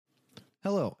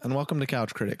Hello, and welcome to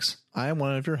Couch Critics. I am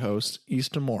one of your hosts,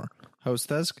 Easton Moore. Host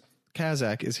Thez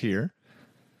Kazak is here.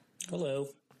 Hello.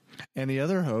 And the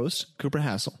other host, Cooper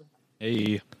Hassel.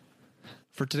 Hey.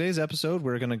 For today's episode,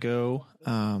 we're going to go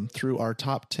through our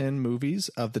top 10 movies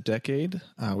of the decade.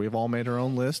 We've all made our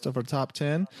own list of our top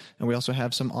 10, and we also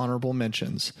have some honorable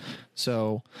mentions.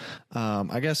 So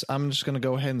I guess I'm just going to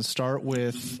go ahead and start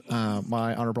with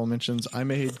my honorable mentions. I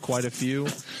made quite a few.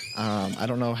 I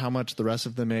don't know how much the rest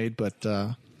of them made, but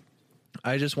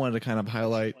I just wanted to kind of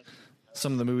highlight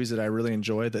some of the movies that I really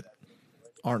enjoy that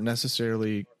aren't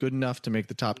necessarily good enough to make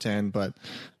the top 10, but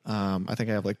I think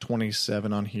I have like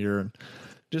 27 on here.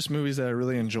 Just movies that I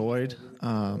really enjoyed.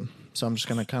 So I'm just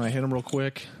going to kind of hit them real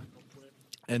quick,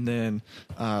 and then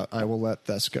I will let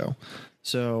Thez go.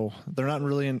 So they're not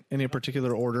really in any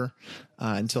particular order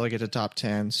until I get to top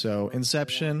 10. So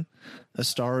Inception, A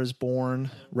Star is Born,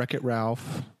 Wreck-It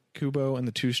Ralph, Kubo and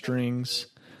the Two Strings,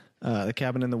 The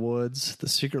Cabin in the Woods, The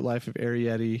Secret Life of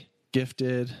Arrietty,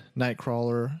 Gifted,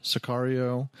 Nightcrawler,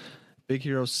 Sicario, Big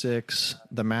Hero 6,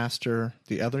 The Master,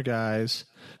 The Other Guys,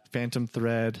 Phantom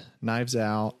Thread, Knives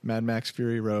Out, Mad Max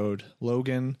Fury Road,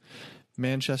 Logan,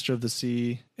 Manchester of the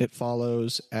Sea, It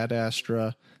Follows, Ad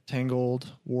Astra,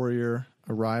 Tangled, Warrior,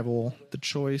 Arrival, The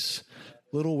Choice,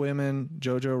 Little Women,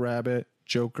 Jojo Rabbit,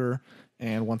 Joker,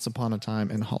 and Once Upon a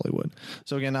Time in Hollywood.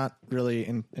 So again, not really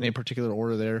in any particular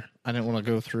order there. I didn't want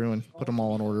to go through and put them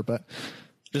all in order, but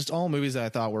just all movies that I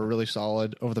thought were really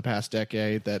solid over the past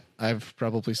decade that I've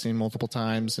probably seen multiple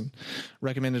times and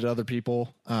recommended to other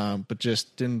people, but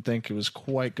just didn't think it was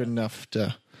quite good enough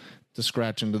to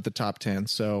scratch into the top 10.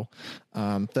 So,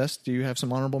 Thez, do you have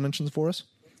some honorable mentions for us?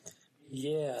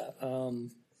 Yeah.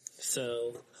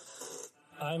 So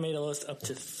I made a list up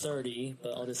to 30,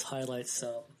 but I'll just highlight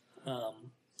some.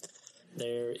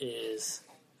 There is,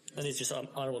 and these are just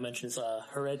honorable mentions,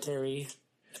 Hereditary,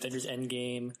 Avengers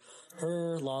Endgame,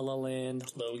 Her, La La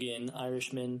Land, Logan,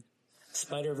 Irishman,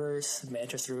 Spider-Verse,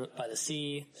 Manchester by the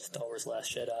Sea, Star Wars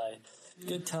Last Jedi,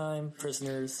 Good Time,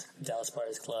 Prisoners, Dallas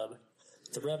Buyers Club,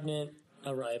 The Revenant,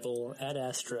 Arrival, Ad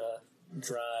Astra,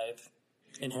 Drive,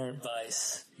 Inherent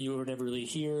Vice, You Were Never Really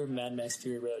Here, Mad Max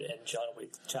Fury Road, and John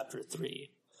Wick Chapter 3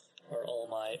 are all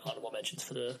my honorable mentions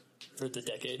for the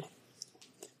decade.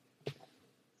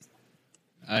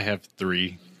 I have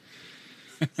 3.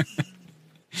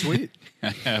 Sweet. I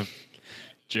have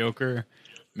Joker,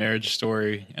 Marriage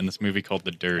Story, and this movie called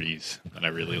The Dirties that I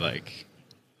really like.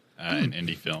 An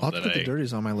indie film. I'll have to put The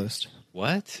Dirties on my list.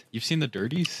 What? You've seen The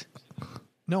Dirties?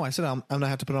 No, I said I'm going to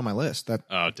have to put it on my list.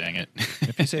 Oh, dang it.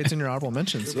 If you say it's in your honorable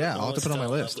mentions, yeah, I'll have to put it on my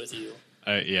list.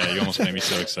 Yeah, you almost made me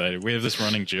so excited. We have this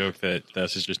running joke that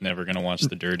Thez is just never going to watch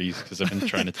The Dirties because I've been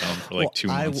trying to tell him for like 2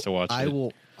 months to watch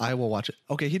it. I will watch it.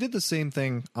 Okay, he did the same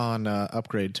thing on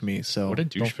Upgrade to me, so what a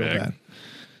don't feel douchebag. bad.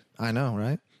 I know,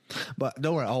 right? But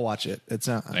don't worry, I'll watch it. It's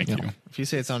not. Thank you. If you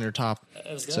say it's on your top,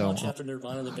 I was going to watch after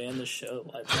Nirvana the band the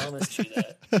show. I promised you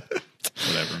that.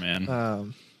 Whatever,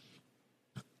 man.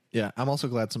 Yeah, I'm also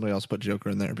glad somebody else put Joker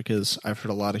in there because I've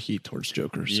heard a lot of heat towards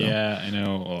Joker. So. Yeah, I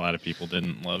know a lot of people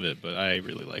didn't love it, but I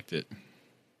really liked it.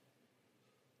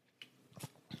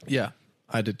 Yeah,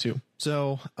 I did too.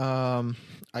 So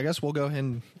I guess we'll go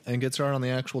ahead and get started on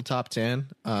the actual top 10.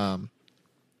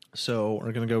 So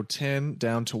we're going to go 10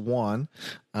 down to 1.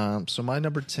 So my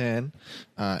number 10,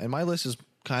 and my list is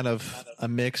kind of a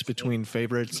mix between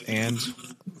favorites and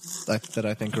that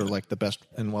I think are like the best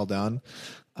and well done.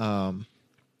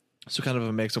 So kind of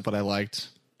a mix of what I liked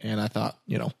and I thought,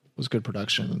 was good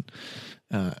production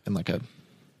and like a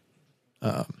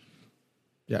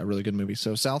really good movie.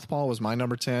 So Southpaw was my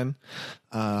number 10,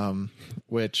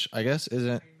 which I guess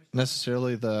isn't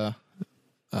necessarily the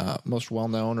most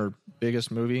well-known or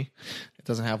biggest movie. It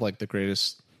doesn't have like the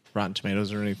greatest Rotten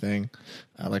Tomatoes or anything.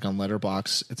 Like on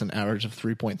Letterboxd, it's an average of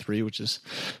 3.3, which is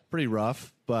pretty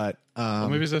rough. But what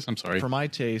movie is this? I'm sorry. For my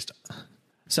taste,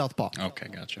 Southpaw. Okay,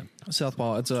 gotcha.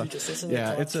 Southpaw. It's a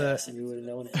and you would have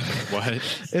known it.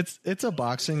 What? It's a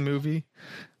boxing movie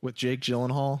with Jake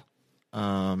Gyllenhaal.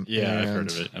 Yeah, I've heard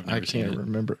of it. I've never seen it. I can't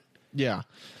remember. Yeah.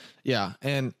 Yeah,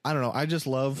 and I don't know. I just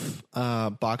love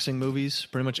boxing movies.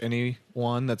 Pretty much any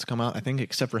one that's come out, I think,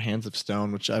 except for Hands of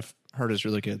Stone, which I've heard is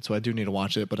really good. So I do need to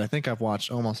watch it. But I think I've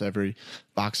watched almost every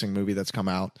boxing movie that's come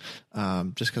out,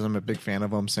 just because I'm a big fan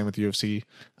of them. Same with UFC.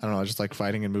 I don't know. I just like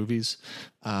fighting in movies.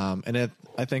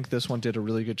 I think this one did a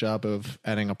really good job of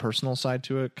adding a personal side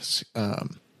to it. 'Cause,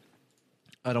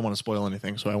 I don't want to spoil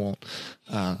anything, so I won't.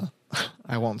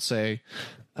 I won't say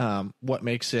what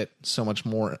makes it so much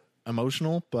more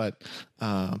emotional, but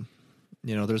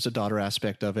there's a daughter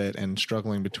aspect of it, and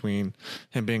struggling between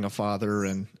him being a father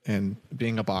and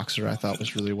being a boxer, I thought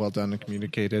was really well done and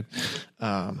communicated.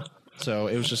 So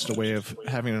it was just a way of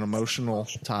having an emotional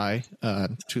tie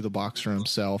to the boxer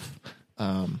himself,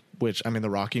 which, I mean, the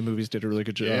Rocky movies did a really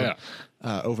good job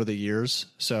over the years.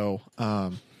 So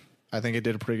I think it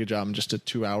did a pretty good job in just a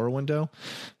 2-hour window,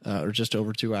 or just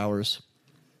over 2 hours.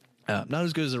 Not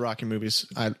as good as the Rocky movies.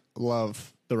 I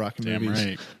love the Rocky movies.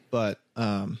 Right. But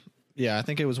yeah, I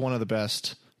think it was one of the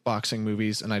best boxing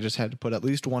movies, and I just had to put at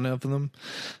least one of them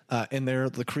in there.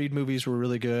 The Creed movies were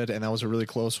really good, and that was a really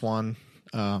close one.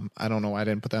 I don't know why I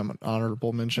didn't put that in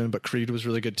honorable mention, but Creed was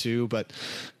really good too. But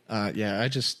yeah,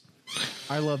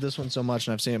 I love this one so much,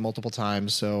 and I've seen it multiple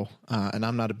times. So, and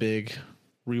I'm not a big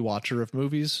rewatcher of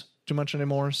movies too much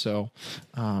anymore. So,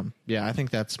 yeah, I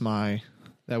think that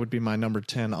would be my number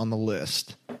 10 on the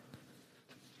list.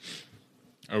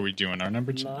 Are we doing our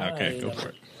number 10? Okay, go for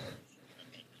it.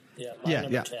 Yeah, my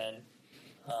number 10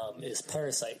 is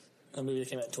Parasite, a movie that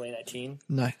came out in 2019.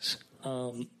 Nice.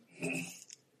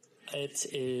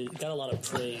 It got a lot of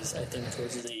praise, I think,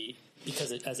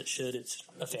 because as it should. It's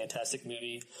a fantastic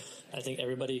movie. I think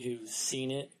everybody who's seen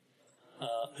it,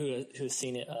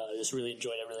 just really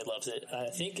enjoyed it, really loves it. I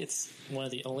think it's one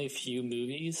of the only few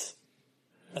movies.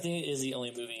 I think it is the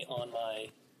only movie on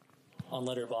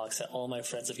Letterboxd that all my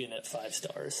friends have given it 5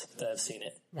 stars that have seen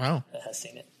it. Wow. That has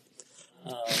seen it.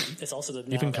 It's also the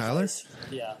even Kyler.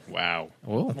 Yeah. Wow.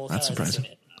 Oh, that's surprising.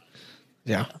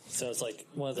 Yeah. So it's like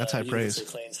one of the that's high praise.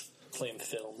 Acclaimed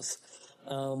films.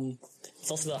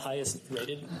 It's also the highest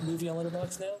rated movie on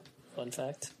Letterboxd now. Fun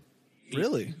fact.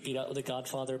 Really? Beat out The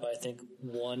Godfather by, I think,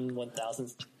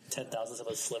 1/1000th of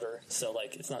a sliver. So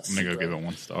like, it's not. I'm gonna go give it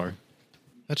 1 star.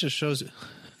 That just shows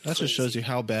you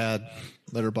how bad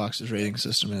Letterboxd's rating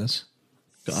system is.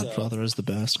 Godfather is the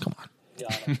best. Come on.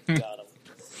 Got him.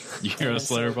 You hear us,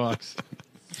 Letterboxd?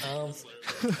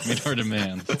 Meet our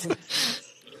demands.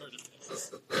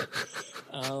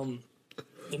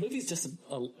 The movie's just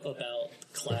about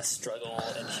class struggle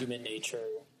and human nature,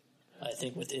 I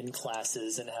think, within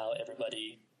classes, and how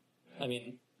everybody,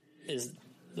 is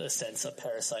a sense of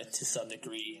parasite to some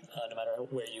degree, no matter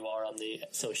where you are on the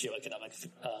socioeconomic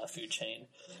food chain.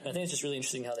 And I think it's just really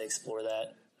interesting how they explore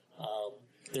that.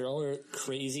 There are a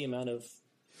crazy amount of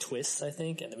twists, I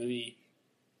think, and the movie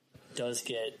does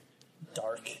get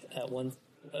dark at one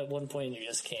point, and you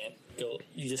just can't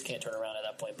turn around at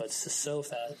that point. But it's just so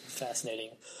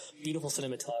fascinating, beautiful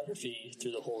cinematography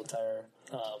through the whole entire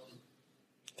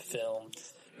film.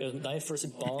 It was Knife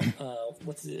versus Bong.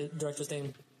 What's the director's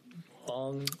name?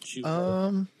 Bong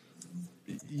Joon-ho.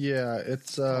 Yeah,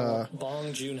 it's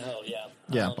Bong Joon-ho. Yeah.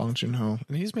 Yeah, Bong Joon-ho,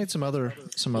 and he's made some other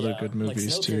good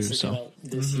movies like too. So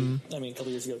this year, a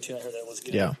couple years ago too. I heard that was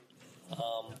good. Yeah.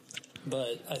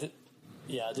 But I think,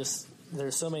 just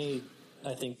there's so many,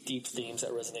 I think, deep themes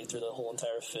that resonate through the whole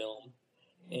entire film,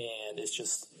 and it's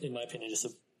just, in my opinion, just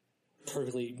a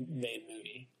perfectly made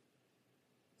movie.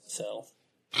 So.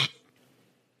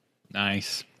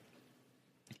 Nice.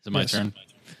 Is it my turn?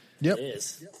 Yep. It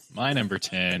is. My number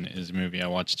 10 is a movie I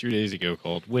watched 2 days ago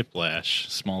called Whiplash,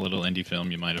 small little indie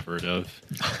film you might have heard of.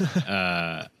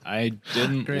 I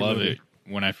didn't love it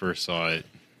when I first saw it.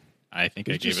 I think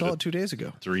I gave it 2 days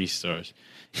ago. 3 stars.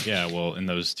 Yeah, well, in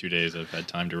those 2 days, I've had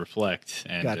time to reflect.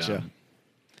 And, gotcha.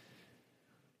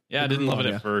 I didn't love it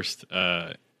at first.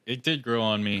 It did grow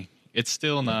on me. It's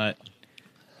still not.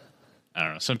 I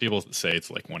don't know. Some people say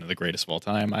it's like one of the greatest of all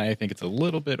time. I think it's a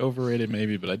little bit overrated,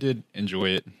 maybe, but I did enjoy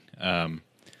it.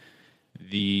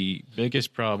 The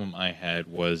biggest problem I had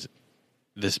was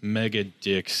this mega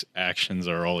dick's actions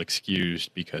are all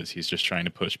excused because he's just trying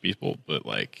to push people, but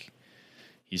like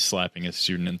he's slapping a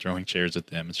student and throwing chairs at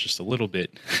them. It's just a little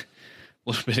bit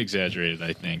exaggerated,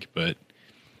 I think. But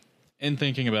in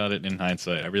thinking about it in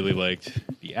hindsight, I really liked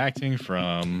the acting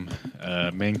from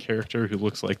main character who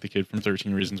looks like the kid from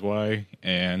 13 Reasons Why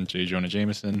and J. Jonah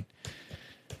Jameson.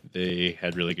 They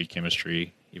had really good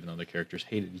chemistry, even though the characters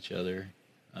hated each other.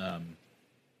 And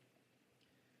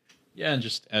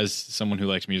just as someone who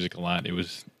likes music a lot, it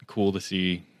was cool to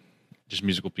see just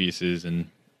musical pieces and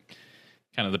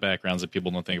kind of the backgrounds that people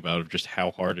don't think about of just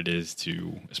how hard it is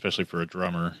to, especially for a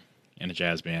drummer in a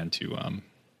jazz band, to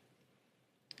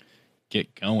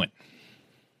get going.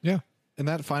 Yeah. And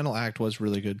that final act was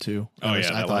really good too.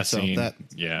 That last scene.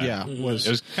 It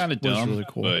was kind of dumb, really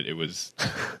cool. But it was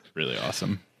really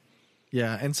awesome.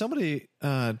 Yeah, and somebody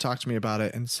talked to me about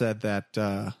it and said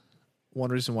that one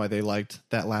reason why they liked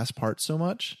that last part so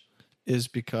much is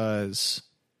because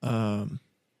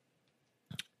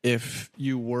if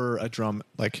you were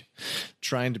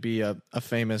trying to be a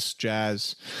famous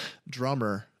jazz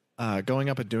drummer, going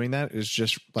up and doing that is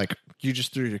just like you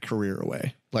just threw your career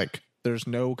away. Like there's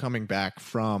no coming back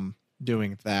from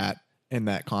doing that in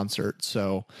that concert.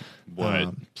 So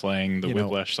What, playing the you know,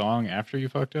 Whiplash song after you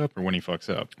fucked up or when he fucks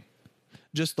up?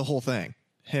 just the whole thing,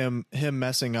 him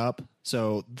messing up.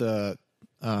 So the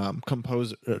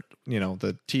composer,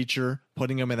 the teacher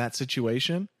putting him in that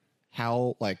situation,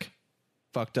 how like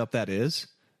fucked up that is,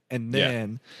 and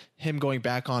then him going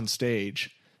back on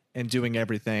stage and doing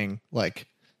everything like,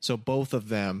 so both of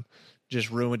them just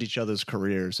ruined each other's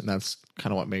careers, and that's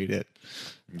kind of what made it.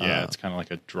 Yeah, it's kind of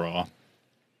like a draw.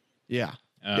 Yeah,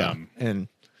 and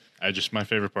My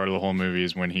favorite part of the whole movie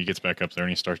is when he gets back up there and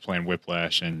he starts playing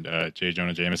Whiplash, and J.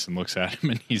 Jonah Jameson looks at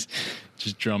him and he's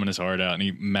just drumming his heart out and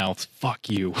he mouths "fuck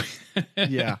you."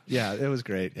 yeah, it was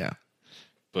great. Yeah,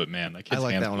 but man, that kid's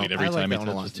like hands that one. bleed every I like time he that one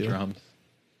a lot, touches the too. drums.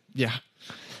 yeah,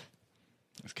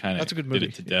 It's kind of That's a good did movie.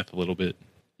 it to death a little bit.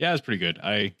 Yeah, it's pretty good.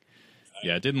 I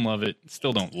didn't love it.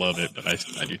 Still don't love it, but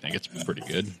I do think it's pretty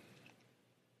good.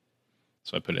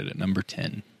 So I put it at number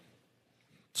 10.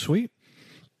 sweet.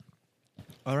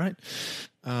 All right,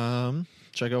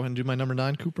 should I go ahead and do my number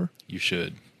 9, Cooper? You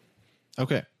should.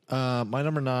 Okay. My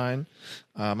number 9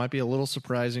 might be a little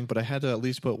surprising, but I had to at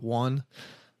least put one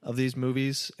of these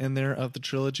movies in there of the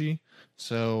trilogy.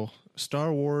 So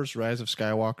Star Wars Rise of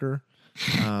Skywalker.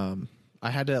 I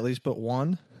had to at least put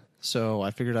one. So I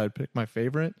figured I'd pick my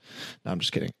favorite. No, I'm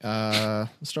just kidding.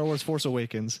 Star Wars Force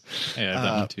Awakens. Hey, I have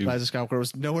that one too. Rise of Skywalker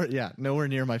was nowhere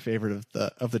near my favorite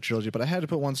of the trilogy, but I had to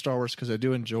put one Star Wars because I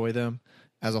do enjoy them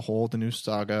as a whole, the new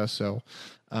saga. So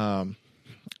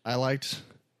I liked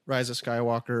Rise of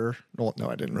Skywalker. Well,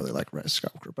 no, I didn't really like Rise of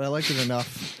Skywalker, but I liked it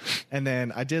enough. And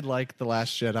then I did like The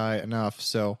Last Jedi enough.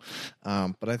 So,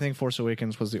 but I think Force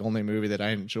Awakens was the only movie that I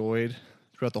enjoyed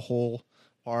throughout the whole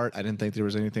part. I didn't think there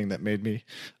was anything that made me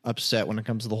upset when it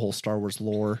comes to the whole Star Wars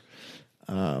lore.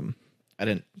 I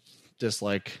didn't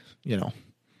dislike, the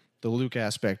Luke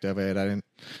aspect of it.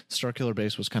 Starkiller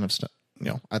Base was kind of,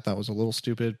 I thought was a little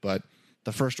stupid, but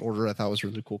the First Order I thought was a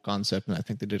really cool concept, and I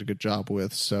think they did a good job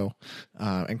with. So,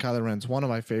 and Kylo Ren's one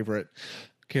of my favorite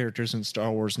characters in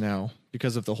Star Wars now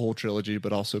because of the whole trilogy,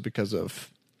 but also because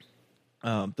of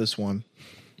this one,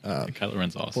 Kylo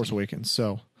Ren's awesome. Force Awakens.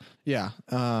 So, yeah,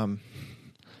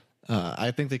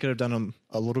 I think they could have done him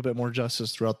a little bit more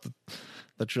justice throughout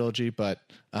the trilogy, but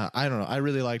I don't know. I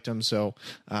really liked him, so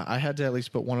I had to at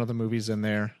least put one of the movies in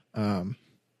there.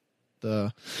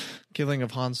 The killing of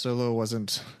Han Solo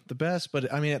wasn't the best,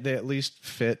 but I mean, they at least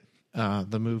fit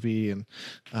the movie, and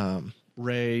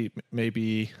Rey may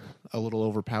be a little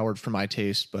overpowered for my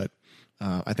taste, but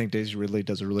I think Daisy Ridley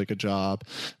does a really good job,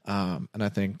 and I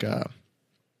think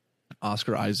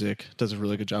Oscar Isaac does a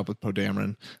really good job with Poe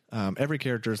Dameron. Every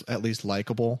character is at least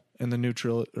likable in the new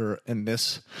trilogy, or in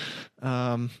this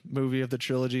movie of the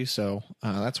trilogy. So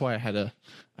that's why I had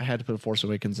to put Force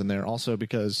Awakens in there. Also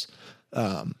because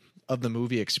of the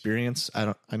movie experience.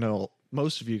 I know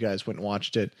most of you guys went and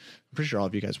watched it. I'm pretty sure all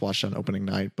of you guys watched it on opening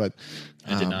night, but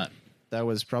I did not. That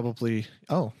was probably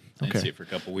I didn't see it for a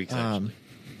couple weeks. Actually.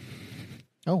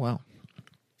 Oh wow.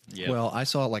 Yeah. Well, I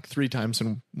saw it like 3 times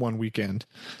in one weekend.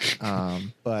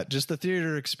 But just the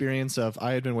theater experience of,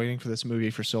 I had been waiting for this movie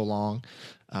for so long.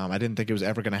 I didn't think it was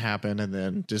ever going to happen. And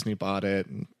then Disney bought it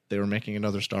and they were making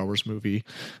another Star Wars movie.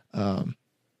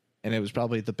 And it was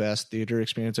probably the best theater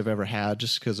experience I've ever had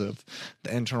just because of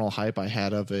the internal hype I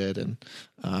had of it. And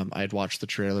I had watched the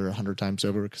trailer 100 times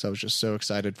over because I was just so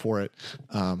excited for it.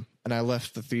 And I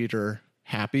left the theater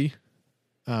happy.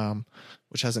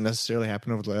 Which hasn't necessarily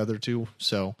happened over the other two.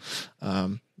 So,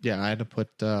 I had to put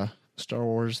Star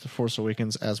Wars The Force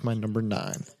Awakens as my number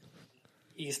 9.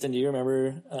 Easton, do you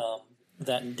remember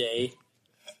that day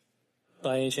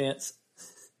by any chance?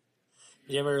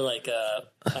 Did you ever,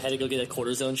 I had to go get a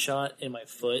cortisone shot in my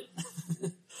foot,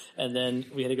 and then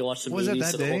we had to go watch the movie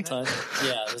that the day? whole time?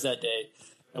 Yeah, it was that day.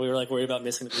 And we were, worried about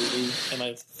missing the movie, and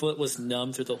my foot was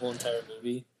numb through the whole entire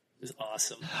movie. It was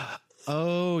awesome.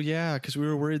 Oh, yeah, because we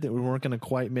were worried that we weren't going to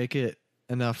quite make it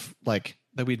enough,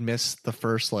 that we'd miss the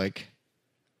first, 10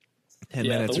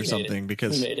 minutes or something.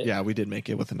 Because, we did make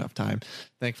it with enough time.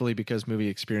 Thankfully, because movie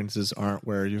experiences aren't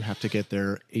where you have to get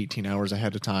there 18 hours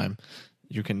ahead of time,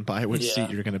 you can buy which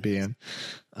seat you're going to be in.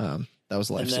 That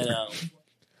was a lifesaver. And then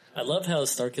I love how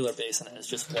Starkiller Base is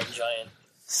just one giant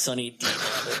sunny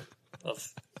demon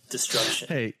of destruction.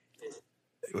 Hey,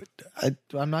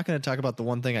 I'm not going to talk about the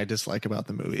one thing I dislike about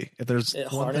the movie. If there's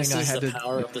one thing I had the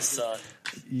power of the sun.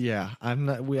 Yeah, I'm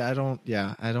not. I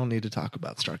don't need to talk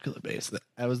about Starkiller Base.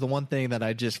 That was the one thing that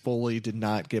I just fully did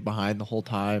not get behind the whole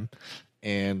time,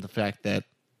 and the fact that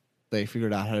they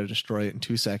figured out how to destroy it in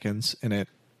 2 seconds, and it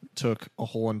took a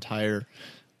whole entire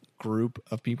group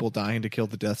of people dying to kill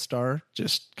the Death Star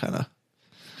just kind of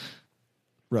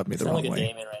rubbed me the Sound wrong like a way.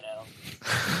 Damien right now.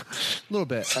 A little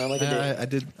bit. Sound like a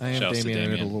Damien. I am Shouts to Damien in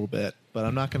it a Damien. little bit, but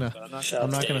I'm not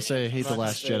gonna say hate the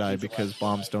Last Jedi because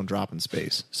bombs don't drop in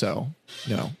space. So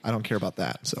no, I don't care about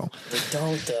that. So They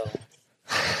don't though.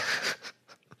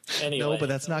 Anyway, no, but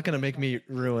that's not gonna make me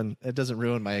ruin. It doesn't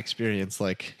ruin my experience,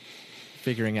 like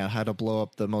figuring out how to blow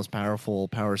up the most powerful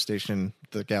power station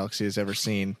the galaxy has ever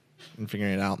seen and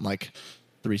figuring it out in like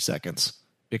 3 seconds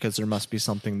because there must be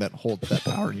something that holds that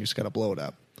power and you just got to blow it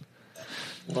up.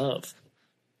 love.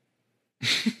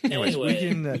 Anyways, we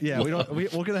Anyway, can,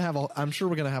 we're gonna have. I'm sure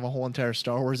we're gonna have a whole entire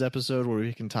Star Wars episode where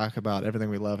we can talk about everything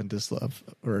we love and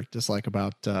dislike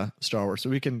about Star Wars.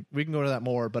 So we can go to that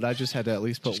more. But I just had to at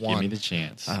least put Just one give me the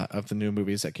chance. of the new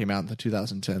movies that came out in the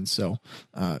 2010s. So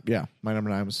yeah, my number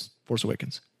 9 was Force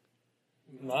Awakens.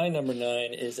 my number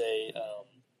 9 is a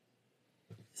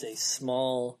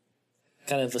small,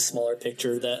 kind of a smaller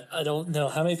picture that I don't know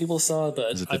how many people saw,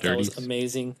 but Is it I The thought it was Dirties?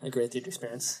 amazing, a great theater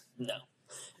experience. No,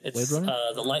 it's Blade Runner?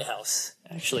 The Lighthouse.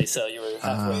 Actually, so you were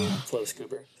halfway close,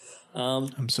 Cooper.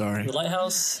 I'm sorry. The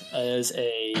Lighthouse is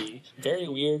a very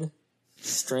weird,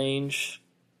 strange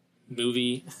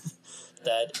movie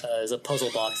that is a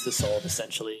puzzle box to solve,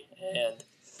 essentially. And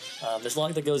there's a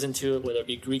lot that goes into it, whether it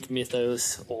be Greek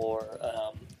mythos or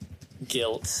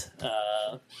guilt,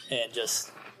 and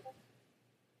just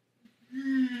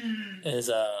is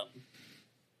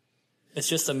it's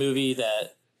just a movie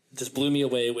that just blew me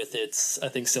away with its, I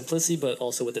think, simplicity, but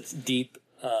also with its deep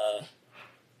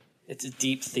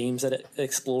themes that it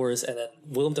explores. And then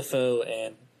Willem Dafoe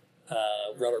and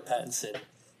Robert Pattinson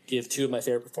give 2 of my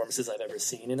favorite performances I've ever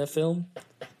seen in a film.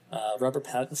 Robert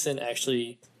Pattinson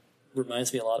actually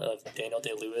reminds me a lot of Daniel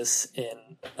Day-Lewis in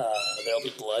There'll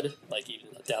Be Blood, like even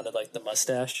down to like the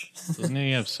mustache. Doesn't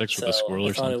he have sex with So a squirrel I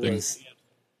or thought something? it was.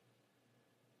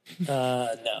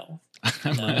 No,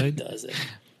 it doesn't.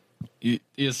 He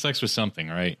has sex with something,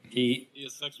 right? He He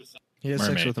has sex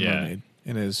Mermaid, with a yeah. mermaid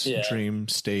in his Yeah. dream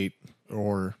state,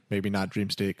 or maybe not dream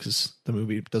state because the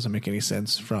movie doesn't make any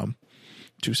sense from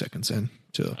 2 seconds in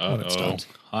to when it Oh, stops.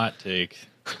 hot take.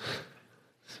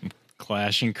 Some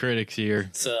clashing critics here.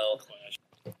 So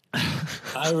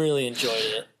I really enjoyed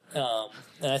it,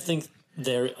 and I think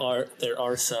there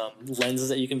are some lenses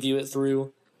that you can view it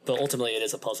through, but ultimately it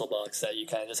is a puzzle box that you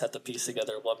kind of just have to piece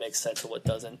together what makes sense and what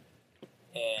doesn't.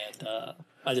 And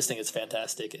I just think it's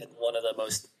fantastic and one of the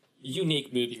most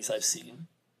unique movies I've seen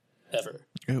ever.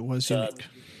 It was unique.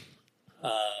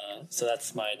 So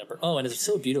that's my number. Oh, and it's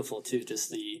so beautiful too, just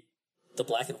the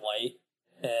black and white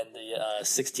and the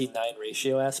 16:9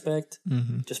 ratio aspect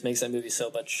just makes that movie so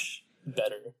much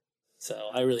better. So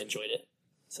I really enjoyed it.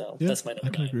 So Yeah, that's my I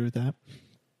number can 9. agree with that.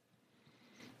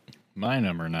 My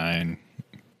number 9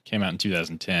 came out in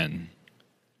 2010,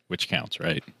 which counts,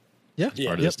 right? Yeah,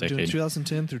 Part of this doing decade.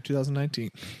 2010 through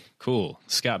 2019. Cool.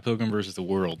 Scott Pilgrim versus the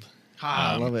World.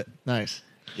 I love it. Nice.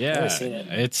 Yeah, Never seen it.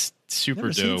 it's super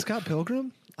Never seen dope. Scott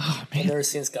Pilgrim? Oh I've man, never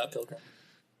seen Scott Pilgrim.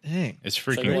 dang! It's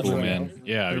So freaking you're cool, watching it man. now?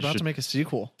 Yeah, They're you about should to make a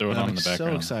sequel. throw it and on I'm in the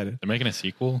background. So excited. They're making a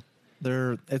sequel.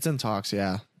 It's in talks.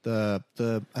 Yeah, the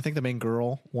I think the main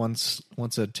girl wants a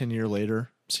 10-year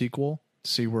later sequel to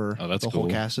see where Oh, that's the cool.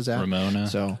 whole cast is at. Ramona.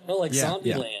 So Oh, like yeah,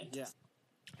 Zombieland. yeah.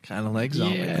 Kind of like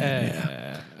Zombie.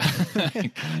 Yeah,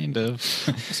 kind of.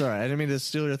 Sorry, I didn't mean to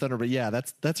steal your thunder, but yeah,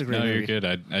 that's a great No, movie. you're good.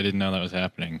 I didn't know that was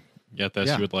happening. Get that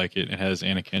Yeah. you would like it. It has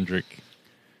Anna Kendrick.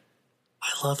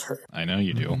 I love her. I know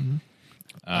you do.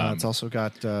 It's also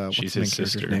got what's she's the main his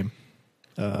character's sister. name?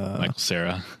 Michael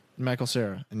Cera. Michael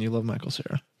Cera, and you love Michael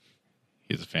Cera.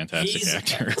 He's a fantastic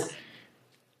actor.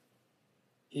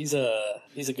 He's a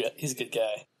good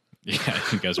guy. Yeah,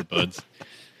 you guys are buds.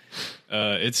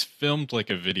 It's filmed like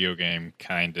a video game,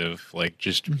 kind of. Like,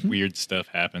 just weird stuff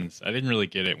happens. I didn't really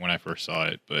get it when I first saw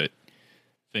it, but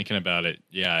thinking about it,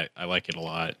 yeah, I like it a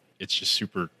lot. It's just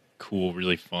super cool,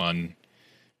 really fun,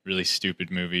 really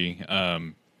stupid movie.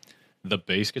 The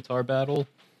bass guitar battle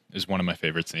is one of my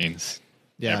favorite scenes.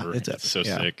 Yeah, ever. it's epic, so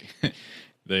yeah. sick.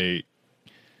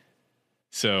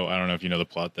 So I don't know if you know the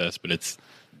plot to this, but it's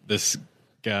this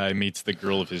guy meets the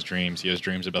girl of his dreams. He has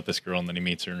dreams about this girl, and then he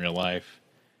meets her in real life.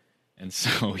 And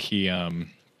so he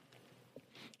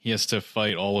has to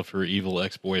fight all of her evil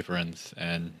ex-boyfriends,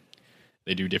 and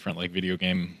they do different like video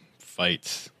game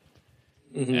fights.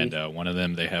 And one of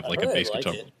them, they have like a heard I bass like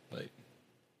guitar. it. Like,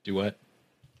 do what?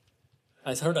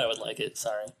 I heard I would like it.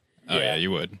 Sorry. Oh yeah,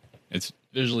 you would. It's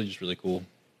visually just really cool.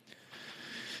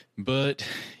 But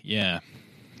yeah,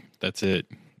 that's it.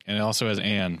 And it also has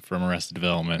Anne from Arrested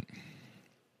Development.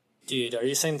 Dude, are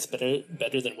you saying it's better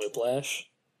than Whiplash?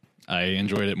 I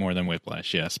enjoyed it more than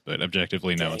Whiplash, yes, but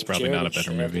objectively, no, it's probably not a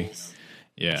better movie.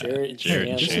 Yeah, Jared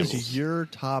in This Shambles. is your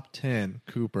top 10,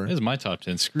 Cooper. This is my top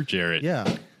 10. Screw Jared.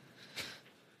 Yeah.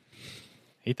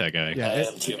 Hate that guy. Yeah. I It,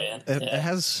 am too, man. it Yeah.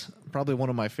 has probably one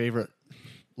of my favorite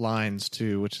lines,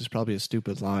 too, which is probably a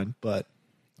stupid line, but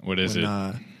What is when,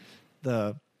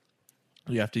 it?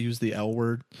 you have to use the L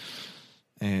word,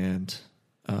 and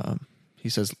he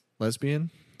says lesbian.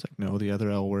 It's like, no, the other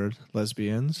L word,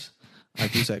 lesbians.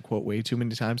 I've used that quote way too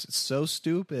many times. It's so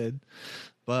stupid,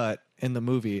 but in the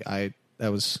movie, I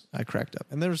cracked up.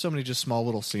 And there were so many just small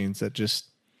little scenes that just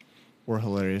were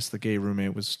hilarious. The gay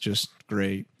roommate was just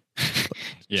great.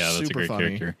 Yeah, that's a super great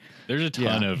funny. character. There's a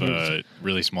ton Yeah, of he was-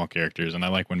 really small characters, and I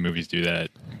like when movies do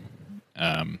that.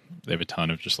 They have a ton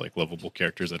of just like lovable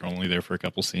characters that are only there for a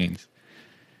couple scenes.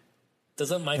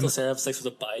 Doesn't Michael Cera have sex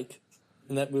with a bike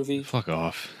in that movie? Fuck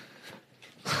off.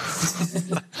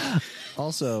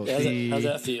 Also, How's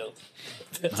that feel?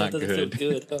 That Not doesn't good.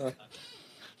 feel good, huh?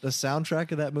 the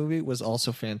soundtrack of that movie was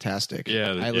also fantastic.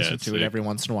 Yeah, I listen it's to it sick. every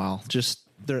once in a while. Just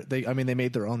they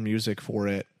made their own music for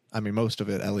it. I mean, most of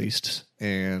it at least,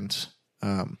 and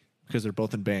because they're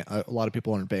both in band. A lot of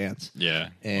people are in bands. Yeah,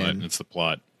 And- well, it's the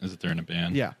plot is that they're in a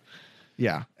band.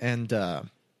 Yeah, and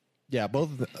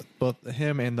both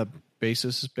him and the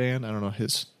bassist's band. I don't know,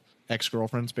 his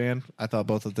ex-girlfriend's band. I thought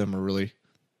both of them were really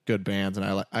good bands,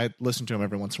 and I listen to them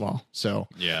every once in a while. So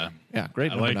yeah. yeah,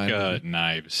 great. I Number like 9 movie.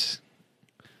 Knives,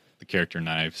 the character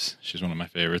Knives. She's one of my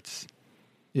favorites.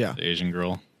 Yeah, The Asian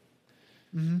girl.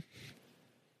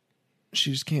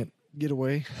 she just can't get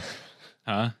away.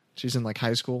 Huh? She's in like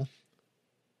high school.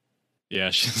 Yeah,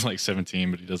 she's like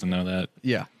 17, but he doesn't know that.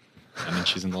 Yeah, And then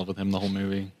she's in love with him the whole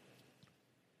movie.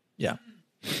 yeah.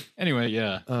 Anyway,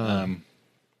 yeah.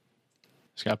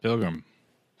 Scott Pilgrim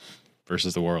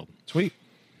versus the World. Sweet.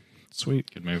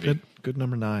 Good movie. Good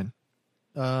number 9.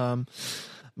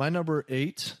 My number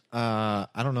 8. I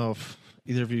don't know if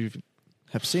either of you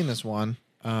have seen this one,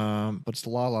 but it's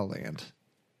La La Land.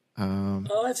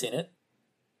 Oh, I've seen it.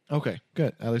 Okay,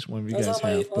 good. At least one of you That was guys on my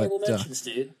have. honorable But mentions,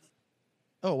 dude.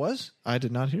 oh, it was? I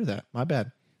did not hear that. My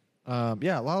bad.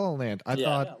 Yeah, La La Land. I Yeah,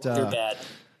 thought. they're bad.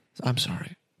 I'm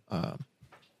sorry.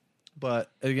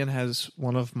 But it again has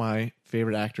one of my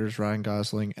favorite actors, Ryan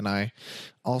Gosling, and I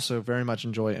also very much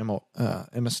enjoy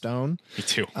Emma Stone. Me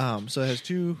too. So it has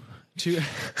two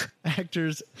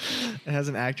actors. It has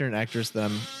an actor and actress that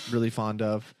I'm really fond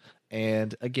of.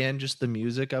 And again, just the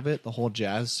music of it, the whole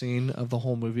jazz scene of the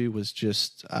whole movie was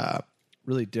just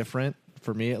really different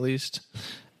for me, at least.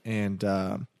 And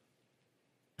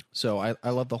so I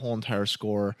love the whole entire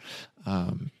score,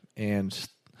 and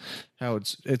how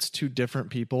it's two different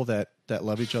people that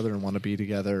love each other and want to be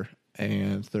together,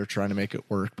 and they're trying to make it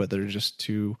work, but they're just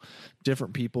two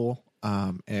different people.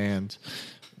 And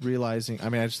realizing, I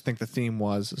mean, I just think the theme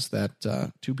is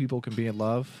that two people can be in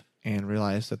love and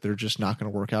realize that they're just not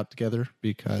going to work out together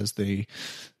because they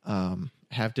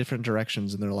have different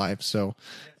directions in their life. So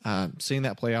seeing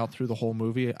that play out through the whole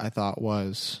movie, I thought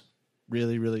was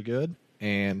really, really good.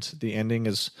 And the ending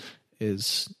is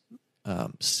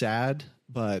sad,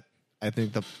 but I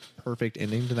think the perfect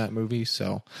ending to that movie.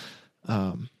 So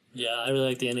Yeah, I really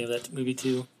like the ending of that movie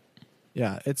too.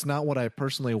 yeah, it's not what I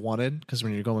personally wanted, because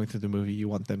when you're going through the movie, you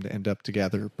want them to end up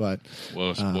together. But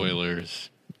Whoa, spoilers.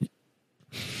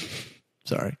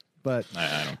 sorry, but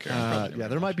I don't care. I'm probably yeah, never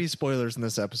there might be spoilers in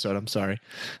this episode. I'm sorry.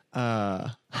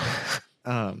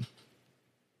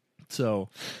 So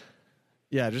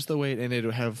yeah, just the way it ended,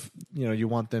 to have, you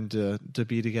want them to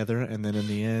be together, and then in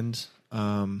the end,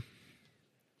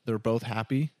 they're both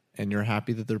happy, and you're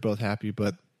happy that they're both happy,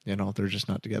 but they're just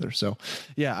not together. So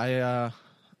yeah,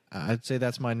 I'd say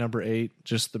that's my number 8.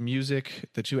 Just the music,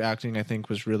 the two acting, I think,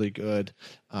 was really good.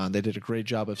 They did a great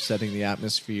job of setting the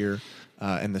atmosphere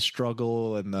and the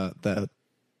struggle, and the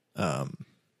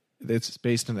it's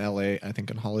based in LA, I think,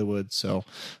 in Hollywood. So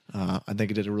I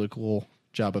think it did a really cool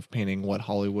job of painting what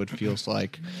Hollywood feels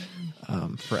like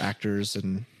for actors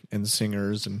and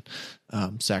singers,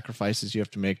 and sacrifices you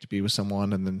have to make to be with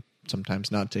someone, and then sometimes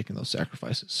not taking those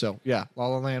sacrifices. So yeah, La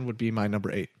La Land would be my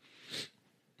number 8.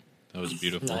 That was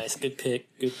beautiful. Nice, good pick.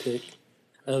 It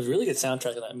was a really good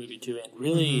soundtrack in that movie too, and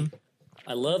really,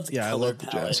 I love the Yeah, I color love the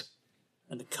palette. jazz.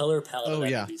 And the color palette Oh, of that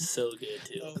yeah. movie is so good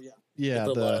too. Yeah,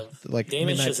 People the love. like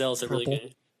Damien Midnight Chazelle's a really Purple.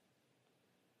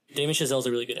 good. Damien Chazelle's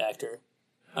a really good actor.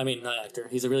 I mean, not actor.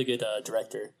 He's a really good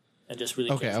director, and just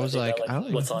really. Okay, cares I was about, like, I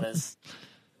don't what's even- on his.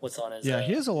 What's on his? Yeah,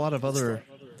 he has a lot of other.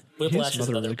 He has Whiplash some is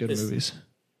other another really good is- movies.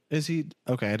 Is he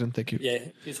okay? I didn't think he. Yeah,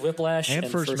 he's Whiplash And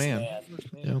and, First Man.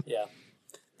 Man. Yeah,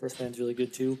 First Man's really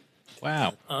good too.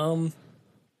 Wow.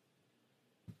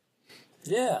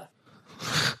 Yeah.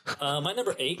 My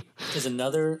number 8 is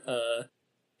another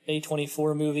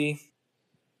A24 movie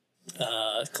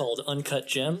called Uncut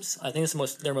Gems. I think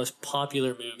it's their most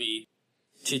popular movie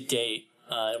to date.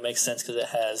 It makes sense because it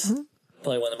has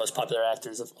probably one of the most popular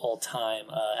actors of all time,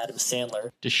 Adam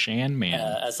Sandler, Deshan Man.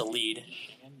 as the lead.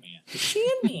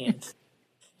 Deshan Man.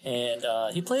 And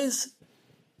he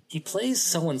plays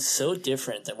someone so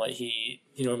different than what he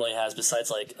normally has, besides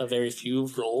like a very few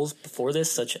roles before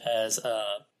this, such as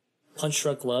Punch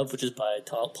Drunk Love, which is by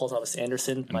Paul Thomas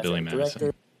Anderson, my Billy favorite Madison.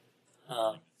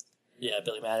 director.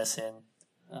 Billy Madison.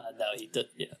 No, he did.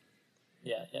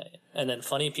 Yeah. And then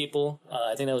Funny People.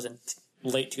 I think that was in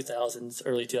late 2000s,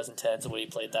 early 2010s when he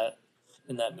played that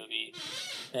in that movie.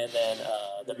 And then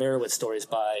The Merowitz Stories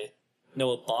by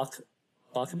Noah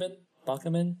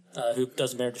Bachman, who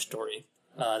does Marriage Story.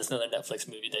 It's another Netflix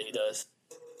movie that he does.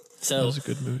 So That was a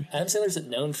good movie. Adam Sandler's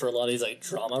known for a lot of these like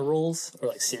drama roles or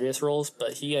like serious roles,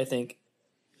 but he, I think,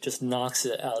 just knocks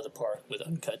it out of the park with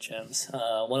Uncut Gems.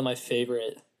 One of my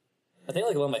favorite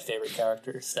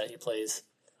characters that he plays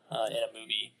in a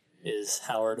movie is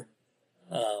Howard.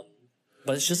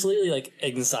 But it's just literally like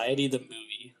Anxiety the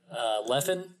movie.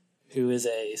 Leffen, who is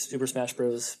a Super Smash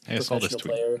Bros. Hey, I saw this Professional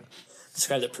tweet. player,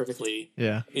 described it perfectly.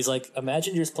 Yeah. He's like,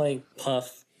 imagine you're just playing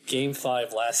Puff Game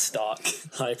 5 last stock,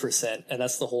 high percent, and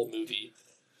that's the whole movie.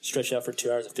 Stretched out for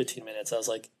 2 hours and 15 minutes. I was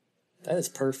like, that is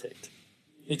perfect.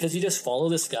 Because you just follow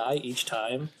this guy each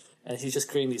time, and he's just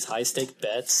creating these high-stake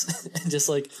bets, and just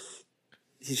like,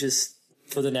 he's just,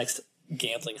 for the next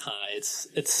gambling high. It's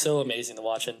so amazing to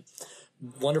watch, and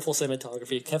wonderful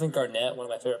cinematography. Kevin Garnett, one of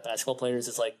my favorite basketball players,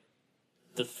 is like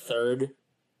the third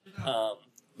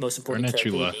most important Garnett character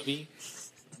in Chula. the movie.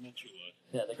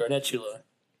 Yeah, the Garnett Chula.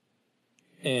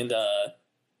 And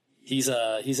he's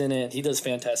in it. He does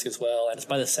fantastic as well, and it's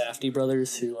by the Safdie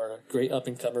brothers, who are great up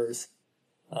and comers.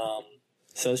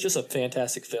 So it's just a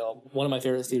fantastic film. One of my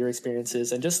favorite theater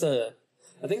experiences, and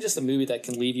I think just a movie that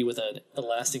can leave you with a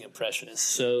lasting impression is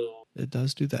so It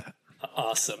does do that.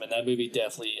 awesome. And that movie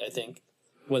definitely, I think,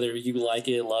 whether you like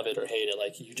it, love it, or hate it,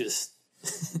 like you just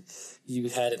you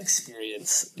had an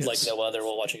experience like no other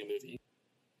while watching a movie.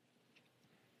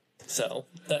 So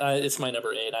it's my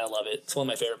number 8. I love it. It's one of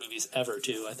my favorite movies ever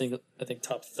too. I think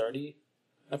top 30.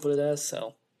 I put it as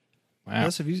so. Wow.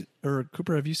 Les,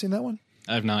 Cooper, have you seen that one?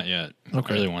 I have not yet.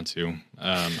 Okay. I really want to.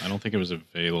 I don't think it was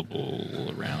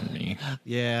available around me.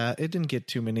 Yeah, it didn't get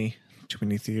too many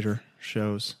theater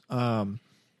shows.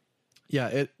 Yeah,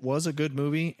 it was a good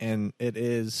movie, and it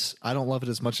is. I don't love it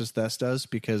as much as Thess does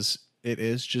because it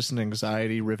is just an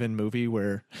anxiety-riven movie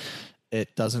where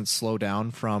it doesn't slow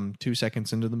down from 2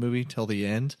 seconds into the movie till the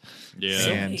end. Yeah,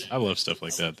 And I love stuff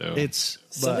like that though.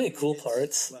 So many cool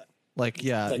parts. Like,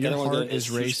 yeah, Like, I your don't wanna go heart into is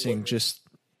huge racing spoilers. just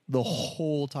the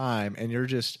whole time, and you're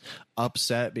just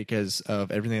upset because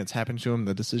of everything that's happened to him,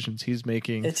 the decisions he's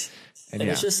making. It's And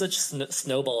it's yeah. just such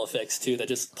snowball effects too that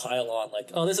just pile on. Like,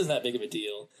 oh, this isn't that big of a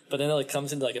deal, but then it like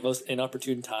comes into like at most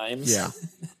inopportune times. Yeah.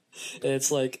 And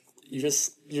it's like you're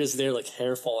just there like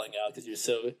hair falling out because you're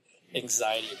so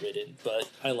anxiety ridden. But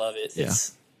I love it. Yeah.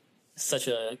 It's such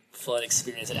a fun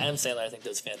experience, and Adam Sandler I think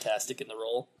does fantastic in the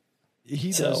role.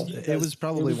 He So- does. It was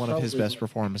probably one of his best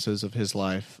performances of his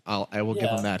life. I will give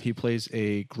Yeah. him that. He plays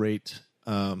a great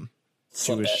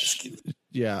Jewish,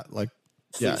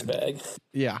 Bag.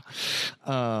 yeah.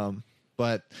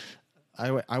 But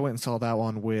I went and saw that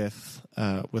one with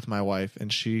my wife,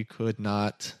 and she could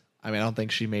not. I mean, I don't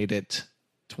think she made it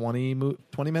 20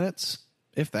 minutes,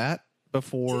 if that, Didn't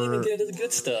before. even get into the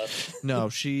good stuff. No,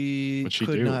 she What'd she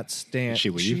could do? not stand. Did she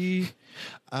leave?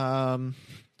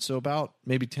 So about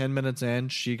maybe 10 minutes in,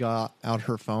 she got out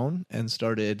her phone and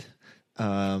started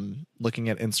looking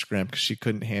at Instagram because she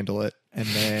couldn't handle it. And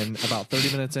then about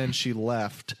 30 minutes in, she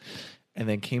left and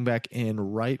then came back in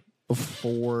right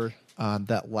before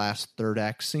that last third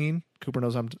act scene. Cooper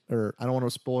knows I don't want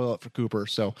to spoil it for Cooper,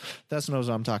 so Thess knows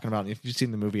what I'm talking about. And if you've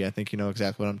seen the movie, I think you know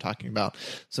exactly what I'm talking about.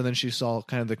 So then she saw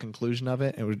kind of the conclusion of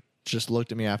it and just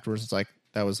looked at me afterwards. It's like,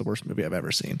 that was the worst movie I've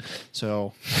ever seen.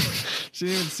 So she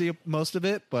didn't even see most of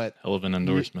it, but Hell of an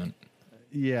endorsement.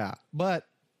 yeah. But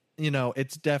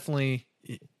it's definitely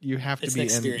you have to It's be an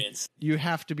experience. you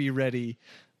have to be ready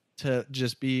to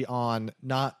just be on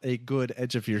not a good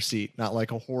edge of your seat, not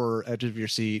like a horror edge of your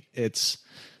seat. It's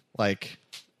like,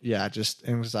 yeah, just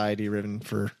anxiety riven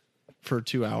for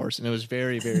 2 hours, and it was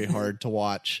very, very hard to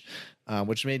watch,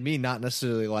 which made me not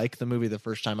necessarily like the movie the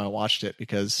first time I watched it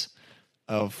because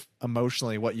of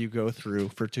emotionally what you go through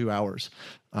for 2 hours.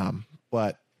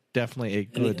 But definitely a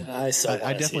good. I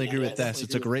definitely agree with this.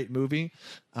 It's a great movie,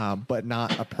 but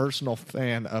not a personal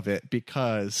fan of it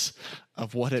because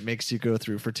of what it makes you go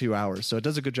through for 2 hours. So it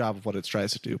does a good job of what it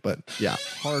tries to do. But yeah,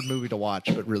 hard movie to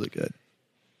watch, but really good.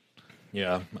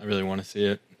 Yeah, I really want to see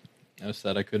it. I was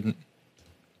sad I couldn't.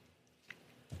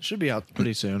 Should be out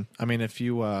pretty soon. I mean, if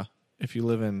you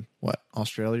live in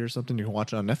Australia or something, you can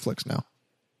watch it on Netflix now.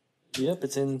 Yep,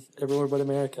 it's in everywhere but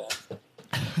America.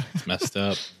 It's messed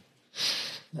up.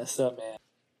 Messed up, man.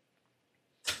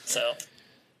 So,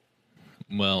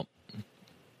 well,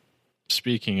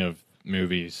 speaking of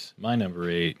movies, my number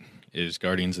 8 is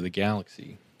Guardians of the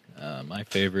Galaxy, my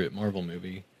favorite Marvel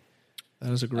movie.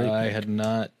 That is a great. I had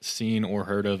not seen or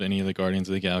heard of any of the Guardians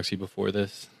of the Galaxy before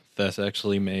this. Thess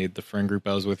actually made the friend group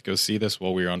I was with go see this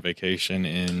while we were on vacation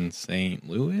in St.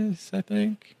 Louis, I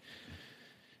think.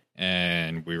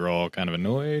 And we were all kind of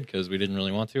annoyed because we didn't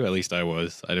really want to. At least I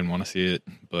was. I didn't want to see it,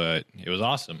 but it was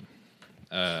awesome.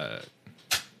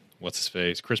 What's his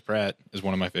face? Chris Pratt is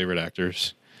one of my favorite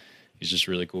actors. He's just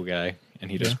a really cool guy, and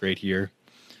he does great here.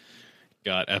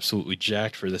 Got absolutely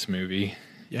jacked for this movie.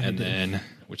 Yeah, and then,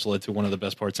 which led to one of the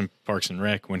best parts in Parks and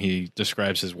Rec when he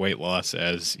describes his weight loss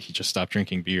as he just stopped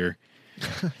drinking beer,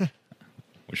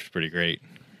 which was pretty great.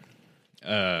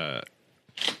 I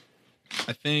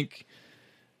think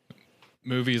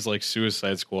movies like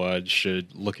Suicide Squad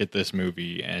should look at this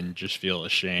movie and just feel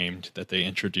ashamed that they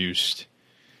introduced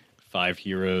 5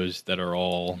 heroes that are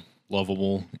all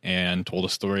lovable and told a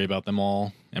story about them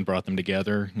all and brought them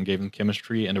together and gave them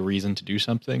chemistry and a reason to do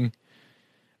something.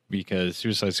 Because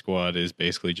Suicide Squad is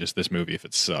basically just this movie if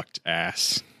it sucked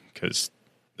ass, because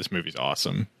this movie's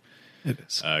awesome. It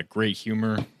is. Great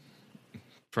humor,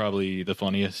 probably the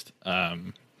funniest.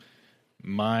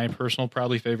 My personal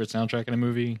probably favorite soundtrack in a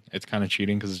movie. It's kind of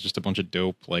cheating because it's just a bunch of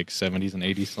dope like 70s and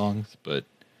 80s songs, but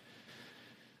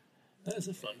that is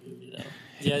a fun movie though.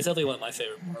 Yeah, it's definitely one of my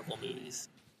favorite Marvel movies.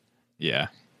 Yeah.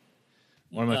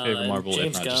 One of my favorite Marvel,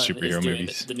 James if not just superhero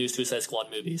movies. The new Suicide Squad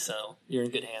movie, so you're in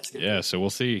good hands. Yeah, so we'll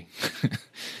see.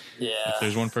 Yeah. If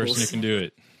there's one person who can do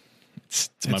it, it's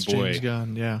my boy. James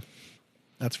Gunn, yeah.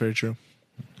 That's very true.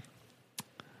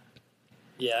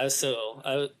 Yeah,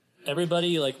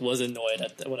 everybody was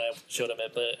annoyed when I showed him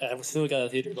it, but I still got a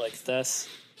theater that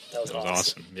was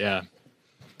awesome. Yeah.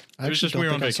 It was just we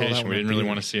were on vacation. We didn't really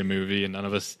want to see a movie, and none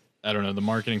of us, I don't know, the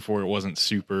marketing for it wasn't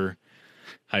super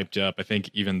hyped up. I think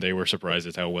even they were surprised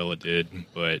at how well it did,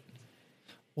 but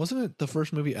wasn't it the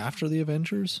first movie after the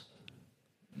Avengers?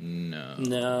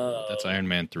 No. That's Iron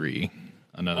Man 3,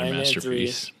 another Iron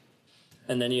masterpiece. Man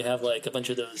 3. And then you have a bunch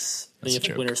of those. Then you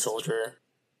have Winter Soldier.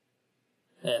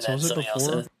 And so was it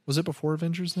before? Was it before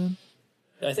Avengers then?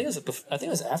 I think it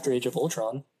was after Age of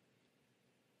Ultron.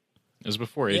 It was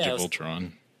before Age of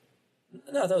Ultron.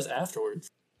 No, that was afterwards.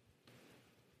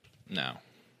 No.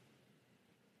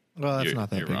 Well, that's not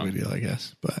that big of a deal, I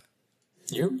guess. But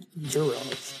you're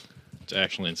wrong. It's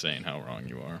actually insane how wrong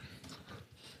you are.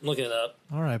 I'm looking it up.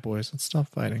 All right, boys, let's stop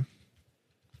fighting.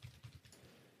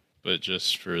 But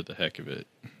just for the heck of it,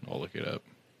 I'll look it up.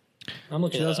 I'm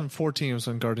looking 2014 was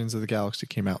when Guardians of the Galaxy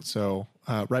came out, so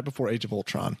right before Age of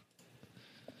Ultron.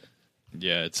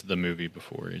 Yeah, it's the movie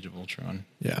before Age of Ultron.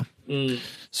 Yeah.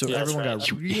 So yeah, everyone got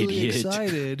really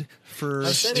excited for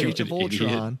Age of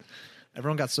Ultron.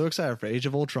 Everyone got so excited for Age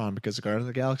of Ultron because Guardians of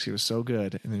the Galaxy was so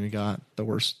good, and then we got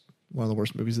one of the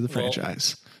worst movies of the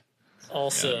franchise.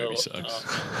 Also, yeah,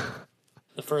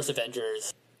 the first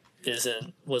Avengers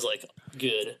was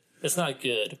good. It's not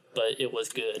good, but it was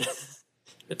good.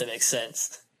 If that makes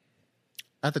sense.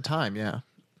 At the time, yeah.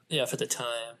 Yeah, for the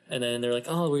time. And then they're like,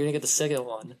 oh, we're going to get the second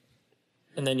one.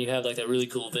 And then you have that really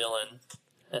cool villain,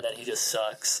 and then he just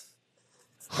sucks.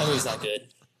 That movie's not good.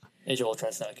 Age of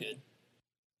Ultron's not good.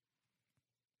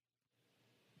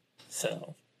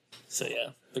 So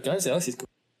yeah. But Guardians of the Galaxy's cool.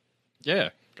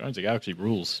 Yeah, Guardians of the Galaxy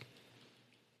rules.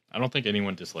 I don't think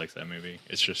anyone dislikes that movie.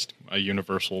 It's just a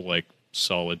universal,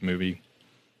 solid movie.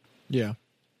 Yeah.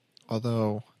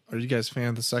 Although, are you guys a fan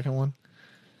of the second one?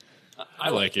 I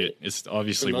like it. It's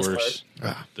obviously worse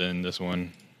than this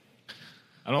one.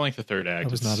 I don't like the third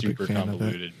act. It's super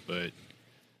convoluted, but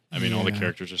I mean, all the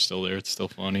characters are still there. It's still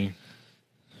funny.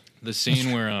 The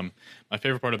scene where my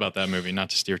favorite part about that movie, not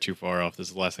to steer too far off, this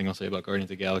is the last thing I'll say about Guardians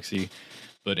of the Galaxy,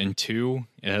 but in 2,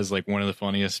 it has one of the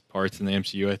funniest parts in the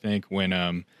MCU, I think,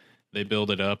 when they build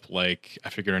it up I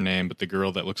forget her name, but the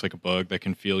girl that looks like a bug that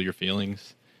can feel your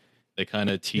feelings. They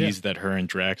kind of tease that her and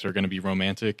Drax are going to be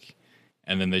romantic,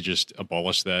 and then they just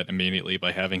abolish that immediately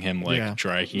by having him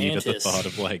dry heat at the thought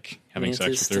of having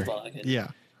sex with her. Toboggan. Yeah,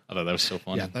 I thought that was so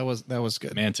funny. Yeah, that was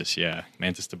good.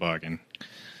 Mantis Toboggan.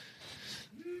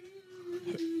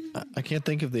 I can't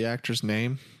think of the actor's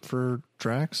name for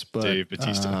Drax, but Dave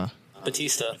Bautista.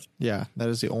 Batista. Yeah, that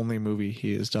is the only movie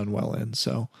he has done well in.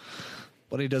 So,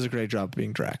 but he does a great job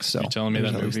being Drax. So You're telling me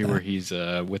there's that at least movie where he's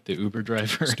with the Uber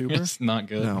driver Stuber? is not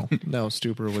good? No,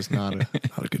 Stuber was not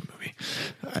a good movie.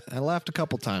 I laughed a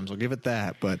couple times. I'll give it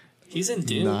that, but He's in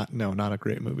Dune. not a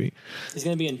great movie. He's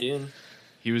going to be in Dune.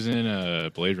 He was in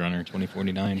Blade Runner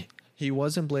 2049. He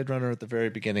was in Blade Runner at the very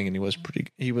beginning, and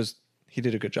he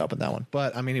did a good job in that one.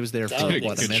 But I mean, he was there for That Good,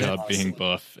 would a good minute. job being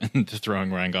buff and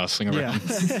throwing Ryan Gosling around.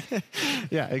 Yeah,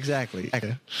 yeah, exactly.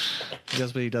 He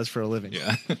does what he does for a living.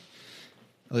 Yeah. At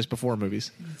least before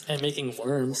movies. And making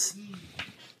worms.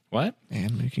 What?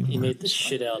 And making He worms. made the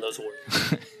shit out of those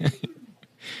worms. Yeah,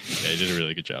 he did a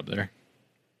really good job there.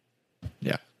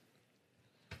 Yeah.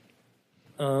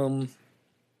 But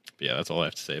yeah, that's all I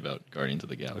have to say about Guardians of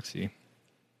the Galaxy.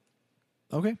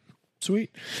 Okay.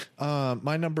 Sweet.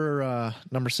 My number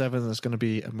 7 is going to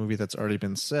be a movie that's already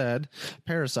been said.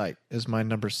 Parasite is my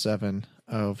number 7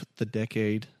 of the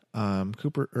decade.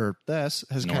 Cooper or Thess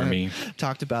has kind Normie. of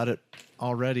talked about it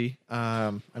already.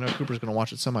 I know Cooper's going to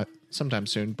watch it sometime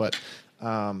soon, but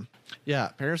yeah,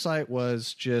 Parasite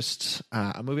was just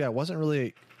a movie I wasn't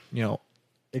really,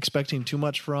 expecting too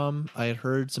much from. I had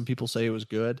heard some people say it was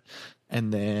good,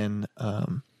 and then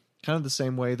kind of the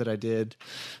same way that I did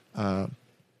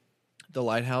The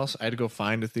Lighthouse, I had to go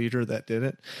find a theater that did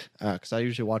it because I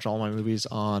usually watch all my movies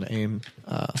on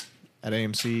at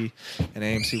AMC, and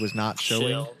AMC was not showing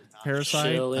Chill.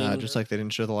 Parasite, Chilling. just like they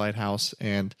didn't show The Lighthouse,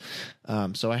 and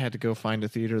so I had to go find a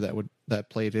theater that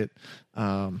played it.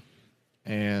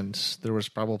 And there was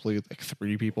probably like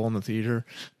 3 people in the theater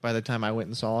by the time I went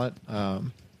and saw it,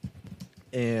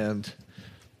 and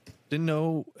didn't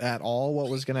know at all what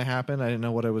was going to happen. I didn't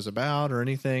know what it was about or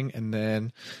anything, and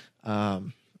then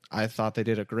I thought they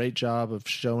did a great job of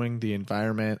showing the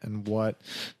environment and what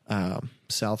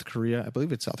South Korea, I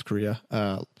believe it's South Korea,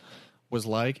 is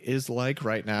like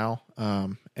right now.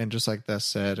 And just like Thess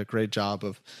said, a great job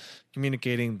of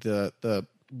communicating the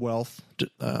wealth,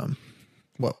 the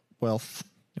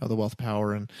wealth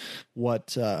power, and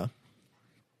what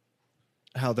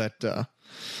how that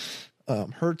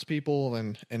hurts people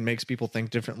and makes people think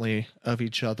differently of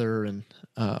each other, and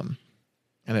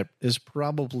it is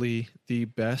probably the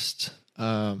best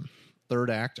third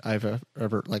act I've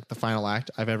ever, like the final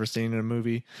act I've ever seen in a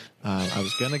movie. I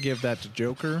was going to give that to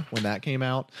Joker when that came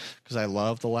out because I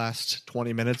love the last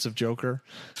 20 minutes of Joker.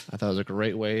 I thought it was a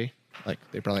great way. Like,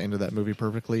 they probably ended that movie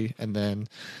perfectly. And then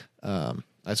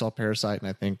I saw Parasite, and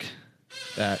I think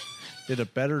that did a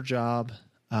better job,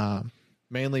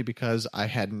 mainly because I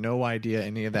had no idea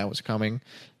any of that was coming,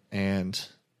 and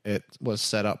it was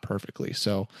set up perfectly.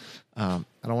 So I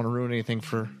don't want to ruin anything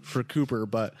for Cooper,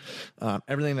 but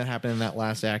everything that happened in that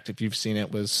last act, if you've seen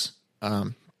it, was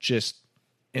just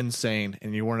insane,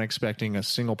 and you weren't expecting a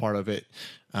single part of it.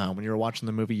 When you were watching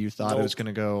the movie, you thought it was going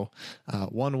to go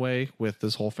one way with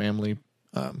this whole family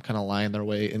kind of lying their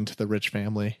way into the rich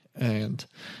family, and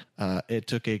it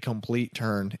took a complete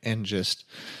turn and just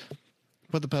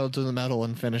put the pedal to the metal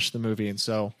and finished the movie. And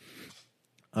so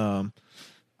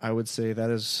I would say that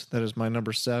is my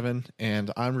number 7,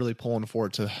 and I'm really pulling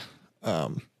forward to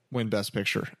win Best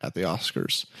Picture at the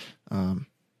Oscars.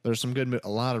 There's a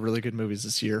lot of really good movies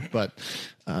this year, but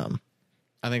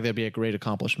I think that'd be a great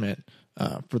accomplishment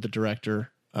for the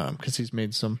director because he's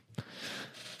made some.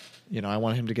 I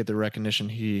want him to get the recognition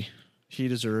he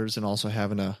deserves, and also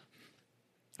having a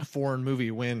foreign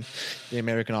movie win the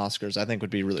American Oscars, I think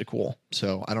would be really cool.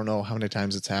 So I don't know how many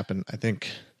times it's happened. I think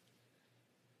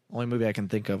only movie I can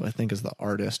think of, is The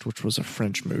Artist, which was a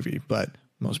French movie, but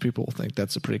most people think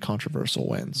that's a pretty controversial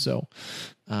win. So,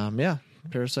 yeah,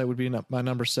 Parasite would be my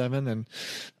number 7, and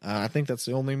I think that's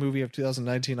the only movie of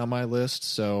 2019 on my list.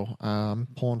 So,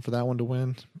 pulling for that one to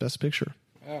win Best Picture.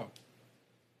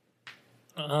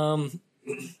 My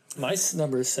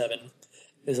number 7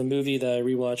 is a movie that I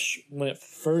rewatched when it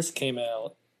first came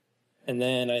out, and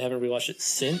then I haven't rewatched it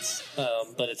since.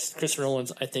 But it's Christopher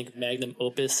Nolan's, I think, magnum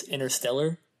opus,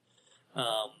 Interstellar.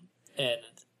 And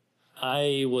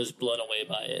I was blown away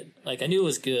by it. Like, I knew it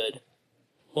was good.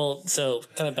 Well, so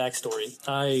kind of backstory.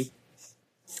 I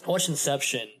watched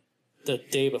Inception the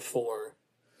day before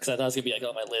because I thought it was gonna be like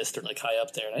on my list or like high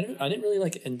up there, and I didn't really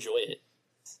like enjoy it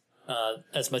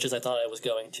as much as I thought I was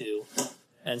going to.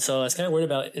 And so I was kind of worried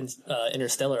about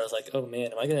Interstellar. I was like, oh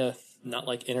man, am I gonna not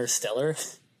like Interstellar?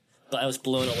 But I was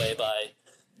blown away by,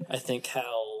 I think,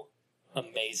 how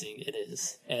amazing it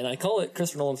is. And I call it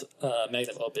Christopher Nolan's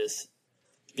magnum opus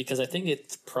because I think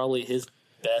it's probably his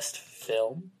best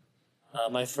film.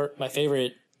 My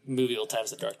favorite movie of all time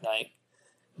is The Dark Knight,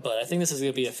 but I think this is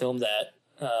going to be a film that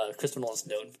Christopher Nolan's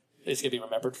is going to be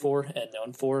remembered for and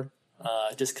known for.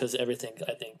 Just because everything,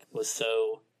 I think, was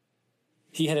so...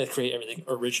 He had to create everything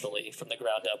originally from the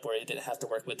ground up, where he didn't have to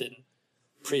work within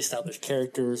pre-established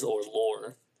characters or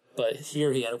lore. But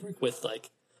here he had to work with, like,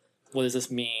 what does this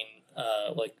mean?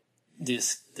 Like,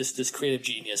 this creative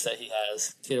genius that he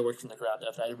has. He had to work from the ground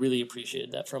up, and I really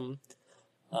appreciated that from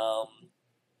him.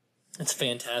 It's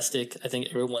fantastic. I think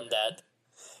everyone that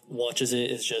watches it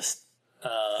is just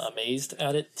amazed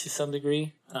at it to some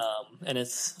degree, and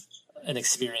it's an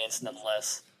experience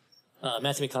nonetheless.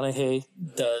 Matthew McConaughey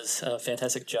does a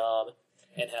fantastic job.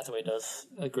 Anne Hathaway does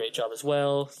a great job as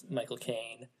well. Michael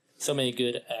Caine. So many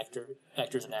good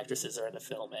actors and actresses are in the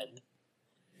film, and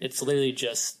it's literally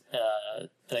just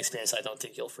an experience I don't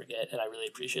think you'll forget, and I really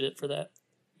appreciate it for that.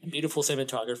 Beautiful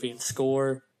cinematography and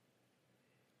score.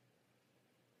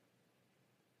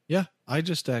 Yeah, I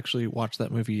just actually watched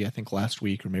that movie, I think last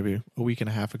week or maybe a week and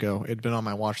a half ago. It'd been on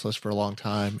my watch list for a long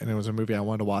time, and it was a movie I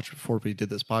wanted to watch before we did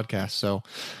this podcast. So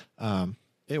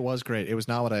it was great. It was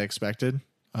not what I expected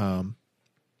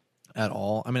at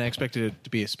all. I mean, I expected it to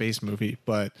be a space movie,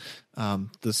 but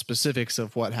the specifics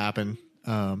of what happened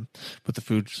with the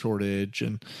food shortage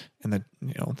and the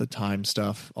the time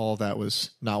stuff, all of that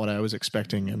was not what I was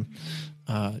expecting. And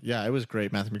yeah, it was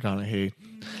great. Matthew McConaughey.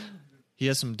 He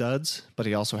has some duds, but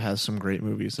he also has some great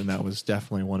movies, and that was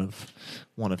definitely one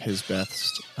of his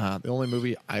best. The only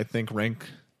movie I think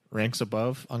ranks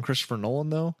above on Christopher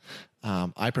Nolan, though,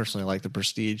 I personally like The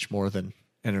Prestige more than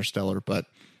Interstellar, but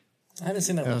I haven't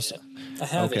seen that one yet. I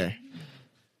have okay.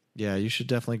 Yeah, you should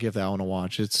definitely give that one a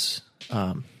watch. It's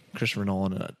Christopher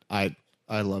Nolan. I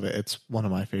love it. It's one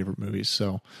of my favorite movies.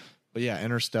 So, but yeah,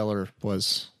 Interstellar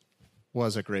was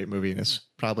a great movie, and it's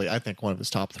probably, I think, one of his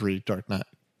top three.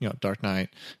 Dark Knight,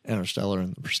 Interstellar,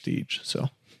 and The Prestige. So,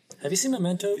 have you seen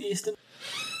Memento, Easton?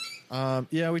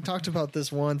 Yeah, we talked about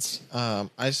this once.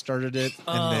 I started it,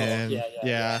 and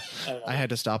then I had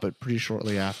to stop it pretty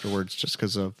shortly afterwards, just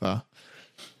because of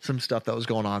some stuff that was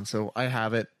going on. So I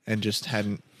have it, and just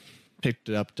hadn't picked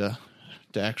it up to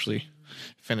actually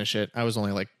finish it. I was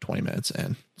only like 20 minutes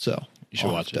in, so you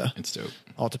should watch it. It's dope.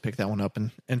 I'll have to pick that one up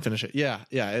and finish it. Yeah,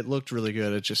 it looked really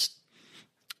good. It just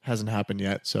hasn't happened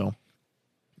yet. So.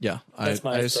 Yeah, that's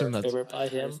my I assume that's favorite by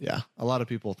him. Yeah, a lot of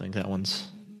people think that one's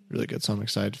really good, so I'm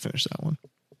excited to finish that one.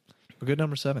 A good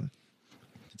number 7.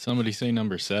 Did somebody say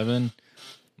number 7?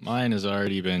 Mine has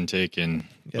already been taken,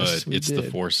 yes, but it's The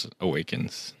Force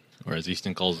Awakens, or as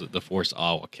Easton calls it, The Force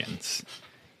Awakens.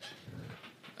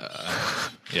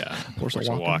 Yeah, Force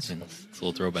Awakens. It's a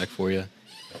little throwback for you.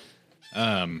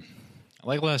 I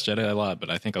like Last Jedi a lot,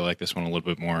 but I think I like this one a little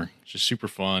bit more. It's just super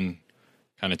fun,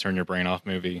 kind of turn your brain off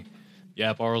movie.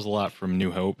 Yeah, it borrows a lot from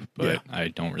New Hope, but I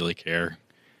don't really care.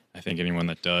 I think anyone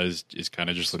that does is kind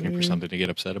of just looking for something to get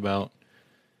upset about.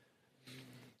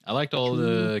 I liked all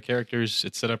the characters.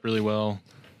 It's set up really well.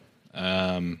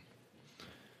 Cosmonaut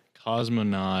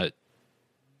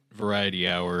Variety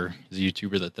Hour is a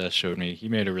YouTuber that Thess showed me. He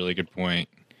made a really good point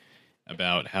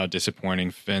about how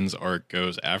disappointing Finn's arc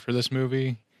goes after this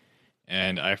movie.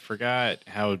 And I forgot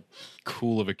how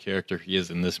cool of a character he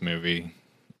is in this movie.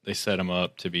 They set him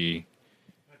up to be...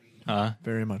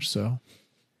 Very much so.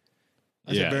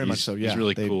 Very much so. Yeah, he's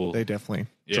really cool. They definitely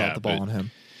dropped the ball on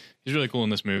him. He's really cool in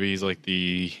this movie. He's like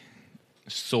the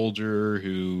soldier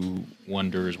who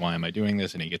wonders, why am I doing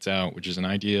this? And he gets out, which is an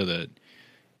idea that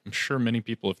I'm sure many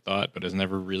people have thought, but has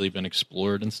never really been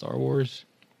explored in Star Wars.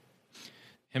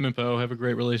 Him and Poe have a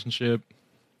great relationship.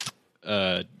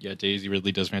 Daisy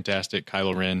Ridley does fantastic.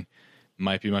 Kylo Ren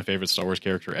might be my favorite Star Wars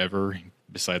character ever,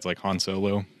 besides like Han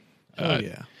Solo.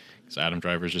 Yeah. So Adam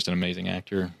Driver is just an amazing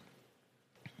actor.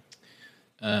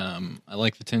 I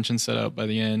like the tension set up by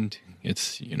the end.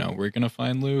 It's, we're going to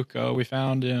find Luke. Oh, we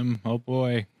found him. Oh,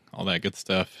 boy. All that good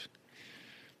stuff.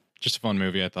 Just a fun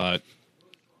movie, I thought.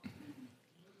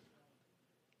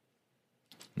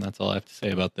 And that's all I have to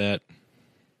say about that.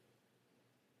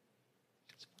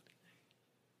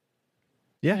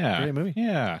 Yeah, great movie.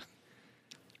 Yeah.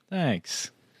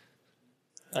 Thanks.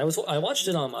 I watched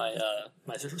it on my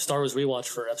my Star Wars rewatch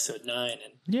for episode 9,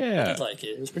 and I did like it.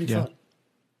 It was pretty fun.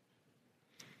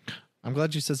 I'm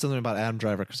glad you said something about Adam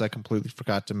Driver, because I completely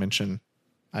forgot to mention.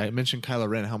 I mentioned Kylo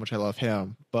Ren, how much I love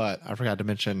him, but I forgot to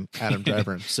mention Adam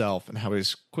Driver himself and how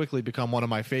he's quickly become one of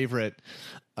my favorite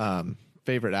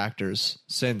actors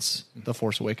since The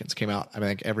Force Awakens came out. I mean,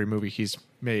 like every movie he's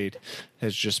made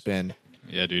has just been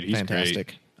he's fantastic.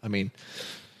 Great. I mean,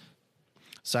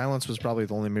 Silence was probably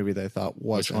the only movie that I thought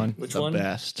wasn't the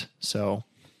best. So,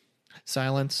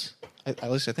 Silence,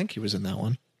 at least I think he was in that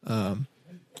one.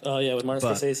 With Martin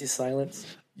Scorsese's Silence.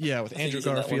 Yeah, with Andrew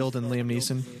Garfield and Liam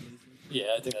Neeson.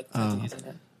 Yeah, I think he's in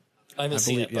it. I haven't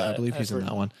seen it. Yeah, I but believe I've he's in heard-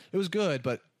 that one. It was good,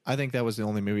 but I think that was the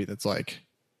only movie that's like,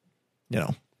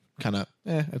 kind of,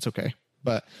 it's okay.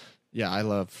 But yeah, I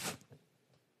love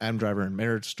Adam Driver in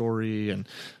Marriage Story and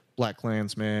Black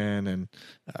Klansman and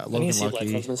I need Logan to see Black Lucky.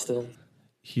 Klansman still.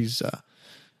 He's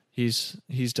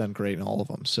done great in all of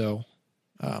them. So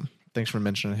thanks for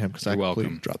mentioning him because I You're completely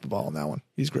welcome. dropped the ball on that one.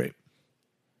 He's great.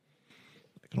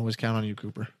 I can always count on you,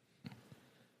 Cooper.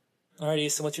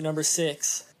 Alrighty, so what's your number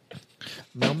 6?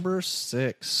 Number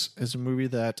 6 is a movie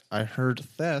that I heard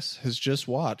Thess has just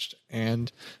watched,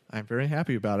 and I'm very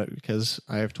happy about it because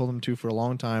I have told him to for a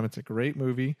long time. It's a great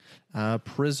movie,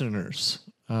 Prisoners.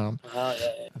 Yeah.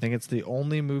 I think it's the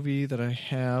only movie that I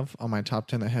have on my top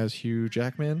 10 that has Hugh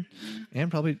Jackman,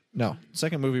 and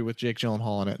second movie with Jake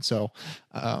Gyllenhaal in it. So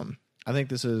I think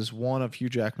this is one of Hugh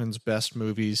Jackman's best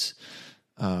movies.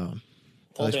 At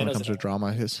least when it comes to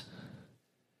drama.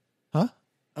 Huh?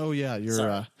 Oh yeah,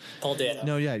 you're Paul Dano.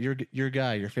 no, yeah, your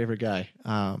guy, your favorite guy,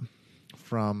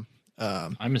 from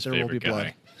I'm his There Will Be favorite Blood.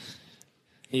 guy.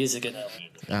 He's a good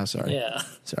one. Sorry, Yeah.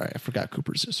 sorry, I forgot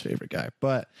Cooper's his favorite guy.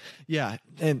 But yeah,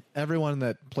 and everyone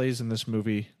that plays in this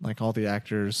movie, like all the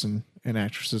actors and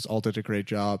actresses, all did a great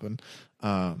job. And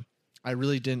I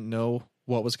really didn't know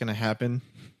what was going to happen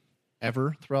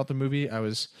ever throughout the movie. I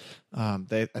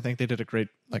think they did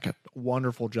a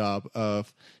wonderful job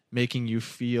of making you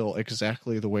feel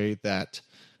exactly the way that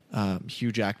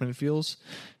Hugh Jackman feels,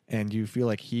 and you feel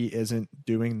like he isn't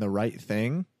doing the right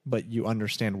thing, but you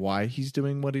understand why he's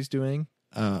doing what he's doing.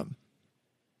 And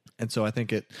so I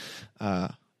think it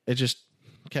just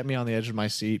kept me on the edge of my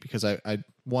seat because I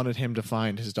wanted him to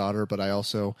find his daughter, but I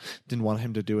also didn't want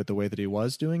him to do it the way that he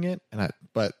was doing it.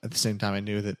 But at the same time, I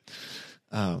knew that,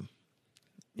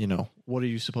 what are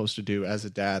you supposed to do as a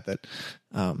dad that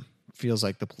feels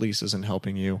like the police isn't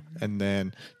helping you? And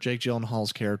then Jake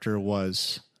Gyllenhaal's character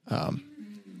was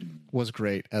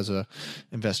great as a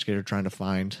investigator trying to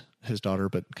find his daughter,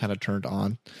 but kind of turned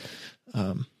on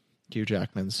Hugh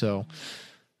Jackman. So,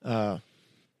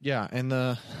 yeah, and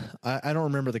I don't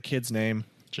remember the kid's name,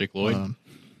 Jake Lloyd.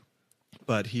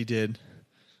 but he did.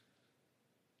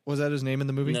 Was that his name in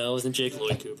the movie? No, it wasn't Jake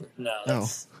Lloyd Cooper. No,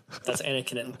 that's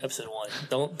Anakin in episode 1.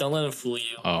 Don't let him fool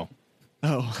you. Oh,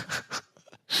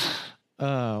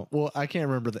 Well, I can't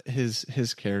remember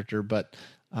his character, but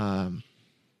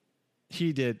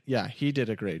he did. Yeah, he did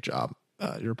a great job.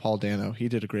 You're Paul Dano. He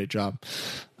did a great job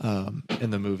in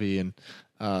the movie, and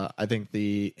I think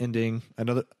the ending.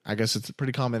 I guess it's a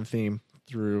pretty common theme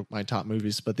through my top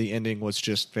movies, but the ending was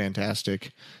just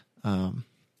fantastic.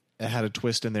 It had a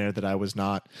twist in there that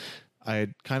I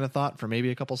had kind of thought for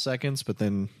maybe a couple seconds, but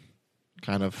then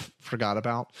kind of forgot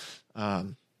about.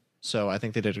 So I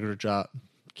think they did a good job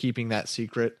keeping that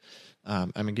secret.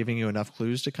 Giving you enough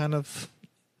clues to kind of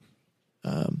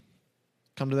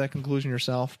come to that conclusion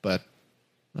yourself. But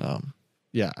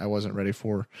yeah, I wasn't ready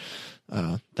for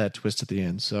that twist at the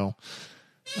end. So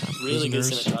Really good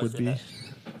Prisoners cinematography. would be,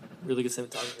 Really good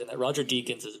cinematographer in that. Roger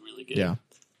Deakins is really good. yeah.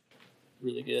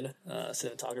 Really good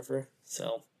cinematographer.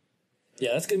 So,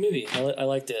 yeah, that's a good movie. I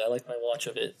liked it. I liked my watch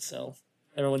of it. So,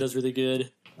 everyone does really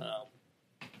good.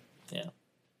 Yeah,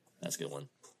 that's a good one.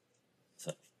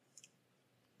 So,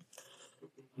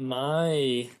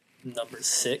 my number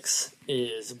 6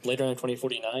 is Blade Runner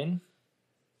 2049.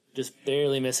 Just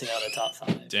barely missing out of top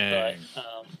 5. Dang. But,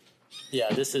 yeah,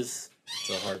 this is, it's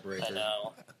a heartbreaker. I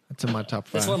know. It's in my top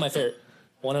 5. It's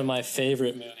one of my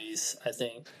favorite movies, I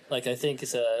think. I think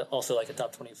it's also a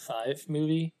top 25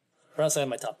 movie. Or else I have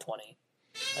my top 20.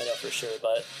 I know for sure,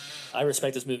 but I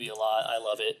respect this movie a lot. I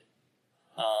love it.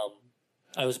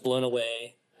 I was blown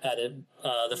away at it.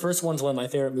 The first one's one of my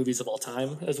favorite movies of all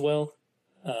time as well.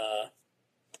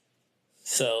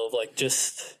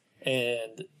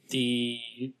 And the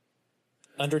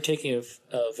undertaking of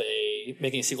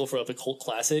making a sequel for a cult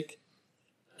classic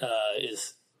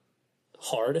is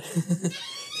hard,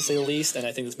 to say the least. And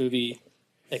I think this movie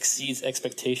exceeds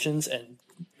expectations and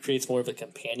creates more of a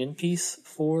companion piece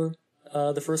for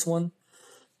the first one.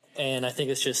 And I think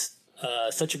it's just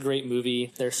such a great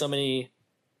movie. There's so many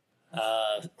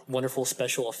wonderful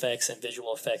special effects and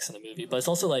visual effects in the movie, but it's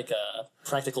also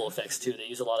practical effects too. They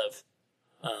use a lot of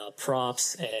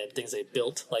props and things they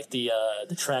built, like the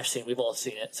trash scene. We've all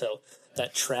seen it. So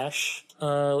that trash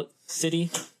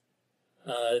city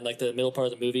in the middle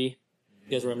part of the movie.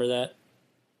 You guys remember that?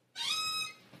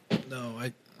 No,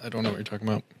 I don't know what you're talking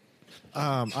about.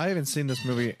 I haven't seen this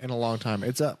movie in a long time.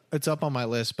 It's up on my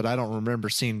list, but I don't remember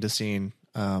scene to scene.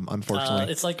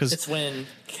 Unfortunately, it's when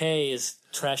Kay is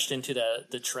trashed into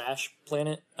the trash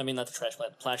planet. I mean, not the trash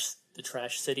planet, the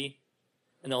trash city,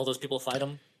 and all those people fight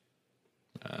him.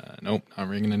 Nope, not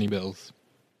ringing any bells.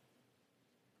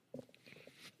 Are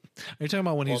you talking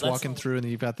about when he's walking through and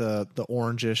you've got the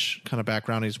orangish kind of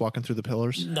background? He's walking through the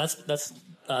pillars. That's this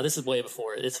is way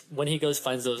before. It's when he goes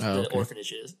finds those the okay.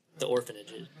 orphanage.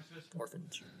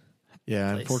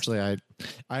 Yeah, place. Unfortunately,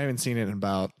 I haven't seen it in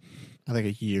about I think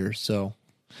a year, so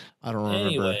I don't remember.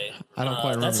 Anyway, I don't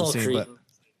quite remember the scene, but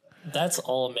that's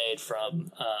all made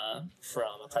from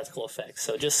practical effects.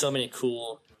 So just so many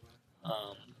cool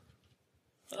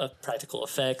practical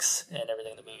effects and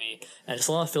everything in the movie, and just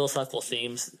a lot of philosophical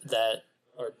themes that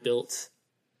are built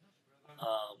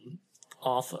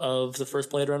off of the first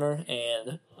Blade Runner,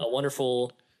 and a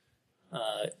wonderful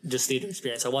just theater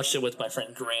experience. I watched it with my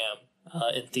friend Graham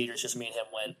in theaters. Just me and him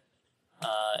went,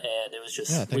 and it was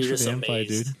just thanks we were for just the invite,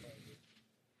 amazed. dude.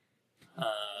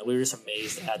 We were just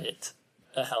amazed at it,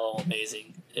 at how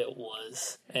amazing it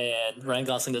was, and Ryan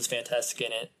Gosling does fantastic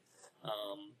in it.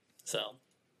 So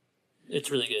it's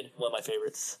really good. One of my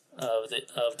favorites of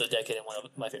the decade, and one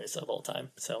of my favorites of all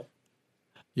time. So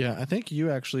Yeah, I think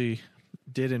you actually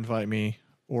did invite me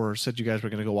or said you guys were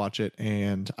going to go watch it,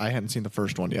 and I hadn't seen the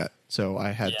first one yet, so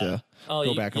I had to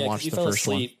go back and watch the first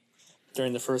one.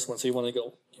 During the first one, so you want to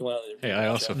go. Hey, I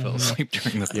also fell asleep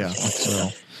during the first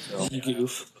one. So You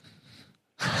goof.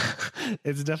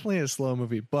 it's definitely a slow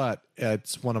movie, but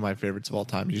it's one of my favorites of all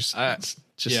time. It's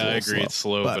just Yeah, a I little agree. It's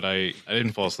slow, but I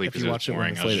didn't fall asleep if because you it watch was it when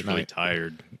boring. it's I was late just at really night.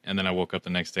 tired, and then I woke up the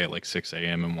next day at like 6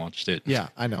 a.m. and watched it. Yeah,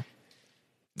 I know.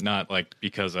 Not like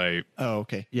because I, Oh,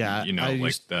 okay. Yeah,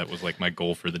 that was like my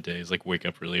goal for the day is like wake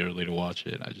up really early to watch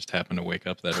it. I just happened to wake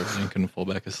up that early and couldn't fall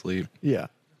back asleep. Yeah.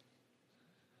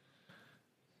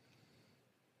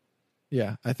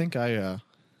 Yeah, I think I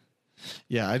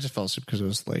just fell asleep because it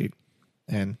was late,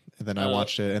 and then I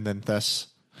watched it, and then Thess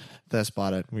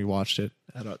bought it, and we watched it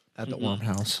at the Worm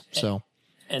House. So,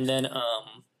 And then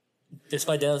it's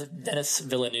by Denis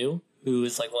Villeneuve, who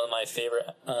is like one of my favorite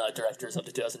directors of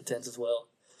the 2010s as well.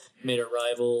 Made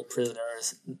Arrival,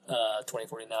 Prisoners,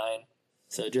 2049.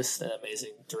 So just an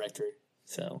amazing director.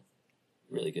 So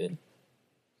really good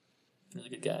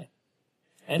guy.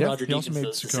 And Yeah, Roger he also Deakins made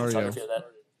does the Sicario. cinematography of that.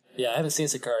 Yeah, I haven't seen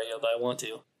Sicario, but I want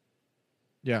to.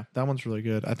 yeah, that one's really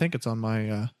good. I think it's on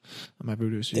my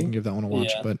Vudu, so you can give that one a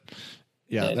watch. Yeah. But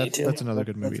Yeah, I need to. that's another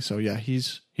good movie. So yeah,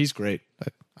 he's great.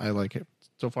 I like it.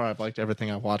 So far, I've liked everything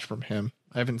I've watched from him.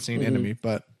 I haven't seen Enemy,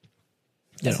 but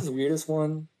That's his weirdest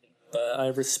one, but I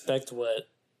respect what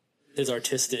his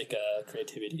artistic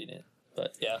creativity in it.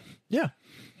 But yeah,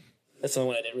 that's the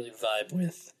one I didn't really vibe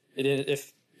with. It didn't.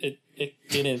 If it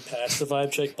didn't pass the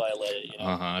vibe check, but I let it.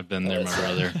 I've been there, my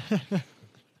brother.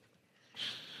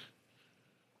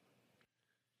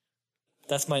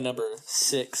 That's my number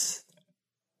 6.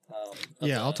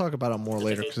 yeah. I'll talk about it more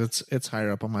later because it's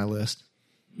higher up on my list.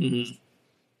 Mm-hmm.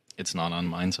 It's not on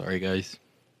mine. Sorry, guys.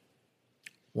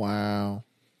 Wow.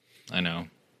 I know.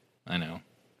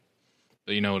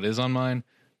 But you know what is on mine?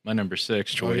 My number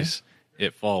 6 choice.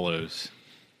 It Follows.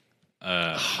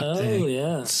 Dang.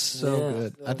 Yeah, So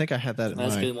good. I think I had that in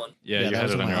That's a mind. good one. Yeah, Yeah, you that had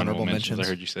was it in on my your honorable honorable mentions. I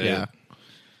heard you say Yeah. it.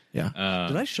 Yeah.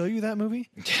 Did I show you that movie?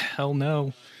 Hell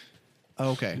no.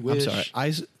 Oh, okay. Wish. I'm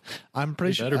sorry. I'm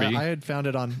pretty sure better be. I had found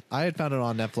it on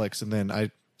Netflix, and then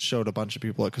I showed a bunch of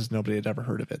people it because nobody had ever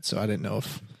heard of it. So I didn't know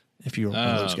if you were one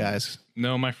of those guys.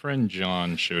 No, my friend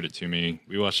John showed it to me.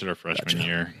 We watched it our freshman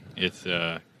year. It's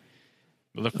the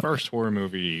first horror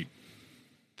movie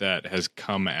that has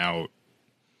come out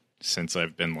since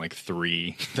I've been like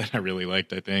 3 that I really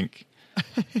liked, I think.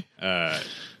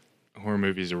 Horror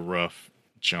movies are a rough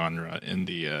genre in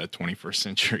the 21st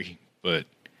century, but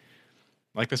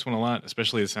I like this one a lot,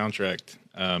 especially the soundtrack.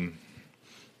 The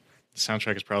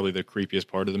soundtrack is probably the creepiest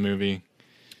part of the movie.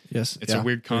 Yes. It's a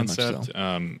weird concept.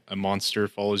 So. A monster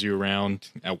follows you around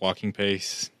at walking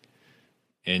pace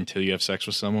until you have sex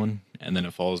with someone, and then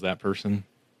it follows that person.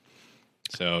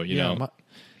 So, you know.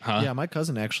 Yeah, my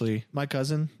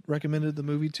cousin recommended the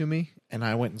movie to me, and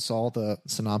I went and saw the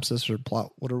synopsis or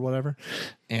plot or whatever,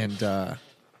 and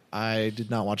I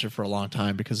did not watch it for a long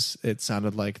time because it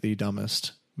sounded like the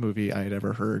dumbest movie I had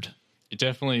ever heard. It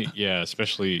definitely,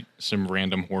 especially some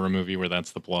random horror movie where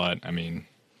that's the plot. I mean,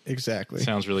 Exactly. it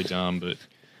sounds really dumb, but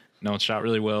no, it's shot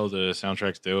really well. The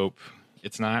soundtrack's dope.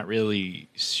 It's not really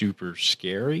super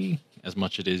scary as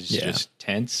much as it is just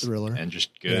tense Thriller. and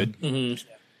just good. Yeah.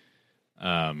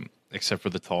 Mm-hmm. Except for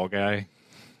the tall guy.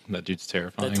 That dude's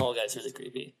terrifying. That tall guy's really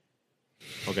creepy.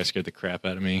 Tall guy scared the crap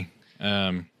out of me.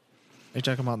 Are you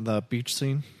talking about the beach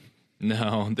scene?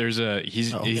 No, there's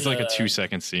he's like a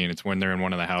 2-second scene. It's when they're in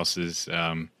one of the houses. Yeah,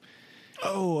 I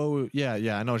know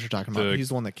what you're talking about. He's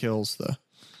the one that kills the.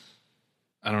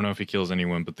 I don't know if he kills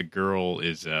anyone, but the girl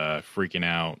is freaking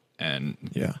out And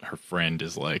Yeah. her friend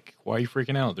is like, "Why are you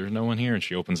freaking out? There's no one here." And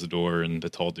she opens the door, and the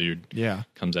tall dude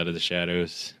comes out of the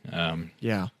shadows.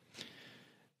 Yeah.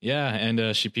 Yeah,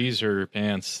 and she pees her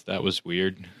pants. That was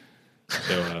weird.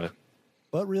 So,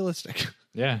 But realistic.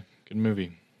 yeah, good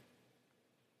movie.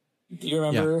 Do you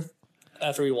remember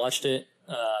after we watched it?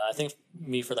 I think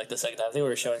me for like the second time. I think we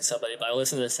were showing somebody, but I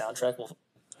listened to the soundtrack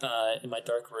in my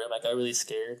dark room. I got really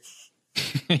scared.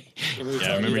 Yeah,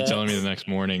 I remember you telling me the next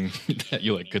morning that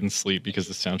you like couldn't sleep because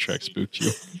the soundtrack spooked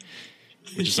you,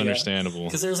 which is understandable.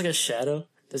 Because there's like a shadow.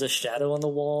 There's a shadow on the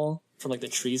wall from like the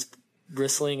trees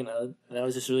bristling, and I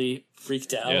was just really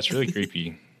freaked out. Yeah, it's really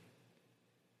creepy.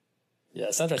 Yeah,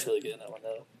 the soundtrack's really good in that one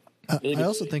though. Really I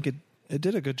also movie. think it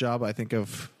did a good job, I think,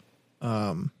 of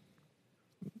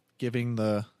giving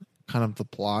the kind of the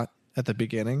plot at the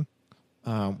beginning.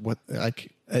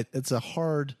 It's a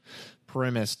hard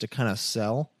premise to kind of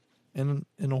sell in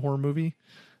a horror movie,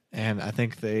 and I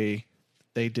think they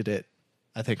did it,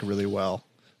 I think, really well,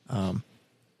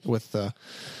 with the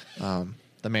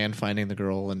man finding the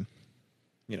girl, and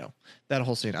that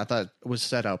whole scene I thought was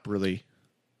set up really,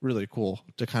 really cool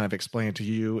to kind of explain to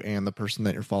you and the person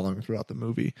that you're following throughout the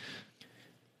movie.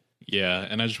 Yeah,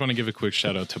 and I just want to give a quick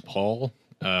shout out to Paul,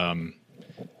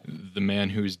 the man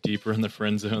who's deeper in the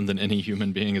friend zone than any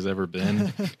human being has ever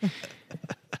been.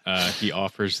 He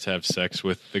offers to have sex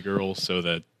with the girl so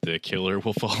that the killer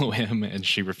will follow him, and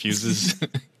she refuses.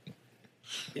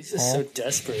 He's just so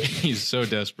desperate. He's so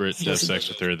desperate to have sex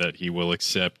with her that he will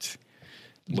accept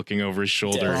looking over his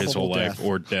shoulder his whole Probable life death.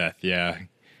 or death. Yeah,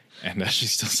 and she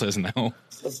still says no.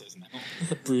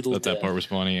 Brutal. Thought that death. part was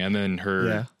funny. And then her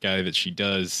Yeah. guy that she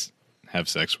does have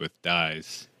sex with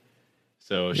dies.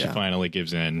 So she Yeah. finally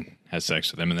gives in, has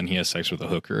sex with him, and then he has sex with a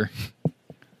hooker.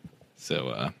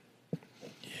 So,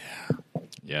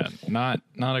 yeah, not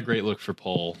a great look for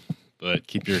Paul, but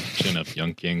keep your chin up,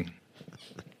 young king.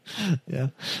 Yeah,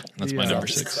 That's The, my number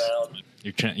His 6. crown.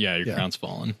 Your Yeah. crown's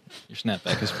fallen. Your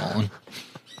snapback has fallen.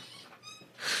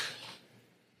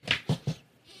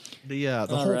 The All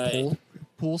whole right.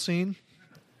 pool scene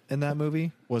in that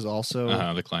movie was also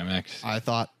The climax. I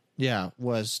thought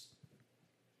was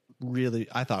really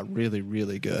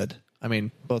really good. I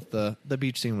mean, both the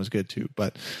beach scene was good too,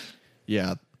 but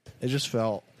yeah, it just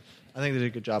felt, I think they did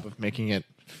a good job of making it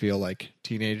feel like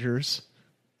teenagers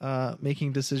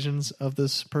making decisions of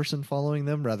this person following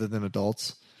them rather than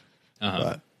adults.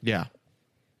 But yeah,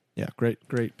 great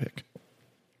pick.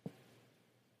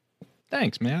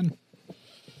 Thanks, man.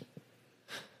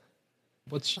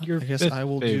 What's your I guess fifth I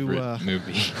will favorite do,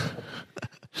 movie?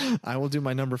 I will do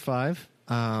my number 5.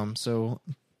 So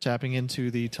tapping into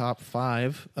the top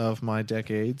 5 of my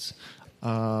decades.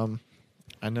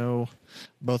 I know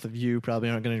both of you probably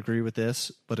aren't going to agree with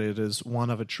this, but it is one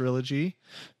of a trilogy,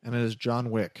 and it is John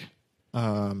Wick.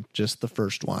 Just the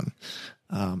first one.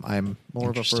 I'm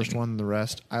more of a first Interesting. one than the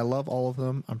rest. I love all of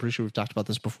them. I'm pretty sure we've talked about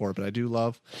this before, but I do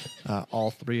love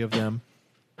all 3 of them.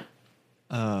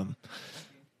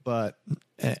 But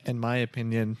in my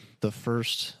opinion, the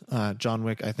first John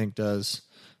Wick, I think, does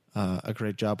a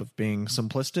great job of being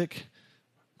simplistic,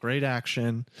 great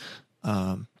action,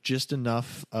 just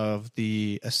enough of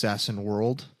the assassin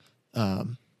world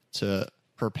to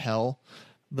propel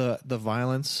the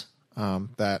violence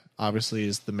that obviously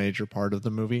is the major part of the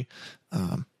movie.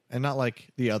 And not like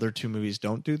the other 2 movies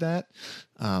don't do that.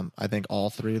 I think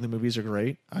all 3 of the movies are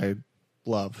great. I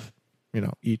love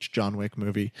each John Wick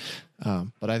movie.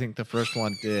 But I think the first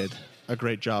one did a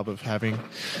great job of having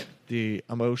the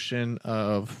emotion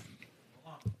of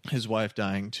his wife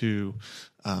dying to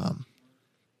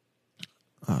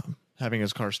having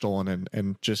his car stolen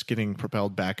and just getting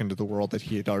propelled back into the world that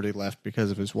he had already left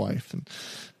because of his wife.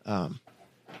 And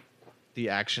the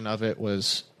action of it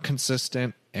was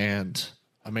consistent and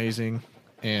amazing.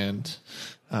 And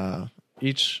I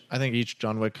think each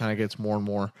John Wick kind of gets more and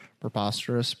more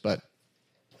preposterous, but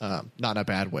not in a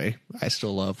bad way. I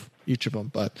still love each of them,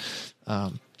 but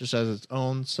just as its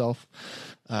own self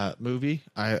movie,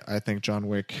 I think John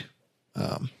Wick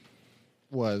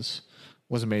was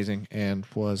amazing and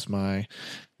was my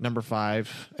number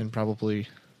 5 and probably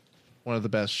one of the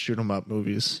best shoot 'em up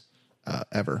movies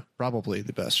ever. Probably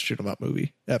the best shoot 'em up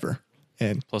movie ever.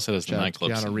 And Plus, it has the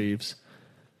nightclub Keanu scene. Reeves.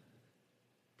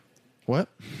 What?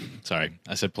 Sorry,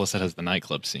 I said plus it has the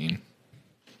nightclub scene.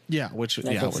 Yeah, which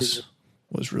Nightclub scene.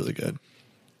 was really good.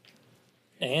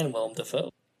 And Willem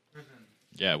Dafoe.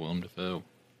 Yeah, Willem Dafoe.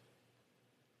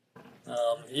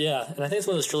 Yeah, and I think it's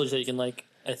one of those trilogies that you can like.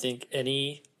 I think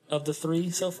any of the 3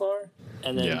 so far,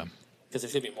 and then Yeah. because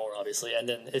there's gonna be more obviously, and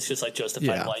then it's just like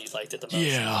justified Yeah. why you liked it the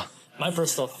most. My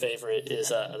personal favorite is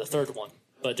the third one,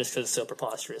 but just because it's so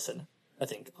preposterous and I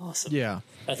think, awesome. Yeah.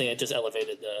 I think it just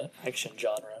elevated the action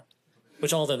genre,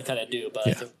 which all of them kind of do, but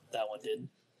I think that one did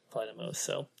probably the most.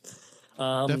 So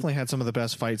Definitely had some of the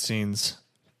best fight scenes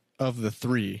of the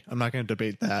three. I'm not going to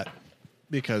debate that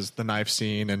because the knife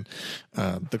scene and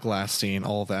the glass scene,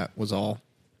 all of that was all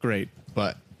great.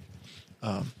 But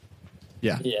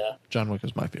yeah, John Wick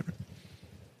is my favorite.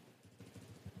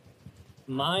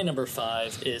 My number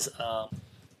 5 is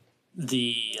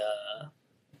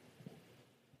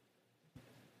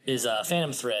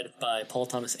Phantom Thread by Paul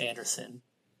Thomas Anderson.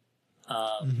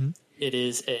 It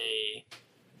is a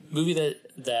movie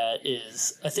that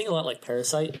is, I think, a lot like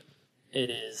Parasite. It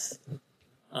is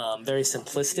very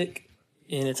simplistic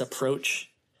in its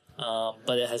approach,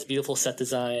 but it has beautiful set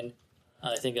design.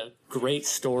 I think a great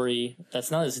story that's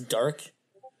not as dark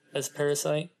as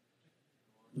Parasite,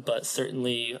 but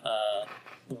certainly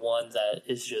one that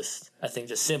is just, I think,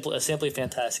 just a simply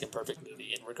fantastic and perfect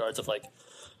movie in regards of like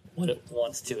what it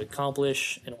wants to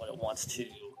accomplish and what it wants to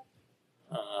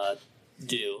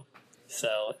do.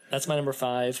 So that's my number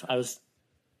 5. I was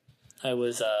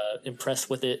impressed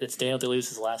with it. It's Daniel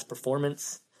Day-Lewis's last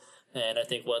performance, and I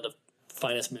think one of the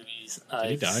finest movies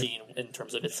I've seen in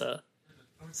terms of its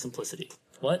simplicity.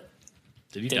 What?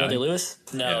 Did he Daniel die? Day-Lewis?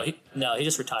 No, Yeah. he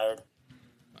just retired.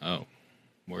 Oh,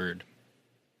 word.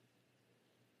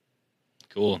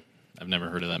 Cool. I've never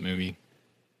heard of that movie.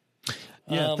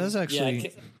 Yeah, that's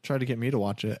actually tried to get me to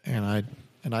watch it, and I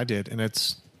did, and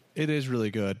it is really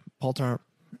good.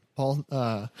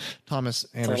 Thomas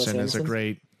Anderson is a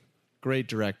great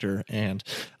director, and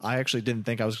I actually didn't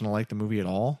think I was going to like the movie at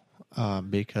all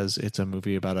because it's a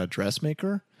movie about a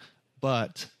dressmaker,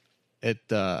 but it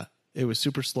was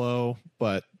super slow,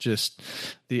 but just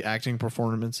the acting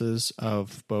performances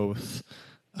of both.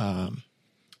 I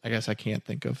guess I can't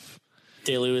think of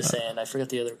Day-Lewis and I forget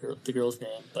the girl's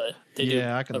name, but they do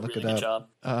I can a look really it good up.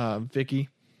 job. Vicky.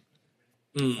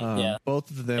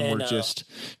 Both of them were just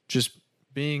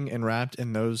being enwrapped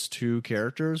in those two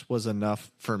characters was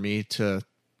enough for me to,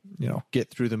 get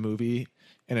through the movie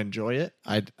and enjoy it.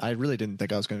 I really didn't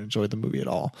think I was going to enjoy the movie at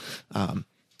all.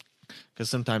 Because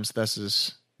sometimes this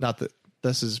is not that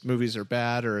movies are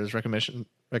bad or as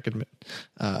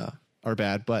are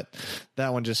bad, but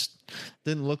that one just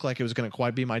didn't look like it was going to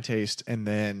quite be my taste. And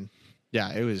then,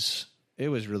 it was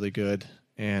really good.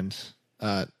 And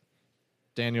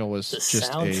Daniel was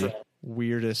just a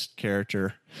weirdest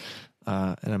character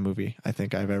in a movie I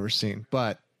think I've ever seen,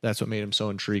 but that's what made him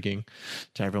so intriguing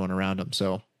to everyone around him.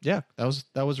 So that was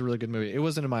a really good movie. It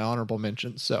wasn't in my honorable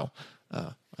mention, so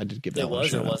I did give that one a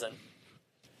shout out. It wasn't.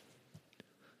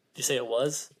 Did you say it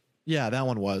was? Yeah, that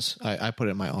one was. I put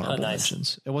it in my honorable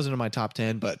mentions. It wasn't in my top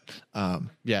 10, but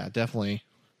definitely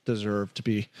deserved to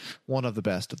be one of the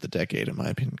best of the decade in my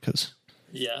opinion.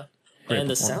 And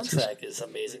the soundtrack is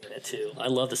amazing in it too. I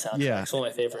love the soundtrack. Yeah. It's one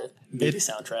of my favorite movie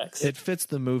soundtracks. It fits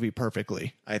the movie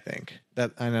perfectly, I think.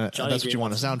 That's what you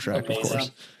want a soundtrack, amazing. Of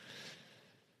course.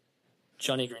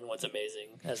 Johnny Greenwood's amazing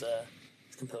as a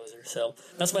composer. So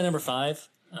that's my number 5.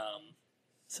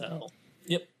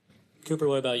 Yep. Cooper,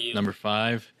 what about you? Number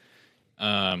 5,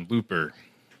 Looper.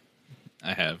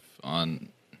 I have on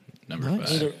number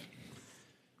 5.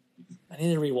 I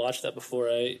need to rewatch that before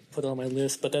I put it on my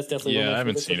list, but that's definitely one of my I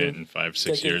haven't favorites seen it in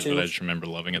 5-6 years, but I just remember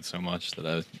loving it so much that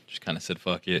I just kind of said,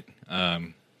 fuck it.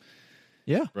 Brian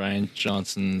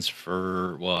Johnson's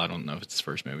I don't know if it's his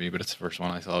first movie, but it's the first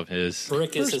one I saw of his.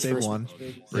 Brick is his first one.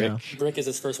 Brick is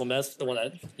his first one. That's the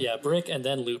one Brick and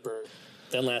then Looper,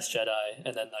 then Last Jedi,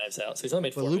 and then Knives Out. So he's only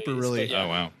made 4 Looper movies. Really, oh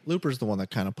wow. Looper's the one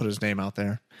that kind of put his name out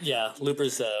there. Yeah,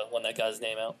 Looper's the one that got his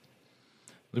name out.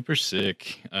 Looper's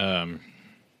sick.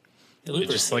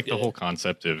 It's just like the whole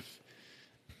concept of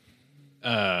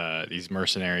these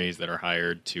mercenaries that are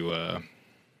hired to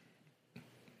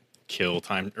kill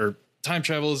time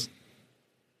travel is.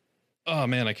 Oh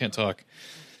man, I can't talk.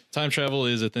 Time travel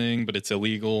is a thing, but it's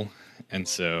illegal, and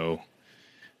so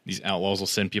these outlaws will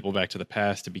send people back to the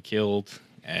past to be killed.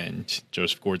 And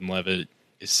Joseph Gordon-Levitt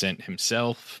is sent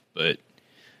himself, but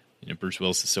Bruce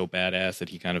Willis is so badass that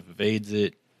he kind of evades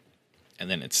it, and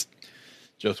then it's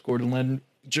Joseph Gordon-Levitt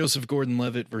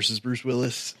versus Bruce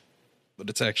Willis, but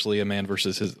it's actually a man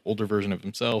versus his older version of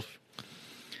himself.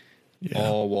 Yeah.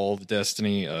 All while the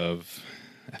destiny of,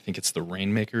 I think it's the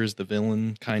Rainmaker is the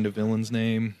villain's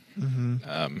name.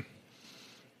 Mm-hmm.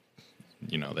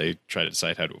 They try to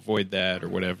decide how to avoid that or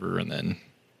whatever, and then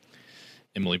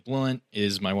Emily Blunt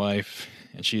is my wife,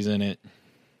 and she's in it.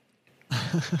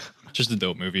 Just a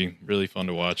dope movie, really fun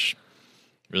to watch,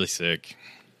 really sick.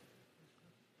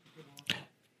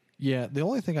 Yeah, the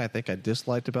only thing I think I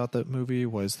disliked about that movie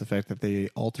was the fact that they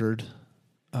altered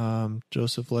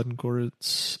Joseph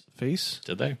Ledengort's face,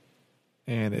 Did they?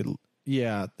 and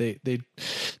they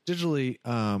digitally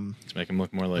To make him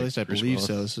look more like at least I Bruce believe Willis?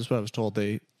 so. This is what I was told.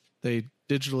 They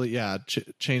digitally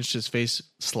changed his face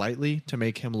slightly to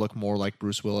make him look more like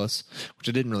Bruce Willis, which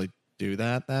it didn't really do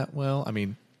that well. I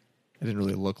mean, it didn't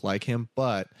really look like him,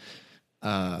 but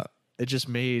it just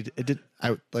made it did.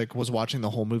 I was watching the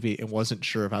whole movie and wasn't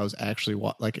sure if I was actually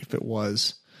if it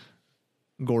was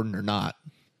Gordon or not,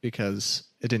 because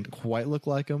it didn't quite look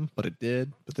like him, but it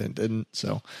did, but then it didn't.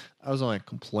 So that was only a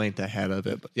complaint I had of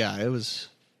it. But yeah, it was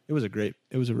a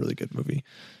really good movie,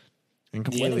 and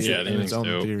completely Yeah, the in its ending's own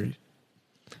dope. theory.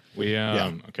 We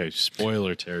okay,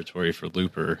 spoiler territory for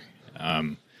Looper.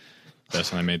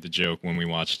 Bess and I made the joke when we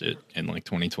watched it in like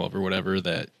 2012 or whatever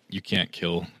that you can't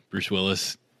kill Bruce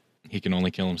Willis. He can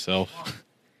only kill himself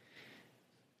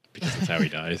because that's how he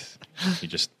dies. He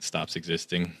just stops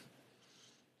existing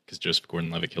because Joseph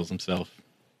Gordon-Levitt kills himself.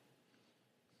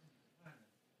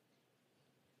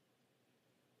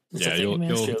 It's a Yeah, Thinking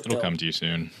Man's joke, it'll though. come to you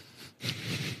soon.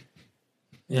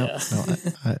 Yeah.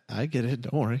 No, I get it.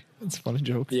 Don't worry. It's a funny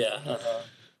joke. Yeah.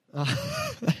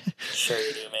 Sure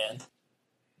you do, man.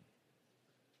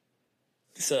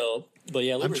 So, but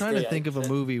yeah, I'm Looper's trying to great. think of a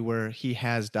movie where he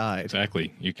has died.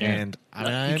 Exactly. You can't. And I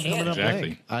mean, You I am can't. coming up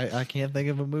Exactly. blank. I can't think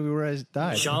of a movie where he's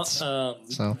died. Jean, It's-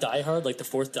 so- Die Hard, like the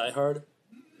fourth Die Hard,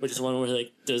 which is one where he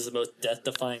like does the most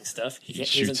death-defying stuff. He doesn't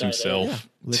shoots die there. himself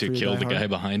Live to Free, kill Die the Hard. guy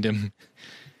behind him.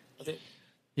 I think-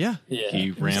 yeah. Yeah.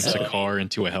 He ramps So- a car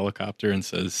into a helicopter and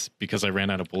says, "Because I ran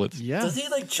out of bullets." Yeah. Does he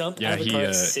like jump Yeah, out of the he, car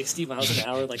at 60 miles an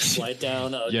hour, like slide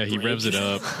down? Yeah, he bridge? revs it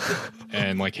up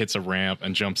and like hits a ramp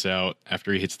and jumps out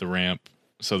after he hits the ramp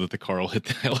so that the car will hit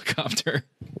the helicopter.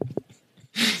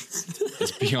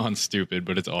 It's beyond stupid,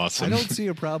 but it's I awesome. don't see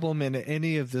a problem in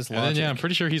any of this And then, logic. yeah, I'm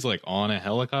pretty sure he's like on a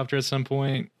helicopter at some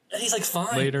point. And he's like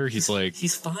fine. Later, he's like-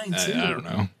 he's fine too. I don't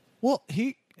know. Well,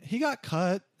 he got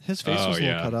cut. His face Oh, was a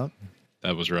little yeah. cut up.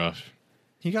 That was rough.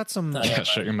 He got some. Yeah. Yeah,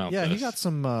 shut your mouth. Yeah, he Bess. got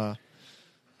some.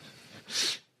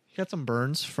 He got some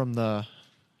burns from the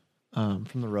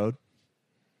road.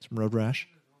 Some road rash.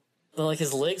 Well, like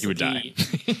his legs He would die.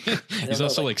 be. He's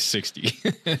also like 60.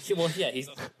 Well, yeah, he's.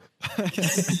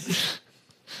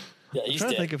 Yeah, he's I'm trying to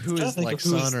dead. think of who his like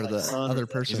son or the other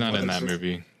person. He's not in was. that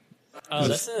movie. Oh,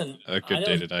 that's in A Good I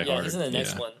Day know- to Die yeah, Hard. he's in the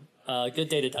next Yeah. one. Good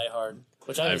Day to Die Hard,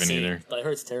 which I haven't haven't seen, either. but I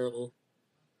heard it's terrible.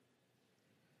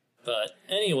 But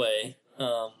anyway,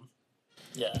 yeah,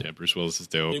 Yeah, Bruce Willis is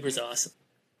dope. Looper's awesome,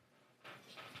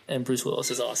 and Bruce Willis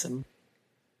is awesome.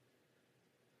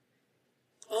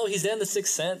 Oh, he's in The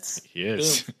Sixth Sense. He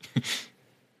is.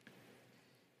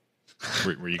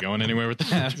 Were you going anywhere with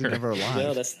that? He's never alive.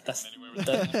 No,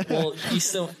 that, well,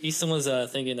 Easton was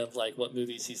thinking of like what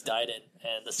movies he's died in,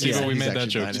 and the See, Yeah, but we he's made that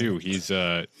actually joke died in too. He's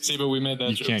See, but we made that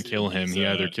you joke can't too. kill him. He's, He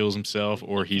either kills himself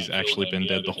or he's actually been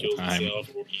dead the whole time.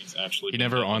 He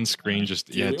never on screen just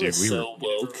Dude, yeah, we dude. were so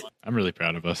woke. I'm really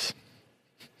proud of us.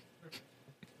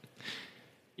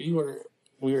 We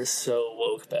were so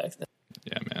woke back then.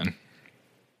 Yeah, man.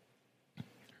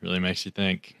 Really makes you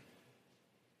think.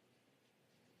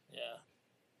 Yeah.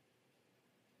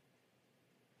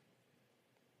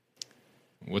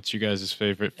 What's you guys'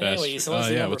 favorite fast? Anyway, so what's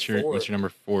your yeah, number four? what's your number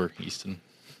 4, Easton?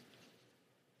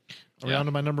 Are we on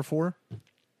to my number 4?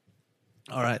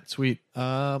 All right, sweet.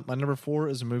 My number 4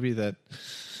 is a movie that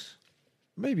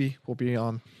maybe will be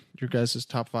on your guys'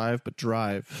 top 5, but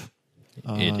Drive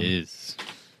It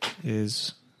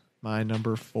is. my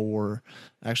number 4.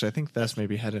 Actually, I think that's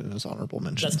maybe had it in his honorable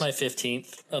mentions. That's my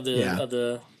 15th of the Yeah. of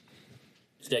the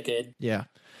decade. Yeah.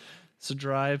 So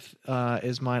Drive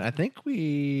is mine. I think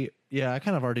I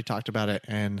kind of already talked about it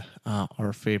in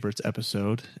our favorites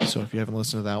episode. So if you haven't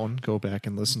listened to that one, go back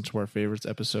and listen to our favorites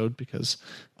episode because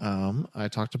I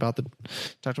talked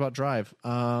about Drive.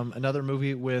 Another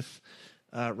movie with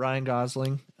Ryan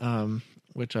Gosling,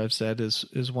 which I've said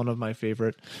is one of my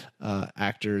favorite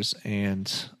actors,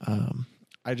 and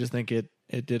I just think it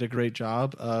did a great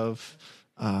job of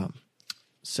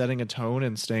setting a tone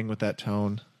and staying with that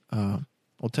tone.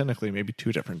 Well, technically, maybe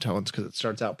 2 different tones because it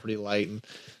starts out pretty light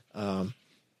and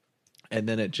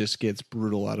then it just gets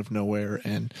brutal out of nowhere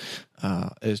and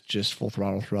is just full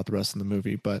throttle throughout the rest of the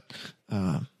movie. But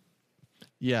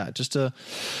yeah, just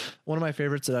one of my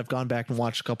favorites that I've gone back and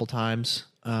watched a couple times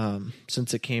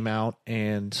since it came out,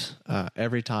 and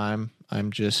every time I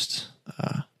just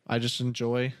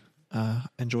enjoy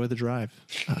the drive,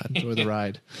 enjoy the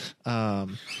ride. That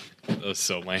was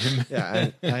so lame.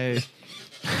 Yeah,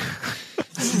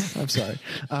 I'm sorry.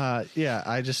 Yeah,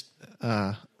 I just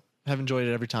have enjoyed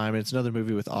it every time. It's another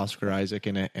movie with Oscar Isaac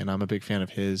in it, and I'm a big fan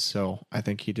of his, so I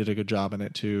think he did a good job in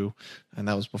it too. And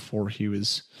that was before he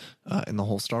was in the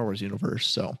whole Star Wars universe.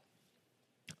 So,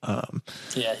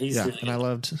 Yeah, he's yeah, really and I good.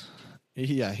 loved.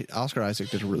 Yeah, Oscar Isaac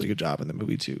did a really good job in the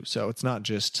movie too. So it's not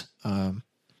just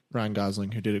Ryan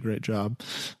Gosling who did a great job.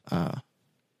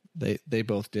 They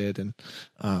both did, and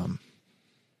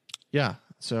yeah.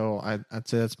 So I'd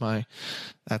say that's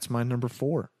my number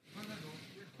 4.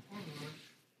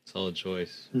 Solid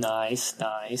choice. Nice.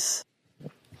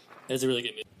 It's a really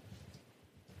good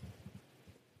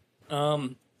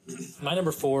movie. My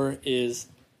number 4 is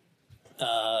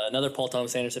another Paul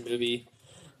Thomas Anderson movie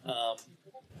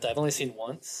that I've only seen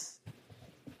once.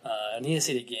 I need to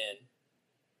see it again,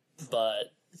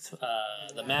 but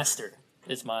The Master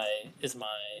is my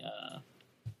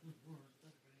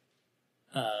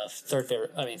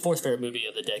fourth favorite movie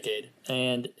of the decade,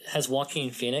 and has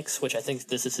Joaquin Phoenix, which I think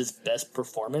this is his best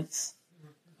performance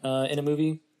in a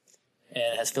movie,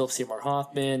 and it has Philip Seymour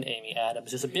Hoffman, Amy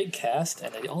Adams, just a big cast,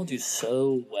 and they all do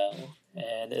so well,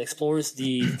 and it explores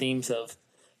the themes of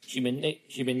human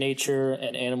nature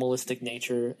and animalistic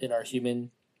nature in our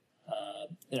human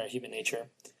nature,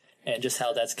 and just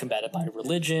how that's combated by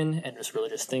religion and just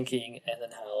religious thinking, and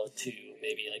then how to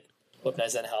maybe like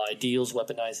weaponize that, how ideals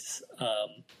weaponize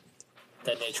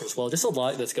that nature as well. Just a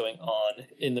lot that's going on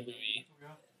in the movie,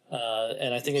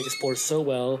 and I think it explores so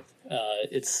well.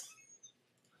 It's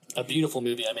a beautiful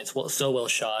movie. I mean, it's so well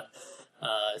shot.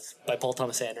 It's by Paul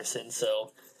Thomas Anderson,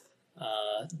 so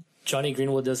Johnny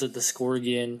Greenwood does the score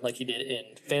again, like he did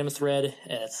in Phantom Thread,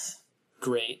 and it's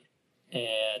great.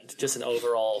 And just an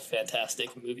overall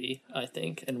fantastic movie, I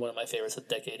think, and one of my favorites of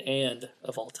the decade and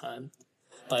of all time.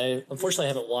 I unfortunately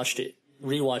haven't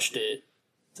rewatched it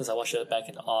since I watched it back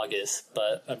in August,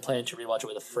 but I'm planning to rewatch it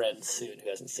with a friend soon who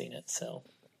hasn't seen it. So,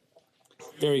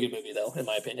 very good movie, though, in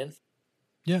my opinion.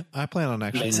 Yeah, I plan on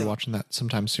actually Amazing. rewatching that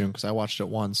sometime soon because I watched it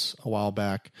once a while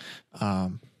back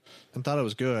and thought it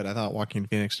was good. I thought Joaquin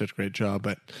Phoenix did a great job,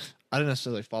 but I didn't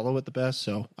necessarily follow it the best,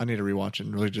 so I need to rewatch it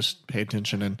and really just pay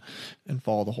attention and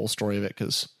follow the whole story of it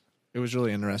because it was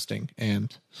really interesting,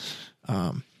 and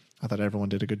I thought everyone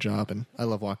did a good job, and I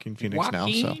love Joaquin Phoenix now.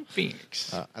 So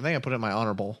Phoenix. I think I put it in my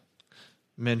honorable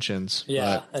mentions.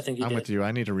 Yeah, but I think you I'm did. with you.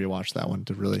 I need to rewatch that one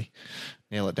to really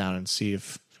nail it down and see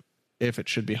if it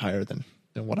should be higher than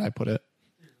what I put it.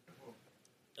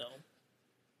 No.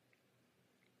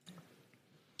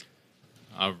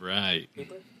 All right.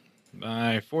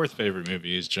 My fourth favorite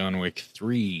movie is John Wick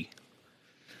 3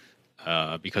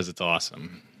 because it's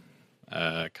awesome.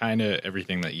 Kind of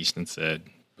everything that Easton said,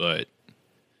 but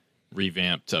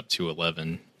revamped up to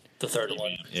 11. The third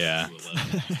one. Yeah.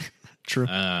 True.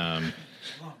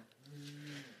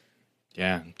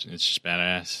 Yeah, it's just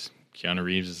badass. Keanu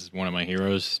Reeves is one of my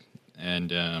heroes,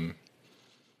 and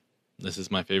this is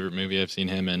my favorite movie I've seen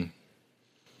him in.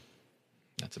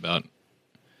 That's about...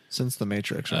 Since The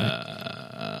Matrix, right?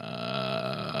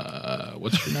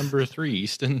 What's your number 3,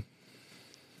 Easton?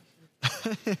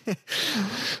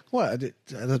 What?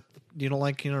 You don't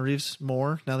like Keanu Reeves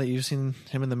more now that you've seen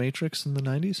him in The Matrix in the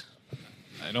 90s?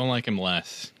 I don't like him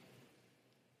less.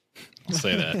 I'll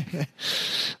say that.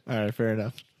 All right, fair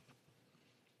enough.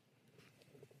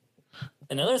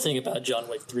 Another thing about John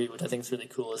Wick 3, which I think is really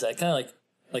cool, is that kind of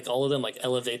like all of them like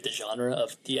elevate the genre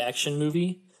of the action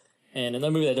movie. And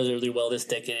another movie that does it really well this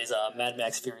decade is Mad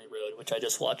Max Fury Road, which I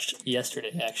just watched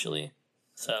yesterday, actually.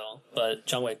 So, but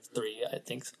John Wick 3, I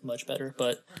think, is much better.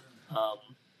 But,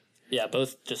 yeah,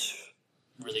 both just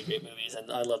really great movies,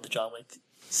 and I love the John Wick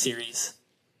series.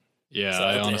 Yeah, So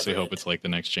I I hope they honestly ever hope it's like the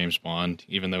next James Bond,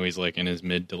 even though he's like in his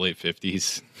mid to late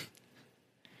 50s.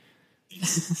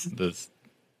 This,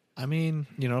 I mean,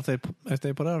 if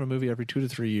they put out a movie every 2 to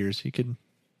 3 years, he could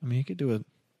do a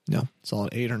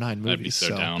solid 8 or 9 movies. I'd be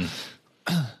so down.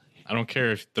 I don't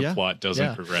care if the Yeah, plot doesn't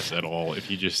yeah. progress at all. If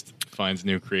he just finds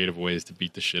new creative ways to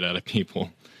beat the shit out of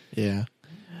people. Yeah.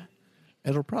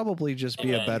 It'll probably just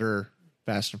be a Okay. better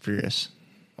Fast and Furious,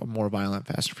 a more violent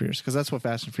Fast and Furious, because that's what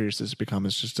Fast and Furious has become.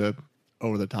 Is just a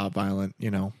over the top violent,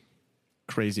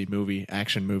 crazy movie,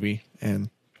 action movie, and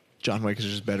John Wick is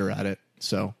just better at it.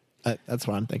 So that's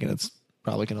what I'm thinking. It's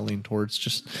probably going to lean towards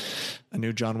just a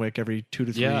new John Wick every 2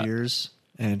 to 3 Yeah. years,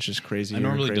 and it's just crazy. I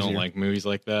normally don't like movies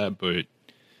like that, but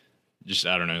just,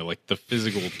 I don't know, like the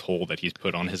physical toll that he's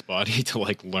put on his body to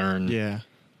like learn. Yeah.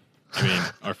 I mean,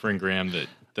 our friend Graham that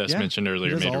Des Yeah, mentioned he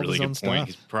earlier does made all a of really his good own point. stuff.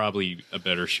 He's probably a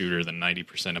better shooter than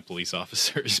 90% of police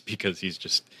officers because he's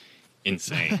just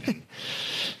insane. And,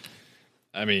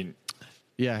 I mean,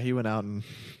 Yeah, he went out and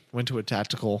went to a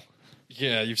tactical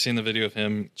yeah, you've seen the video of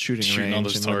him shooting all range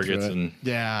those and went through targets, it. and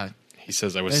yeah, He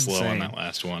says I was slow on Insane. that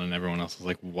last one, and everyone else was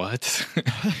like, "What?"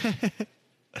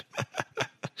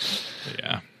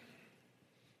 Yeah,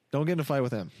 Don't get in a fight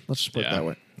with him. Let's just put it yeah. that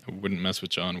way. I wouldn't mess with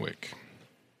John Wick.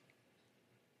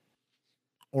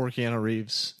 Or Keanu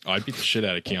Reeves. Oh, I'd beat the shit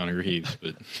out of Keanu Reeves,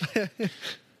 but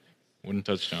wouldn't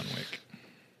touch John Wick.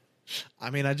 I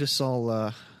mean, I just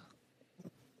saw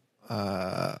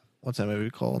what's that movie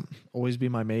called? Always Be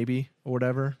My Maybe or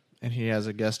whatever. And he has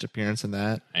a guest appearance in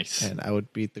that. Nice. And I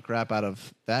would beat the crap out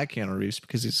of that Keanu Reeves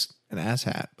because he's an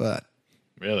asshat. But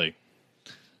Really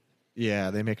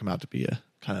yeah, they make him out to be a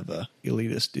kind of a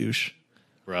elitist douche.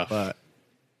 rough. But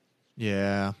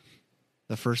yeah,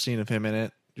 the first scene of him in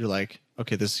it, you're like,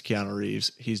 okay, this is Keanu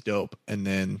Reeves. He's dope. And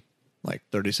then like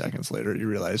 30 seconds later, you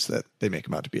realize that they make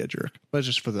him out to be a jerk. But it's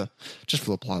just for the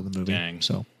plot of the movie. Dang.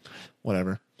 So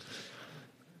whatever.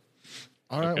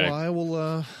 All right. Okay. Well, I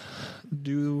will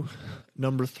do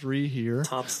number 3 here.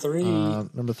 Top 3.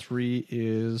 Number 3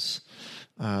 is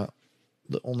the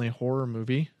only horror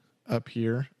movie up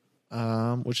here,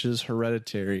 which is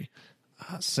Hereditary.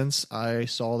 Since I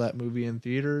saw that movie in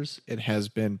theaters, it has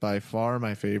been by far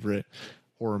my favorite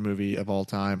horror movie of all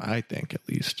time, I think, at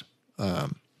least.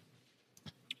 Maybe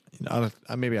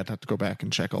I'd have to go back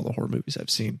and check all the horror movies I've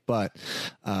seen. But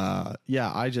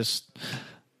yeah,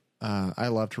 I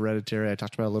loved Hereditary. I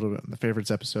talked about it a little bit in the favorites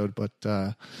episode, but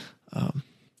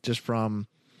just from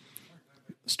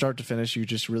start to finish, you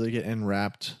just really get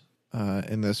enwrapped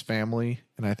in this family.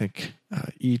 And I think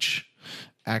each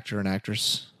actor and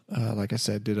actress, like I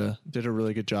said, did a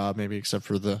really good job, maybe except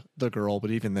for the girl.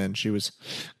 But even then, she was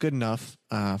good enough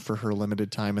for her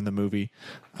limited time in the movie.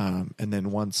 And then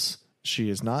once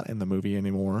she is not in the movie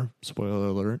anymore, spoiler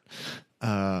alert,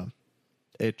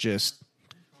 it just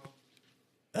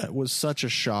was such a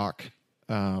shock.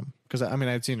 Because I mean,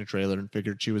 I'd seen a trailer and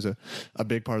figured she was a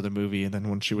big part of the movie, and then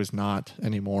when she was not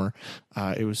anymore,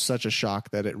 it was such a shock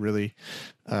that it really,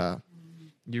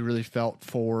 you really felt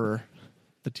for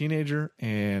the teenager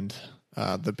and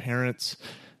the parents,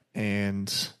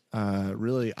 and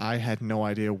really, I had no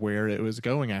idea where it was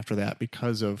going after that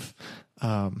because of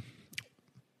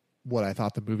what I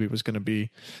thought the movie was going to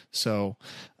be. So,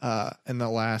 in the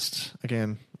last,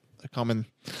 again, a common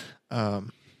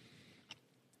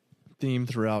theme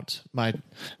throughout my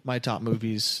top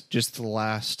movies, just the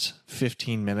last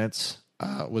 15 minutes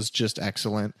was just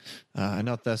excellent. I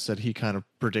know Thess said he kind of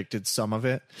predicted some of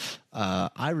it.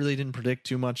 I really didn't predict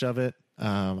too much of it.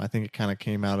 I think it kind of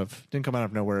didn't come out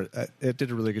of nowhere. It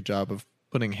did a really good job of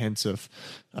putting hints of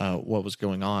what was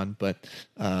going on, but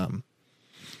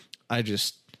I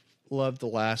just loved the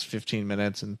last 15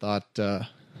 minutes and thought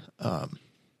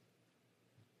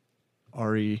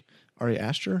Ari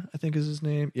Aster, I think is his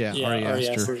name. Yeah, Ari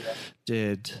Aster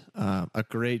did a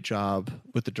great job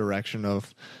with the direction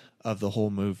of the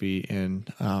whole movie.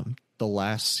 And the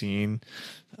last scene,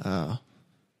 the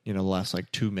last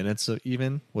like 2 minutes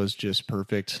even was just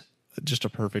perfect. Just a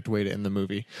perfect way to end the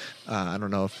movie. I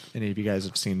don't know if any of you guys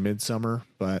have seen Midsummer,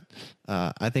 but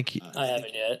I think I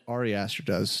haven't yet. Ari Aster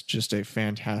does just a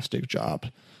fantastic job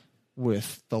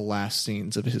with the last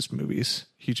scenes of his movies.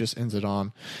 He just ends it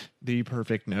on the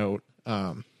perfect note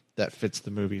that fits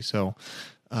the movie. So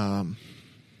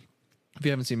if you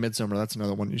haven't seen Midsummer, that's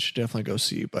another one you should definitely go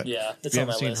see. But Yeah, if you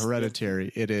haven't seen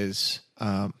Hereditary, it is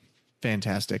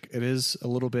fantastic. It is a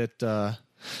little bit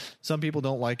some people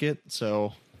don't like it,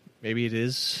 so maybe it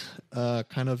is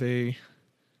kind of a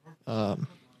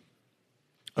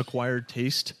acquired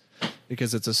taste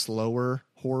because it's a slower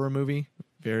horror movie,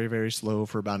 very, very slow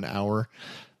for about an hour.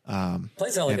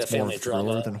 Plays out like a it's more family thriller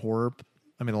drama. than horror.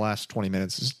 I mean, the last 20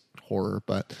 minutes is horror,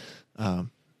 but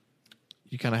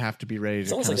you kind of have to be ready to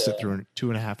kind of like sit through a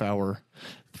 2.5 hour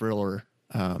thriller.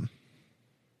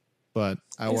 But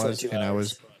I It's like was, 2 and I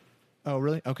hours. was. Oh,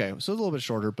 really? Okay, so a little bit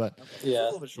shorter, but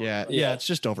Yeah, yeah, it's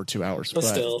just over 2 hours. but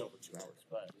still,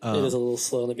 it is a little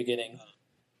slow in the beginning.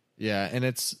 Yeah, and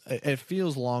it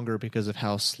feels longer because of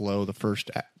how slow the first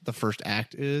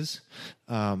act is,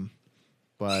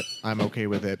 but I'm okay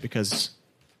with it because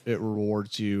it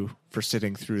rewards you for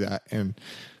sitting through that and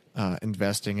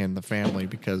investing in the family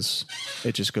because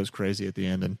it just goes crazy at the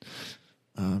end. And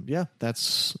yeah,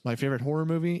 that's my favorite horror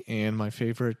movie and my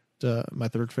third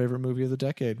favorite movie of the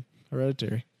decade,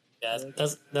 Hereditary. Yeah,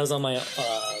 that was on my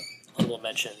honorable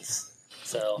mentions.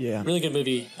 So Yeah. really good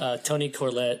movie. Toni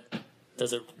Collette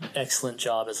does an excellent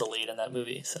job as a lead in that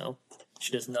movie. So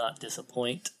she does not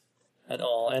disappoint at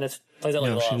all, and it plays out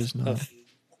No, like she does not.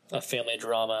 a family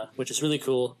drama, which is really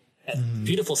cool and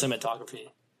beautiful cinematography,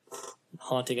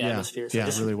 haunting atmosphere. So yeah,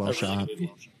 just really well a good shot.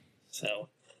 movie. So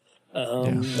Yeah.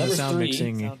 Number The sound 3.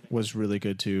 mixing was really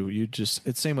good too.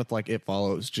 It's same with like It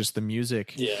Follows. Just the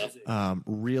music, Yeah.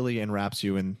 really enwraps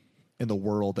you in the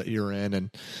world that you're in, and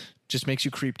just makes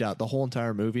you creeped out the whole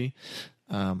entire movie.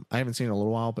 I haven't seen it in a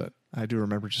little while, but I do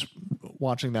remember just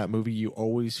watching that movie. You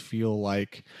always feel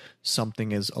like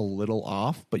something is a little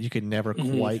off, but you can never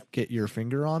quite get your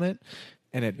finger on it.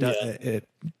 And it does. Yeah. It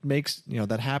makes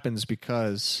that happens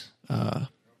because of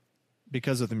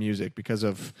the music, because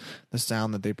of the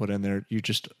sound that they put in there.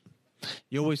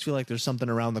 You always feel like there's something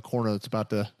around the corner that's about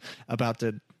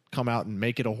to come out and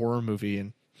make it a horror movie,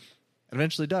 and it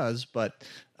eventually does. But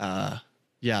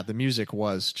yeah, the music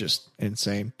was just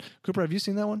insane. Cooper, have you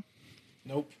seen that one?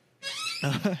 Nope.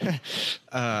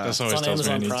 That's always on tells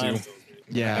me I Amazon need Prime. to.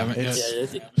 Yeah, haven't yet.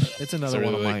 it's another Is there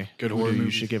one of really, my like, good horror you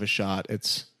movies? should give a shot.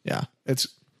 It's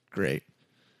great.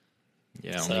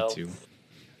 Yeah, I'll So- need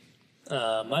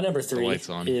to. My number 3 lights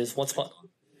on. is Once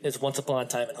Upon a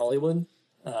Time in Hollywood.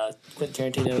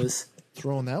 Quentin Tarantino's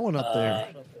Throwing that one up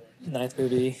there. 9th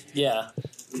movie. Yeah.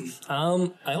 I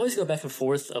always go back and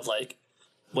forth of like,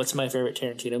 what's my favorite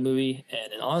Tarantino movie?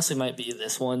 And it honestly might be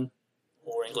this one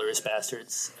or Inglourious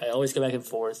Bastards. I always go back and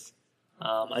forth.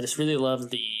 I just really love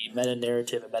the meta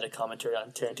narrative and meta commentary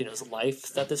on Tarantino's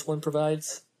life that this one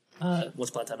provides. Once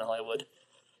Upon a Time in Hollywood.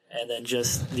 And then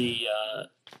just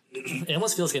it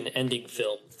almost feels like an ending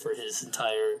film for his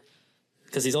entire,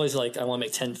 because he's always like, I want to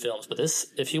make 10 films, but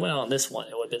if he went out on this one,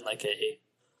 it would have been like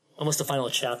almost a final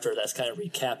chapter that's kind of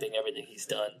recapping everything he's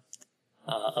done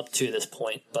up to this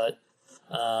point. But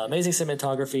amazing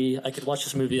cinematography. I could watch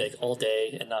this movie like all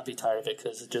day and not be tired of it,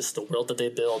 because it's just the world that they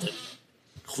build, and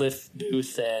Cliff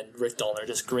Booth and Rick Dalton are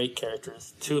just great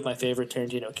characters. 2 of my favorite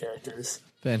Tarantino characters.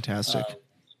 Fantastic.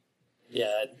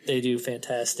 Yeah, they do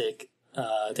fantastic.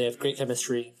 They have great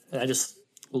chemistry, and I just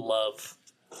love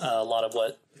a lot of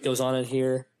what goes on in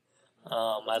here.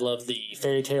 I love the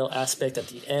fairy tale aspect at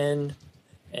the end,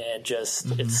 and just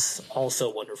it's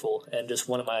also wonderful, and just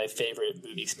one of my favorite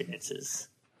movie experiences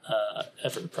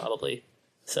ever, probably.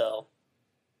 So,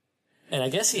 and I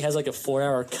guess he has like a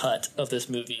 4-hour cut of this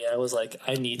movie. I was like,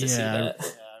 I need to see that.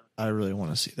 I really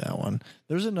want to see that one.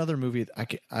 There's another movie I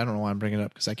don't know why I'm bringing it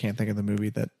up, because I can't think of the movie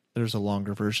that there's a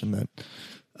longer version that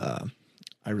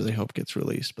I really hope gets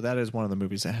released. But that is one of the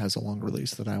movies that has a long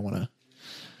release that I want them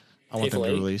to Hateful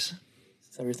Eight? release. Is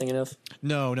that what you're thinking of?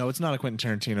 No, it's not a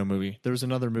Quentin Tarantino movie. There was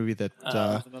another movie that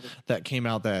that came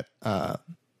out that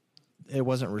it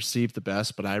wasn't received the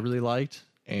best, but I really liked.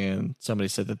 And somebody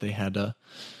said that they had a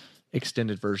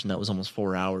extended version that was almost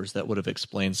 4 hours that would have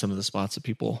explained some of the spots that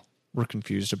people were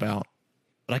confused about.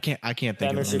 But I can't think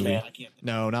Batman of the movie. Superman.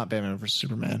 No, not Batman vs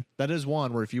Superman. That is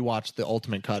one where if you watch the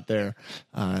ultimate cut there,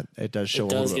 it does show It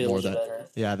does a get a little bit more little that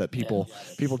better. that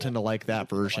people tend to like that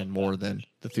version more than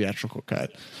the theatrical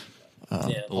cut.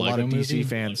 Yeah. A lot Lego of DC movie?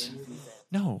 fans.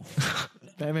 No,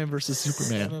 Batman versus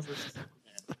Superman.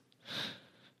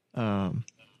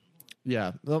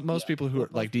 Yeah, most people who are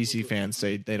like DC fans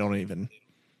say they don't even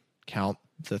count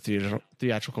the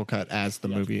theatrical cut as the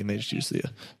movie, and they just use the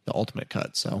ultimate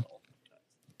cut. So,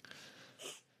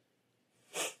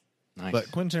 Nice.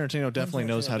 but Quentin Tarantino definitely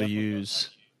knows how to use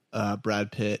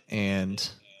Brad Pitt and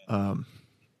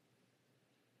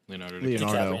Leonardo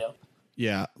Leonardo. DiCaprio.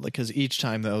 Yeah, because each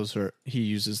time he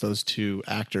uses those 2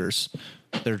 actors,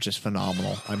 they're just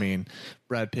phenomenal. I mean,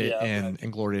 Brad Pitt Yeah. and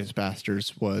Inglourious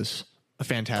Bastards was a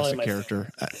fantastic Probably my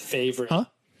character. Favorite Huh?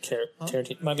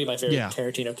 Tarantino, might be my favorite Yeah.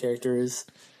 Tarantino character is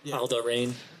Aldo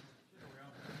Rain.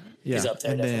 Yeah, He's up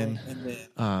there, and then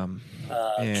and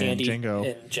Candy Django.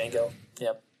 and Django.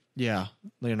 Yep. Yeah,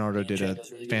 Leonardo did a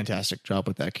Django's really good. fantastic job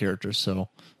with that character. So,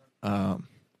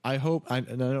 I hope. I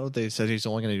know they said he's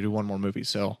only going to do one more movie,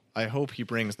 so I hope he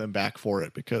brings them back for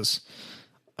it, because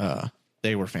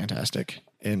they were fantastic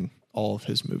in all of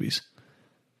his movies.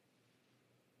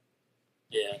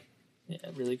 Yeah. Yeah,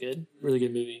 really good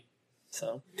movie.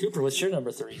 So, Cooper, what's your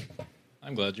number 3?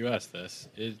 I'm glad you asked this.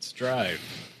 It's Drive,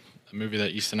 a movie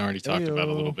that Easton already talked about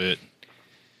a little bit,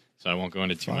 so I won't go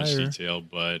into too much Fire. detail.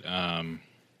 But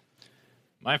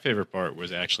my favorite part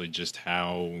was actually just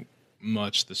how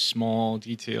much the small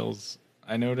details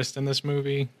I noticed in this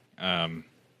movie.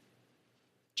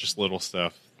 Just little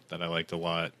stuff that I liked a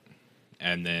lot.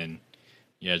 And then,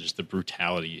 yeah, just the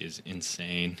brutality is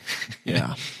insane.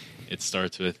 Yeah. It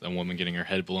starts with a woman getting her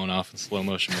head blown off in slow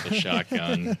motion with a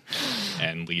shotgun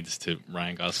and leads to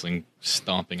Ryan Gosling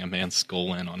stomping a man's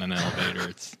skull in on an elevator.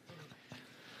 It's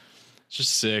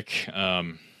just sick.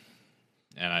 And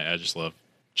I just love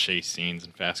chase scenes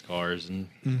and fast cars and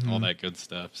all that good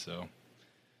stuff. So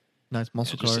Nice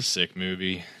muscle just a cars. sick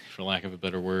movie, for lack of a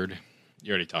better word.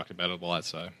 You already talked about it a lot,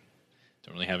 so I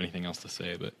don't really have anything else to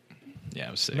say, but Yeah,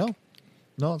 it was sick. No,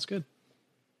 it's good.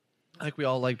 I think we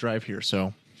all like Drive here,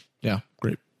 so yeah,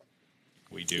 great.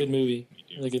 We do. Good movie. We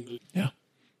do. Really good movie. Yeah.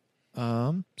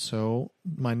 So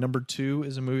my number 2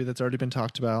 is a movie that's already been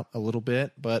talked about a little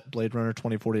bit, but Blade Runner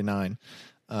 2049,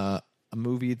 a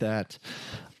movie that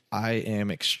I am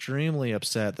extremely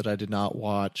upset that I did not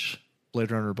watch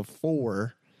Blade Runner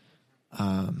before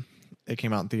it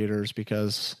came out in theaters,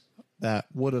 because that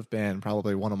would have been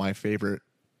probably one of my favorite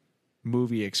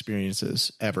movie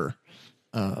experiences ever.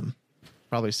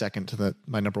 Probably second to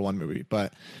my number 1 movie,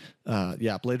 but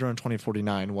yeah, Blade Runner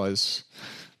 2049 was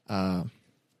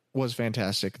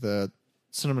fantastic. The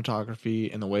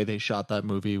cinematography and the way they shot that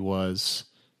movie was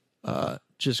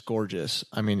just gorgeous.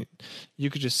 I mean, you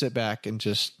could just sit back and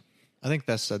I think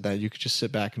Beth said that you could just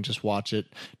sit back and just watch it.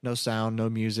 No sound, no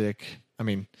music. I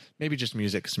mean, maybe just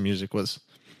music, because music was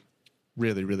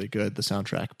really, really good, the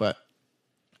soundtrack. But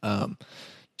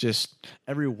just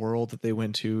every world that they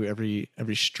went to,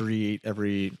 every street,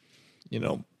 every,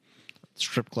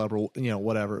 strip club or,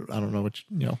 whatever. I don't know which,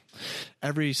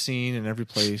 every scene and every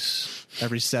place,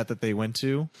 every set that they went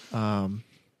to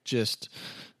just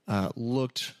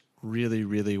looked really,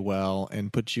 really well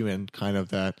and put you in kind of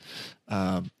that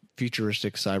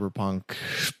futuristic cyberpunk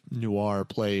noir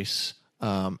place.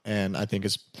 And I think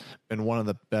it's been one of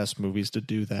the best movies to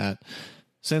do that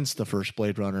since the first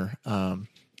Blade Runner. And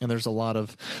there's a lot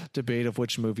of debate of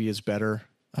which movie is better,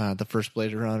 the first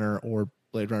Blade Runner or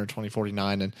Blade Runner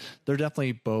 2049. And they're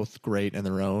definitely both great in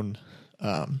their own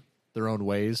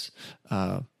ways.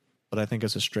 But I think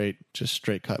as a straight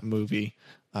cut movie,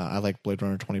 I like Blade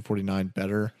Runner 2049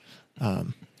 better. I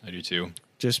do too.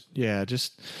 Just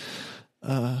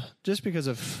because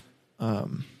of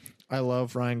I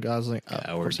love Ryan Gosling.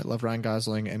 Of course, I love Ryan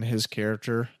Gosling and his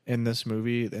character in this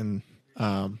movie, and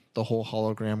the whole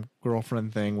hologram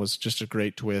girlfriend thing was just a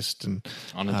great twist. And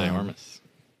Ana de Armas.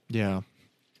 Yeah.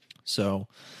 So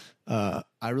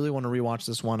I really want to rewatch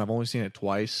this one. I've only seen it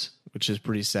twice, which is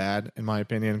pretty sad in my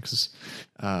opinion,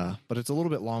 but it's a little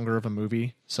bit longer of a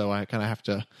movie, so I kind of have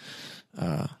to.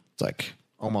 It's like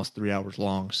almost 3 hours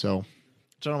long, so I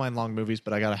don't mind long movies,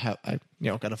 but I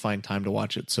gotta find time to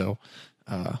watch it. So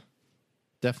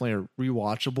definitely a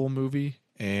rewatchable movie,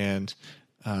 and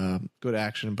good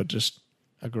action, but just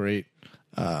a great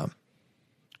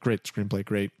screenplay,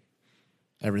 great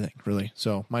everything, really.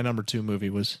 So my number 2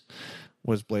 movie was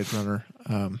Blade Runner.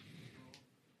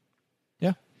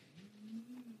 Yeah.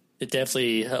 It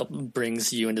definitely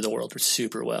brings you into the world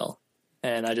super well.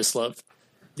 And I just love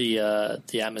the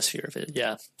atmosphere of it.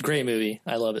 Yeah. Great movie.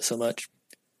 I love it so much.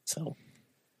 So.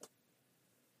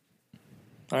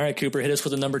 All right, Cooper, hit us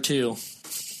with a number 2.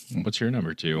 What's your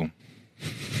number 2?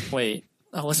 Wait.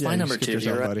 Oh, what's my number 2?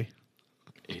 Yourself, buddy.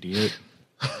 Idiot.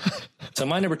 So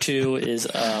my number 2 is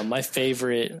one of my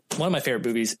favorite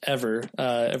movies ever.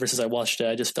 Ever since I watched it,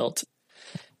 I just felt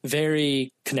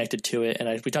very connected to it. And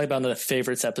we talked about it in the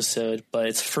favorites episode, but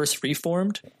it's First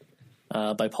Reformed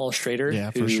by Paul Schrader.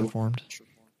 Yeah, First Reformed.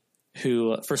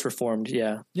 First Reformed,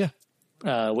 yeah. Yeah.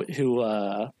 Paul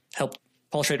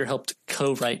Schrader helped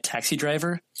co-write Taxi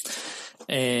Driver.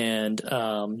 And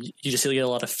you just really get a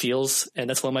lot of feels. And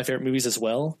that's one of my favorite movies as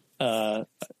well.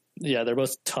 Yeah, they're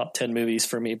both top 10 movies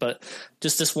for me, but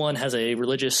just this one has a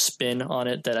religious spin on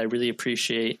it that I really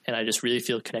appreciate, and I just really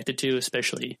feel connected to,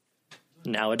 especially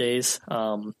nowadays.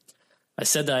 I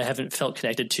said that I haven't felt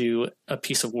connected to a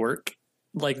piece of work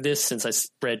like this since I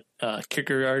read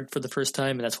Kierkegaard for the first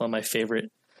time, and that's one of my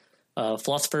favorite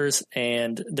philosophers,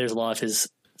 and there's a lot of his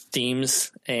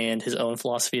themes and his own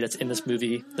philosophy that's in this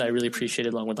movie that I really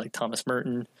appreciated, along with like Thomas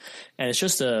Merton, and it's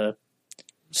just a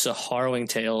harrowing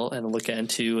tale and a look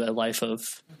into a life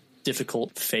of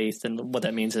difficult faith and what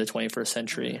that means in the 21st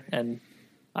century. And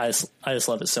I just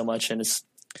love it so much, and it's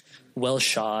well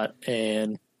shot,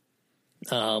 and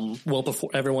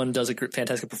everyone does a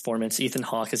fantastic performance. Ethan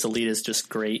Hawke as the lead is just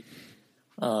great.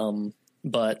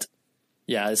 But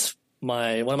yeah, it's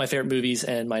one of my favorite movies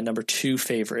and my number 2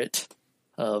 favorite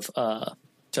of the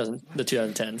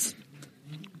 2010s.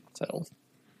 So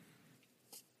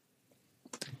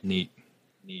Neat.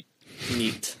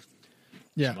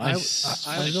 Yeah, I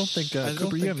don't think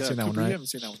Cooper, you haven't seen that one, right?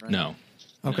 No.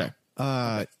 Okay.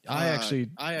 I actually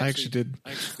did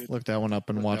look that one up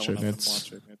and watch it.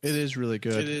 It is really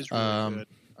good. Kind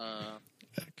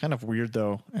of weird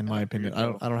though, in my opinion.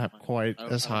 I don't have quite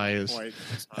as high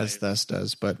as Thess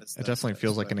does, but it definitely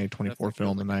feels like an A24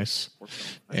 film, a nice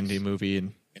indie movie,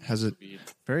 and has a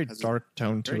very dark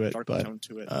tone to it, but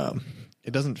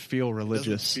it doesn't feel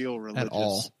religious at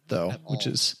all, though, which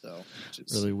is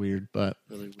really weird, but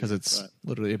because it's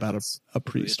literally about a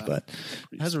priest, but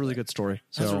it has a really good story.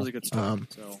 So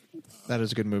that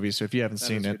is a good movie. So if you haven't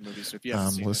seen it,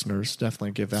 listeners,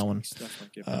 definitely give that one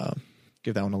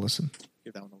a listen.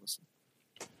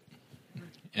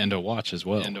 And a watch as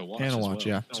well.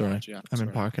 Yeah. Sorry. I'm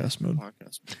in podcast mode.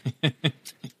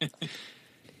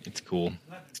 It's cool.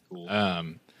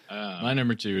 My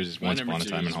number 2 is Once Upon a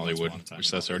Time in Hollywood, which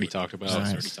Seth's already talked about.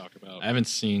 Nice. I haven't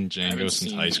seen Django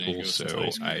since high school, so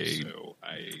I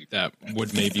that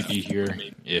would maybe be here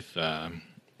if I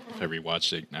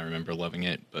rewatched it and I remember loving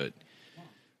it. But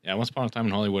yeah, Once Upon a Time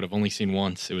in Hollywood, I've only seen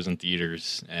once. It was in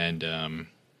theaters, and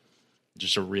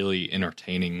just a really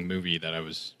entertaining movie that I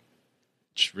was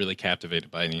just really captivated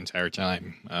by the entire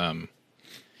time.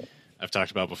 I've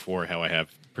talked about before how I have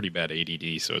pretty bad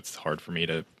ADD, so it's hard for me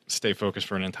to stay focused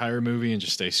for an entire movie and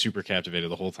just stay super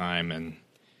captivated the whole time.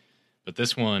 But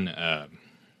this one, I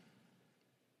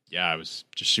was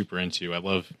just super into. I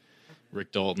love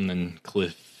Rick Dalton and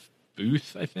Cliff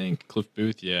Booth, I think. Cliff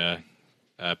Booth, yeah.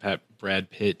 Brad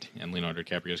Pitt and Leonardo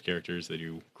DiCaprio's characters, they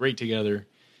do great together.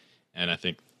 And I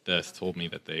think Beth told me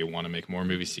that they want to make more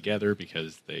movies together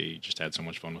because they just had so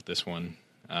much fun with this one.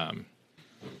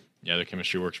 Their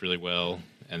chemistry works really well.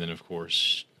 And then, of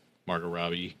course, Margot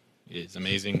Robbie is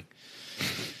amazing.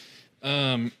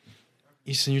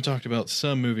 Easton, you talked about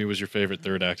some movie was your favorite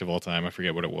third act of all time. I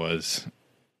forget what it was.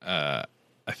 I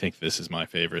think this is my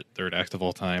favorite third act of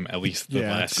all time, at least the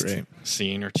last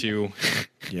scene or two.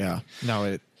 Yeah. No,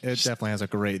 it definitely has a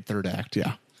great third act,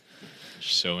 yeah.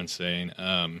 So insane.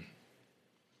 I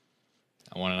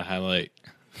wanted to highlight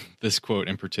this quote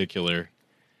in particular.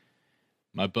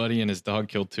 My buddy and his dog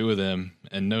killed 2 of them,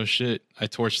 and no shit, I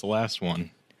torched the last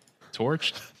one.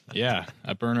 Torched? Yeah,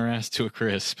 I burn her ass to a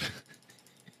crisp.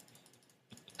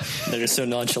 They're just so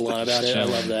nonchalant about it. I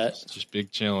love that. Just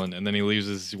big chilling. And then he leaves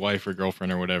his wife or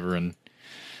girlfriend or whatever and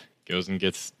goes and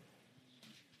gets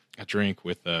a drink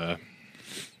with, I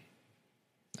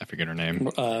forget her name.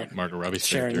 Margot Robbie's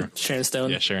character. Sharon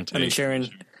Stone. Yeah, Sharon Tate. I mean,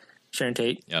 Sharon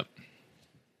Tate. Yep.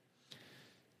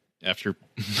 After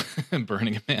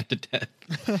burning a man to death.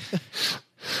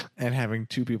 And having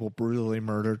 2 people brutally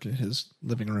murdered in his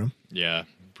living room. Yeah,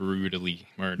 brutally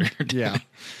murdered. Yeah.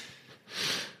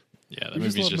 Yeah, that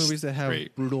movie's just movies that have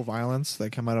great. Brutal violence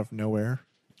that come out of nowhere.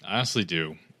 I honestly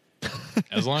do.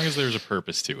 As long as there's a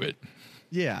purpose to it.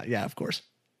 Yeah, of course.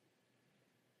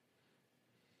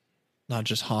 Not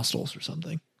just Hostels or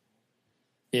something.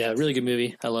 Yeah, really good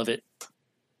movie. I love it.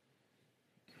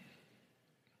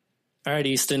 All right,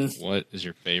 Easton. What is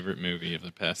your favorite movie of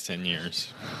the past 10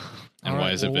 years? And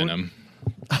why is it Venom?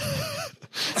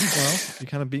 Well, you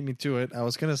kind of beat me to it. I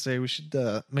was going to say we should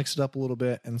mix it up a little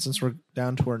bit. And since we're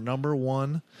down to our number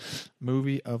 1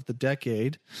 movie of the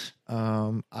decade,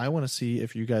 I want to see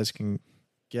if you guys can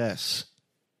guess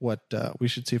what we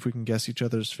should see if we can guess each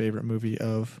other's favorite movie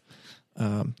of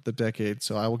the decade.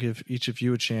 So I will give each of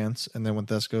you a chance. And then when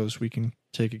this goes, we can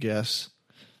take a guess.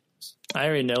 I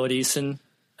already know it, Easton.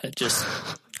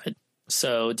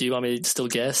 So do you want me to still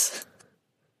guess?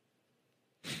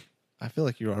 I feel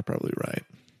like you are probably right.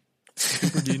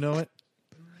 Cooper, do you know it?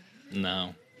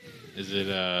 No. Is it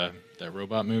that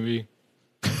robot movie?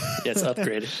 Yeah, it's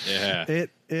Upgrade. Yeah.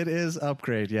 It is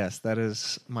Upgrade, yes. That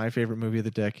is my favorite movie of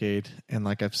the decade. And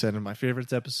like I've said in my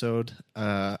favorites episode,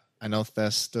 I know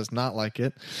Thess does not like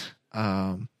it.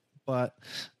 But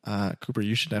Cooper,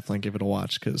 you should definitely give it a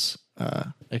watch because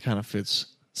it kind of fits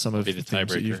some of the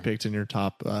things that you've picked in your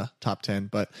top 10.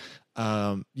 But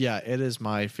it is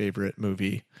my favorite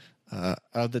movie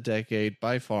of the decade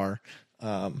by far.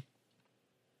 Like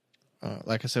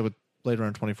I said, with Blade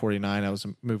Runner 2049, that was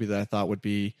a movie that I thought would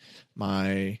be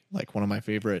one of my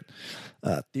favorite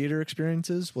theater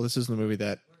experiences. Well, this is the movie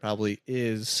that probably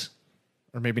is,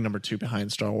 or maybe number 2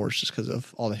 behind Star Wars, just because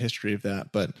of all the history of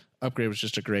that. But Upgrade was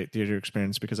just a great theater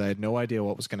experience because I had no idea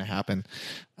what was going to happen,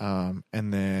 and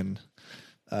then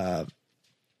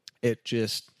it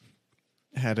just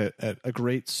had a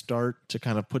great start to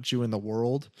kind of put you in the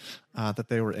world that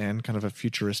they were in, kind of a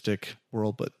futuristic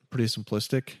world, but pretty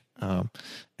simplistic.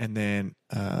 And then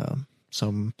I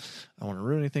don't want to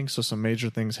ruin anything, so some major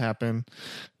things happen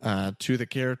to the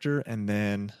character, and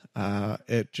then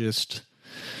it just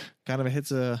kind of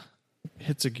hits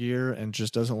a gear and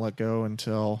just doesn't let go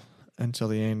until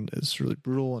the end. It's really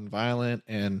brutal and violent,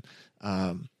 and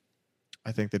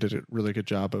I think they did a really good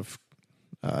job of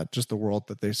just the world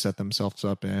that they set themselves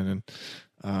up in,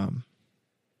 and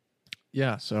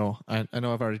Yeah, so I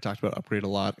know I've already talked about Upgrade a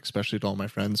lot, especially to all my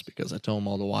friends because I tell them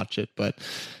all to watch it. But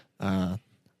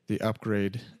the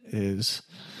Upgrade is,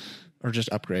 or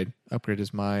just Upgrade. Upgrade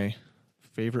is my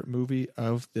favorite movie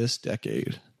of this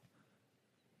decade.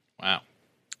 Wow.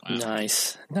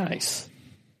 Nice.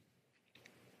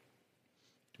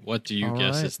 What do you All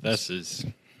guess right. this is?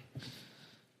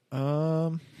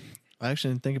 I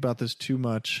actually didn't think about this too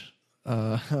much.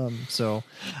 So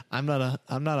I'm not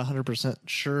 100%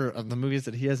 sure of the movies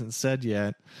that he hasn't said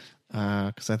yet.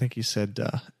 Cause I think he said,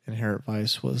 Inherent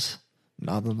Vice was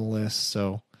not on the list.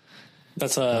 So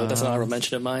That's an honorable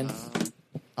mention of mine.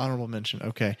 honorable mention.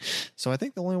 Okay. So I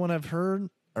think the only one I've heard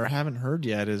or haven't heard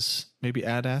yet is maybe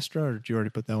Ad Astra, or did you already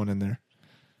put that one in there?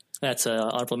 That's an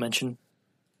honorable mention.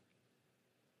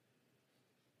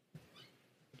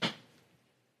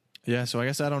 Yeah. So I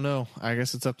guess I don't know. I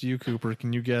guess it's up to you, Cooper.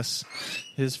 Can you guess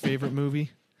his favorite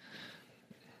movie?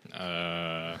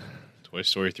 Toy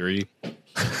Story 3.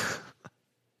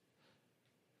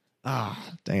 Dang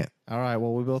it. All right.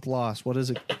 Well, we both lost. What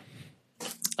is it?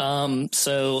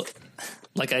 So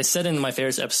like I said in my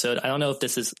favorites episode, I don't know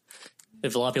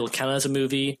if a lot of people count it as a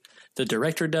movie. The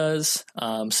director does.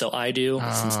 So I do,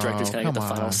 since the director's kind of get the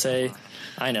final say.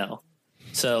 I know.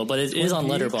 So, but it is on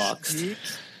Letterboxd.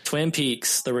 Twin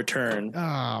Peaks: The Return.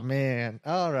 Oh man!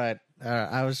 All right.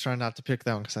 I was trying not to pick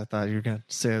that one because I thought you were going to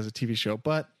say it was a TV show,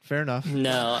 but fair enough.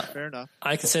 No, fair enough.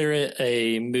 I consider it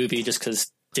a movie just because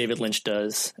David Lynch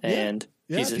does, and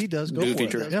he's a he does. Go movie for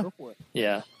it. director.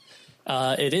 Yeah.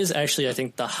 It is actually, I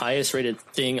think, the highest rated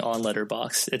thing on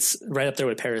Letterboxd. It's right up there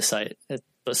with Parasite.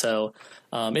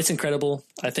 It's incredible.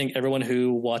 I think everyone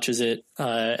who watches it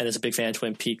and is a big fan of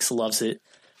Twin Peaks loves it.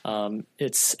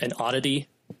 It's an oddity.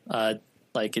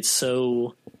 Like, it's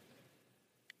so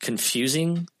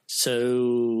confusing.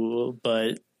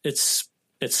 But it's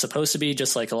supposed to be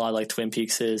just like a lot like Twin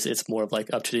Peaks is. It's more of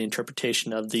like up to the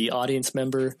interpretation of the audience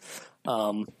member.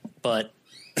 But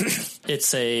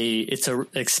it's a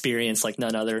experience like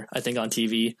none other, I think, on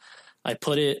TV. I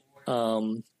put it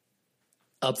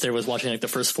up there with watching like the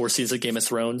first 4 seasons of Game of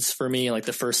Thrones for me, like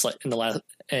the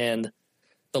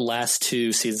last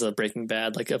 2 seasons of Breaking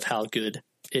Bad, like of how good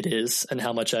it is and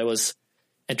how much I was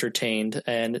entertained.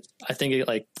 And I think it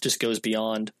like just goes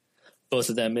beyond both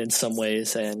of them in some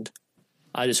ways, and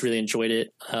I just really enjoyed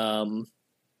it.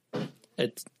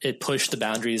 It pushed the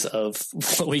boundaries of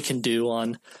what we can do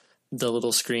on the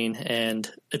little screen, and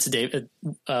it's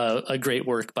a great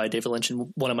work by David Lynch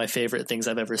and one of my favorite things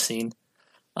I've ever seen.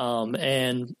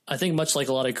 And I think much like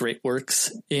a lot of great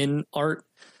works in art,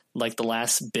 like the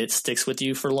last bit sticks with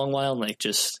you for a long while and like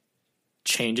just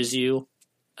changes you.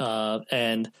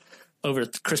 And over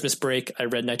Christmas break, I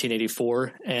read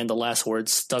 1984, and the last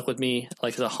words stuck with me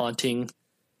like a haunting,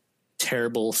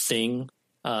 terrible thing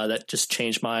that just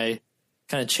changed my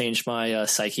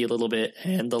psyche a little bit.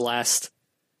 And the last,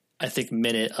 I think,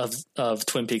 minute of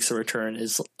Twin Peaks: The Return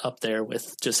is up there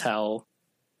with just how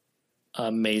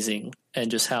amazing and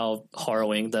just how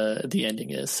harrowing the ending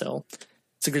is. So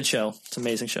it's a good show. It's an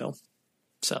amazing show.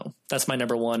 So that's my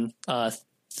number one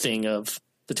thing of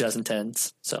the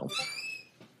 2010s. So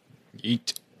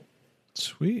Yeet.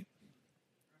 Sweet.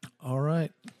 All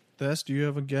right. Thess, do you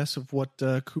have a guess of what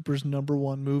Cooper's number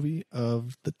one movie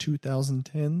of the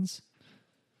 2010s?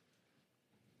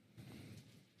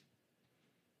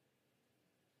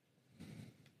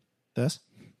 Thess?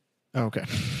 Oh, okay.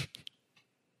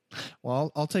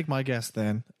 Well, I'll take my guess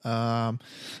then. Out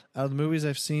of the movies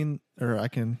I've seen, or I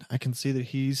can see that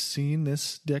he's seen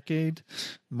this decade,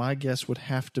 my guess would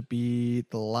have to be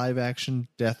the live action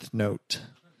Death Note.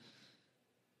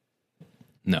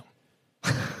 No.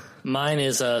 mine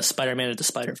is Spider-Man Into the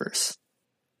Spider-Verse.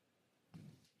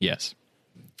 Yes.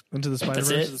 Into the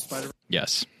Spider-Verse? That's it?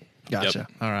 Yes. Gotcha.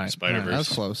 Yep. All right. Spider-Verse. That was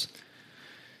close.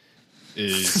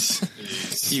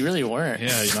 Is You really weren't.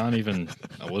 yeah, not even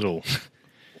a little.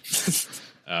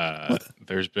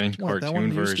 There's been What, that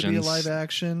one cartoon used to be a versions. live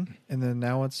action, and then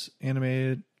now it's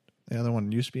animated. The other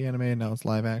one used to be animated, now it's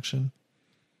live action.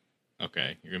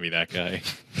 Okay, you're gonna be that guy.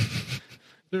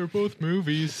 They're both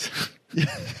movies.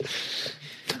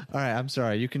 All right, I'm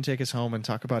sorry. You can take us home and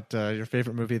talk about your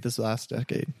favorite movie of this last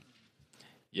decade.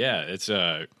 Yeah, it's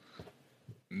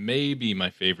maybe my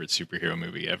favorite superhero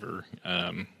movie ever.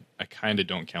 I kind of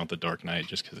don't count The Dark Knight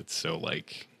just because it's so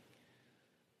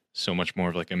much more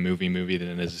of like a movie than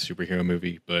it is a superhero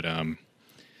movie. But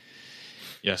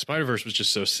yeah, Spider-Verse was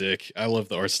just so sick. I love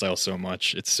the art style so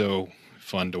much. It's so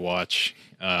fun to watch,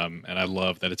 and I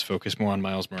love that it's focused more on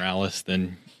Miles Morales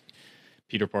than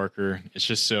Peter Parker. It's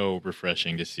just so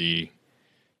refreshing to see,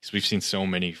 because we've seen so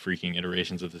many freaking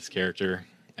iterations of this character,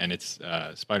 and it's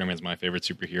Spider-Man's my favorite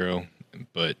superhero.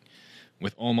 but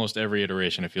with almost every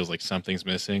iteration, it feels like something's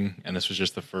missing. And this was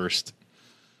just the first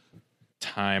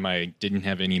time I didn't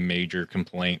have any major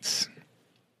complaints.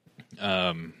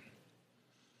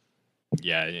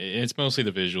 Yeah, it's mostly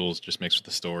the visuals just mixed with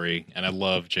the story. And I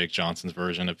love Jake Johnson's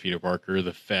version of Peter Parker,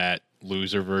 the fat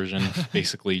loser version,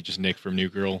 basically just Nick from New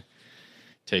Girl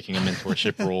taking a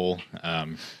mentorship role.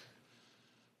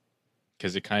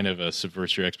 Because it kind of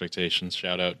subverts your expectations.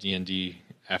 Shout out D&D.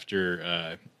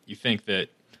 After you think that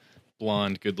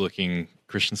blonde, good-looking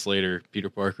Christian Slater, Peter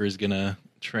Parker, is going to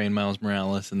train Miles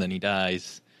Morales, and then he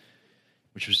dies,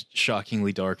 which was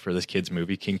shockingly dark for this kid's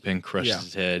movie. Kingpin crushes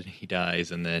his head, he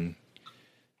dies, and then,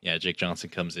 Jake Johnson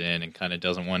comes in and kind of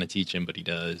doesn't want to teach him, but he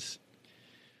does.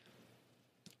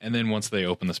 And then once they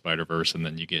open the Spider-Verse, and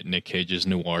then you get Nick Cage's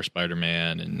noir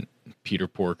Spider-Man, and Peter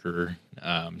Porker,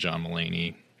 John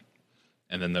Mulaney,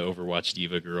 and then the Overwatch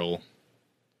diva girl.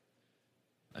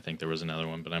 I think there was another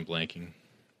one, but I'm blanking.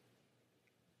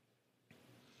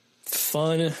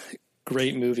 Fun,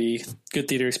 great movie, good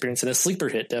theater experience, and a sleeper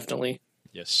hit, definitely.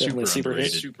 Yeah, super Definitely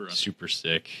underrated, super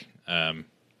sick. Never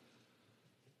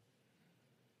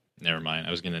mind.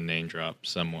 I was going to name drop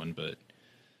someone, but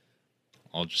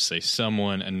I'll just say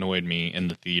someone annoyed me in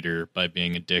the theater by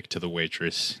being a dick to the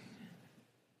waitress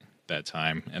that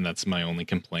time, and that's my only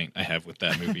complaint I have with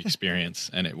that movie experience,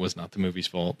 and it was not the movie's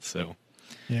fault. So,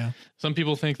 yeah, some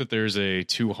people think that there's a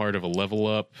too hard of a level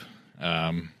up.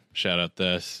 Shout out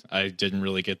this. I didn't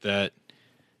really get that.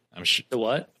 I'm sure The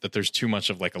what? that there's too much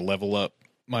of like a level up.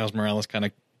 Miles Morales kind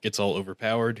of gets all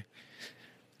overpowered.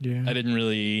 yeah. I didn't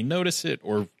really notice it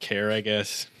or care, I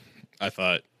guess. I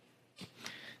thought,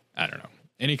 I don't know.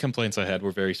 Any complaints I had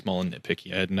were very small and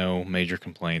nitpicky. I had no major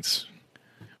complaints,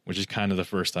 which is kind of the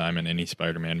first time in any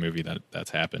Spider-Man movie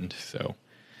that's happened. So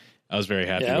I was very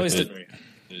happy with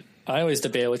it. I always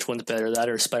debate which one's better, that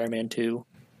or Spider-Man 2.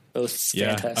 Both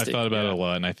fantastic. I thought about it a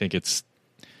lot, and I think if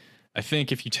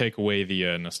you take away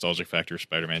the nostalgic factor of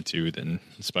Spider-Man 2, then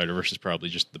Spider-Verse is probably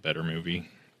just the better movie.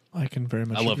 I can very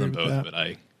much I love them agree both, with that.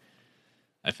 but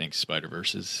I think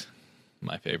Spider-Verse is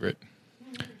my favorite.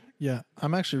 Yeah,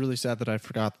 I'm actually really sad that I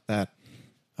forgot that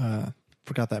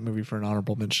movie for an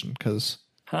honorable mention because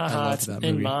I loved it's that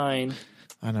in movie. mine.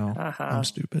 I know. I'm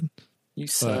stupid. You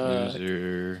suck.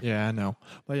 Loser. Yeah, I know.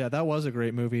 But yeah, that was a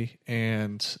great movie,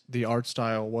 and the art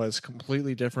style was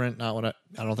completely different. Not what I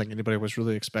don't think anybody was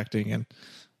really expecting,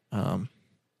 and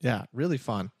yeah, really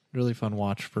fun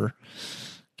watch for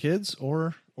kids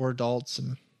or adults,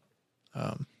 and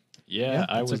I it's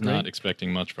a was great- not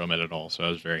expecting much from it at all, so I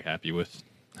was very happy with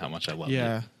how much I loved it.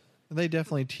 yeah, they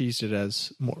definitely teased it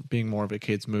as being more of a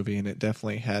kids movie, and it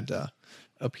definitely had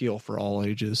appeal for all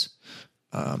ages.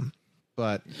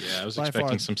 But Yeah, I was by expecting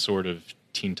far- some sort of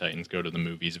Teen Titans Go to the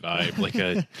Movies vibe, like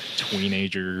a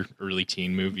teenager, early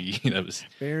teen movie that was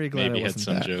very glad maybe it had wasn't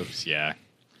some that. jokes. Yeah,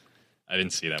 I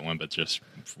didn't see that one, but just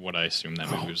what I assumed that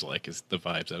movie was like is the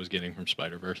vibes I was getting from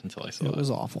Spider-Verse until I saw It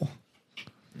was awful.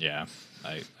 Yeah,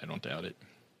 I don't doubt it.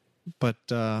 But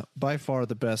by far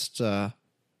the best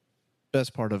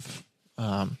part of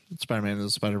Spider-Man and the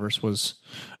Spider-Verse was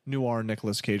noir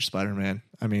Nicolas Cage Spider-Man.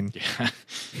 I mean, Yeah, I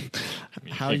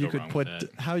mean, how can't you go could wrong put with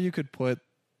that. how you could put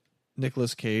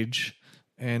Nicolas Cage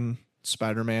and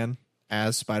Spider-Man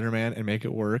as Spider-Man and make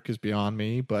it work is beyond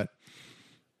me, but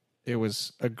it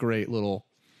was a great little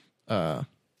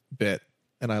bit,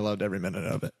 and I loved every minute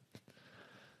of it.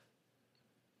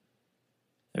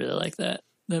 I really like that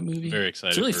movie. Very excited.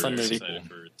 It's a really for, fun movie. excited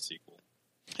for the sequel.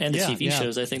 And the Yeah, TV yeah.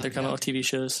 shows. I think they're coming out with TV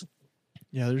shows.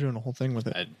 Yeah, they're doing a whole thing with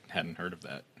it. I hadn't heard of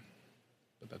that,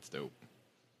 but that's dope.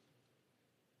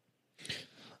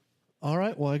 All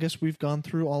right. Well, I guess we've gone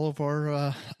through all of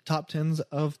our top tens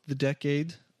of the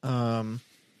decade. I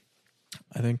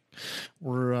think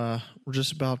we're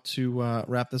just about to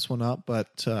wrap this one up.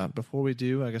 But before we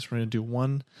do, I guess we're going to do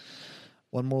one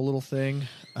more little thing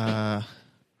to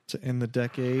end the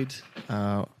decade.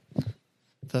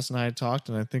 Tess and I had talked,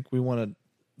 and I think we want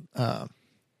to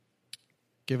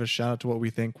give a shout out to what we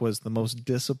think was the most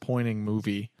disappointing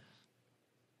movie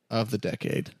of the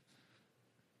decade.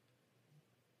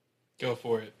 Go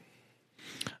for it.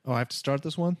 Oh, I have to start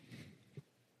this one?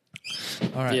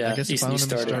 All right. Yeah, I guess if Ethan, I'm you going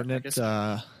to start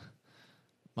start it,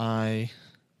 my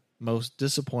most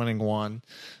disappointing one,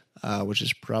 which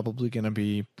is probably going to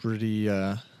be pretty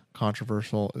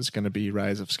controversial, is going to be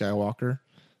Rise of Skywalker.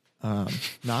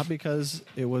 Not because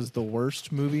it was the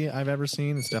worst movie I've ever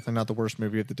seen. It's definitely not the worst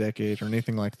movie of the decade or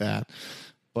anything like that.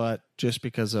 But just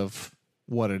because of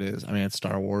what it is. I mean, it's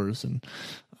Star Wars, and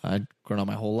I'd grown up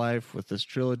my whole life with this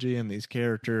trilogy and these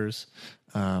characters.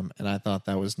 And I thought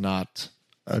that was not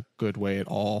a good way at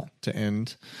all to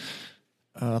end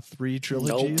 3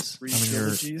 trilogies. Three You're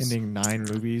trilogies? ending 9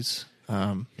 movies.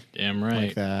 Damn right.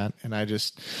 Like that, and I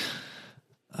just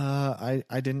I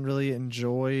didn't really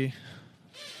enjoy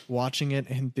watching it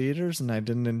in theaters, and I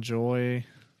didn't enjoy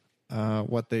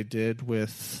what they did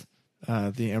with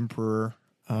the Emperor.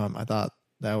 I thought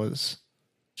that was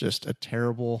just a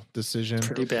terrible decision.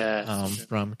 Pretty bad.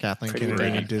 From Kathleen Pretty Kennedy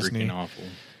bad. and Disney. Freaking awful.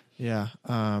 Yeah.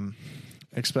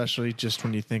 Especially just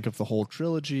when you think of the whole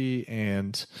trilogy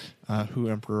and who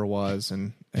Emperor was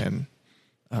and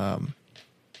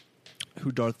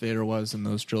who Darth Vader was in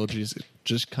those trilogies, it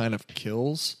just kind of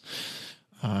kills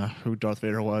who Darth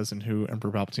Vader was and who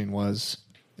Emperor Palpatine was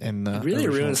in the It really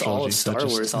original ruins all of trilogy. So Star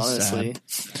just Wars, is honestly.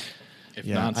 sad. If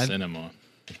Yeah, not I- cinema.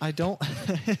 I don't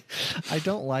I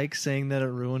don't like saying that it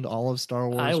ruined all of Star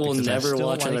Wars. I will because never still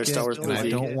watch another it, Star Wars and I movie.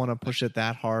 don't want to push it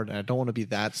that hard, and I don't want to be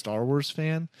that Star Wars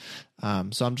fan.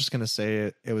 So I'm just gonna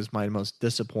say it was my most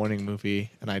disappointing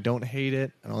movie, and I don't hate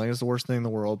it. I don't think it's the worst thing in the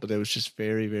world, but it was just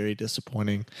very, very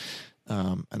disappointing.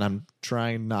 And I'm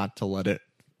trying not to let it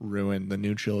ruin the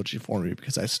new trilogy for me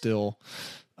because I still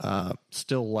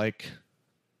like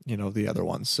the other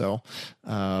ones. So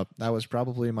that was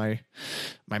probably my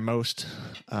most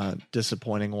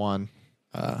disappointing one.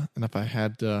 And if I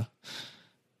had to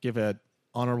give an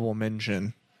honorable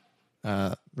mention,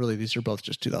 really these are both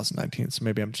just 2019, so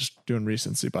maybe I'm just doing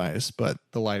recency bias, but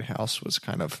The Lighthouse was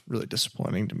kind of really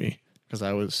disappointing to me because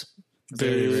I was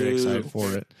very, very excited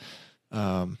for it.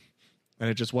 And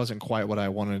it just wasn't quite what I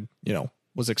wanted,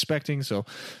 was expecting. So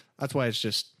that's why it's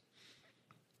just,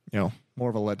 more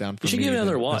of a letdown for me. You should give it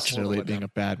another than watch. necessarily it being a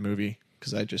bad movie,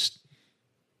 because I just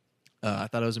I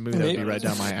thought it was a movie that would be right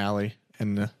down my alley,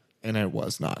 and it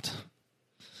was not.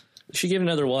 You should give it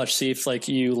another watch. See if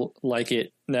you like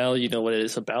it now. You know what it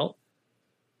is about.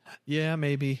 Yeah,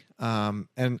 maybe.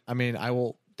 And I mean, I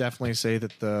will definitely say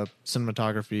that the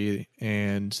cinematography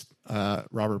and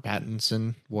Robert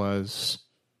Pattinson was,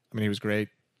 he was great,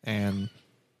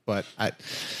 but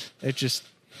it just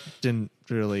didn't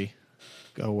really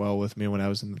go well with me when I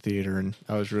was in the theater, and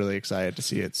I was really excited to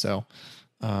see it. So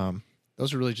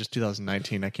those are really just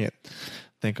 2019. I can't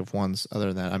think of ones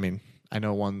other than that. I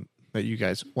know one that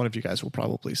one of you guys will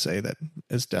probably say that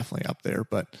is definitely up there,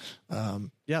 but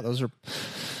yeah, those are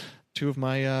two of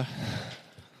my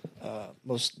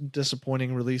most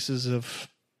disappointing releases of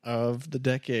the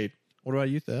decade. What about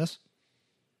you, Thess?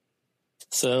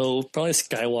 So probably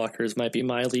Skywalkers might be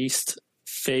my least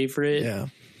favorite. Yeah.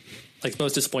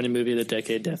 Most disappointing movie of the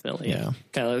decade, definitely. Yeah.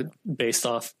 Kind of based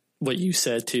off what you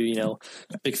said too,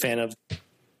 big fan of.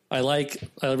 I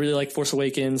really like Force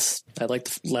Awakens. I like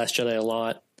The Last Jedi a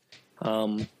lot.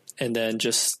 And then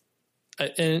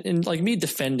and me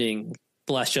defending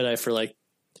The Last Jedi for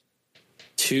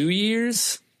 2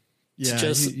 years. Yeah,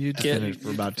 just you defended it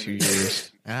for about 2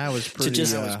 years. And I was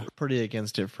pretty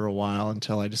against it for a while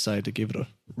until I decided to give it a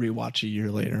rewatch a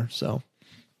year later. So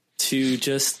to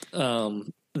just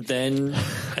then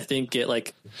I think get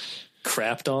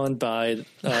crapped on by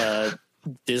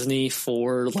Disney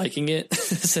for liking it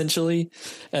essentially,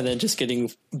 and then just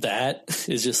getting that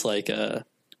is just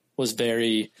was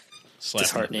very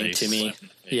disheartening to me.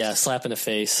 Yeah, slap in the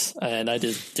face, and I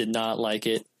just did not like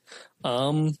it.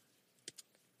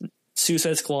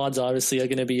 Suicide Squad's obviously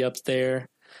going to be up there.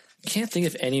 Can't think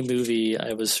of any movie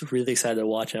I was really excited to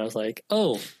watch, and I was like,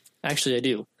 oh, actually I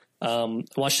do.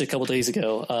 Watched it a couple days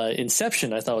ago.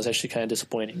 Inception, I thought was actually kind of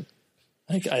disappointing.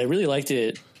 I really liked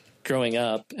it growing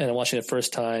up, and I'm watching it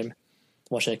first time,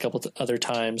 watching it a couple other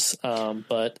times.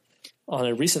 But on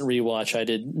a recent rewatch, I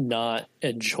did not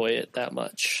enjoy it that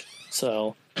much.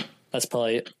 So that's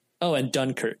probably. Oh, and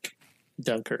Dunkirk.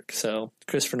 So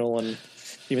Christopher Nolan,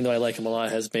 even though I like him a lot,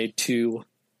 has made 2.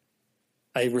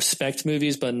 I respect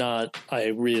movies, but not. I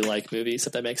really like movies,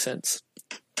 if that makes sense.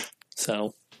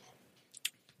 So.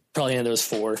 Probably in those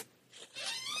 4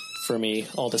 for me,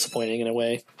 all disappointing in a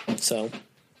way. So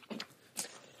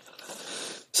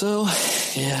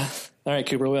yeah. All right,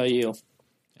 Cooper, what about you?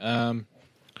 My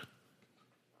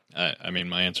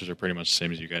answers are pretty much the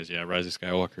same as you guys. Yeah, Rise of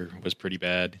Skywalker was pretty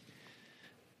bad.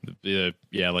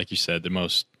 Like you said, the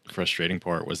most frustrating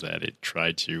part was that it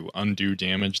tried to undo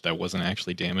damage that wasn't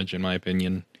actually damage, in my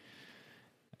opinion.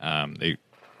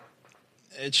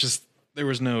 There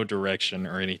was no direction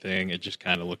or anything. It just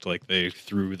kind of looked like they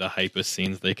threw the hypest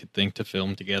scenes they could think to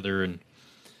film together, and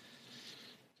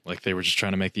they were just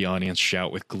trying to make the audience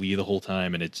shout with glee the whole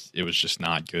time, and it was just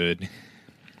not good.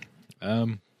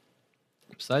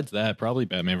 Besides that, probably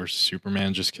Batman vs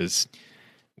Superman, just because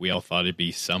we all thought it'd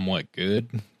be somewhat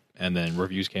good, and then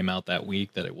reviews came out that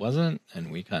week that it wasn't,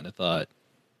 and we kind of thought,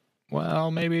 well,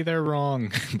 maybe they're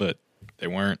wrong, but they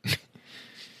weren't.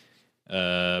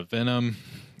 Venom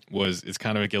it's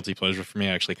kind of a guilty pleasure for me.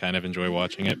 I actually kind of enjoy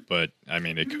watching it, but I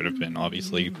mean, it could have been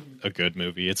obviously a good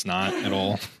movie. It's not at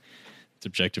all. It's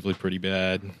objectively pretty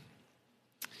bad. I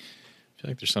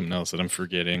feel like there's something else that I'm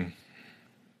forgetting.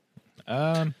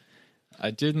 I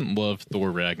didn't love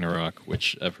Thor Ragnarok,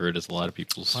 which I've heard is a lot of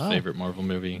people's favorite Marvel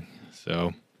movie.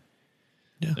 So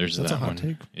Yeah, there's that's that a hot one.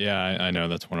 take. Yeah, I know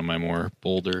that's one of my more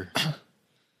bolder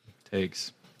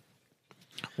takes.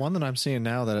 One that I'm seeing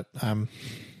now that I'm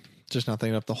just not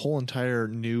thinking of, the whole entire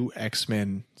new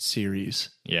X-Men series.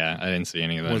 Yeah, I didn't see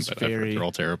any of them, Was but I've heard they're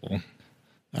all terrible.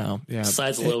 Yeah.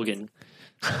 Besides Logan.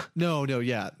 No,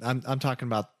 yeah. I'm talking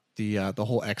about the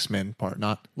whole X-Men part.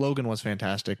 Not Logan was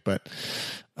fantastic, but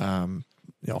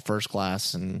First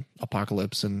Class and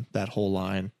Apocalypse and that whole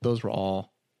line, those were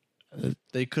all,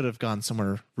 they could have gone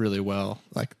somewhere really well.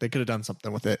 Like they could have done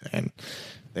something with it, and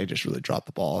they just really dropped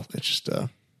the ball. It's just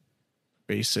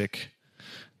basic.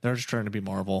 They're just trying to be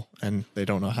Marvel, and they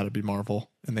don't know how to be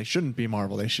Marvel, and they shouldn't be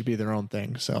Marvel. They should be their own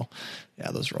thing. So, yeah,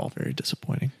 those are all very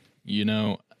disappointing.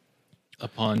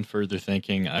 Upon further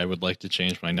thinking, I would like to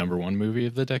change my number one movie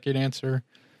of the decade answer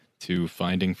to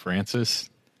Finding Francis.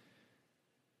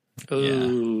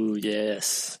 Oh,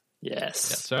 yes. Yes.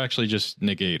 Yeah, so actually just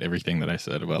negate everything that I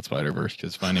said about Spider-Verse,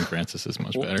 because Finding Francis is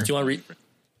much better. Do you want to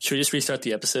should we just restart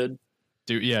the episode?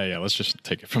 Yeah, let's just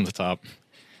take it from the top.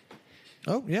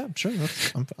 Oh, yeah, sure.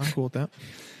 I'm cool with that.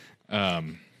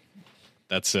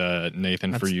 That's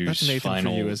Nathan for You's that's Nathan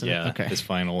final. For You, isn't it? Yeah, Okay. his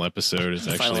final episode is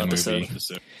actually a movie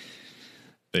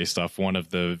based off one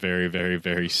of the very, very,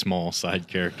 very small side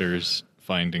characters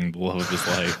finding the love of his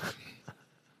life.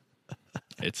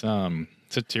 It's a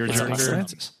tearjerker.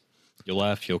 Francis. You'll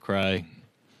laugh, you'll cry.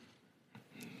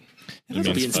 It has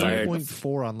Be a inspired.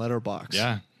 4.4 on Letterboxd.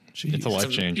 Yeah, Jeez. it's a life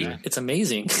changer. It's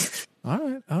amazing. All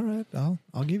right.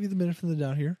 I'll give you the benefit of the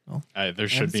doubt here. There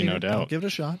should be no I'll doubt. give it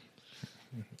a shot.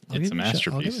 It's a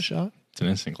masterpiece. I'll give it a shot. It's an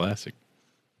instant classic.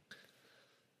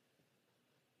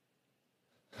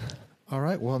 All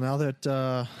right. Well, now that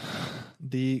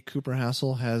the Cooper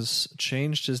Hassel has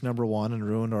changed his number one and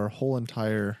ruined our whole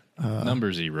entire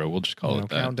Number 0, we'll just call it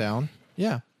that. countdown.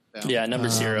 Yeah. Yeah, number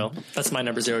 0. That's my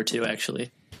number 0 too,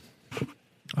 actually.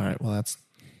 All right. Well,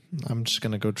 I'm just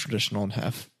going to go traditional and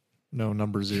have no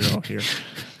number 0 here.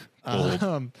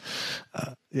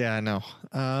 Yeah, I know.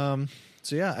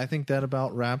 So yeah, I think that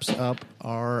about wraps up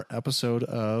our episode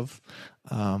of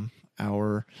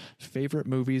our favorite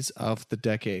movies of the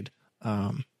decade.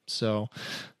 So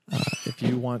if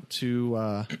you want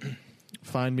to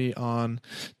find me on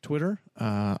Twitter,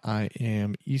 I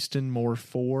am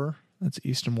EastonMoore4. That's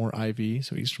Eastonmore IV,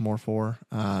 so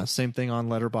Eastonmore4. Same thing on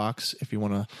Letterboxd. If you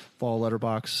want to follow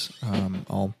Letterboxd,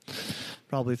 I'll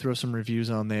probably throw some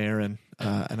reviews on there, and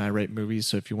I rate movies.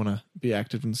 So if you want to be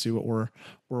active and see what we're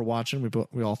watching,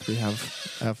 we all three have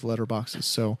Letterboxes.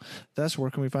 So Thess,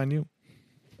 where can we find you?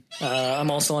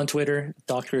 I'm also on Twitter,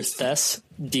 Dr. Thess,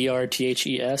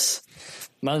 DRTHES.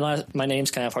 My name's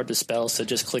kind of hard to spell, so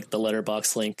just click the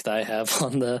Letterboxd link that I have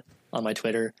on my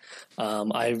Twitter.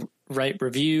 I write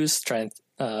reviews, try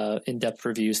in-depth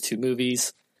reviews to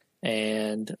movies,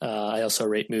 and I also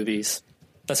rate movies.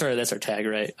 That's our tag,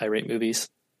 right? I rate movies.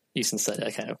 Easton said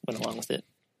I kind of went along with it.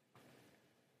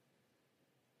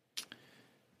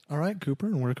 All right, Cooper,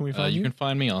 and where can we find you? You can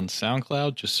find me on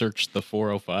SoundCloud. Just search the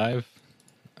 405.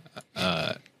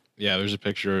 Yeah, there's a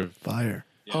picture of Fire.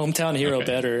 Hometown Hero Okay,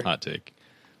 better. hot take.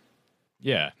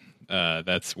 Yeah,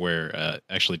 that's where.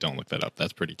 Actually, don't look that up.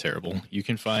 That's pretty terrible. You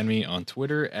can find me on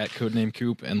Twitter at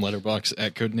CodenameCoop and Letterboxd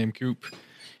at CodenameCoop.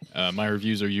 My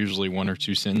reviews are usually 1 or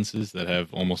 2 sentences that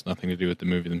have almost nothing to do with the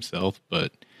movie themselves,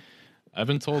 but I've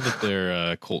been told that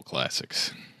they're cult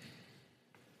classics.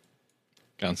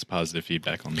 Gotten some positive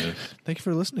feedback on this. Thank you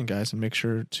for listening, guys, and make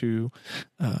sure to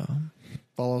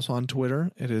follow us on Twitter.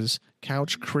 It is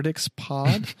Couch Critics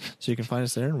Pod, so you can find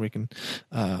us there, and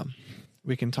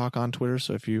we can talk on Twitter.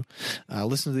 So if you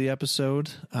listen to the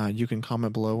episode, you can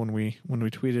comment below when we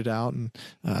tweet it out, and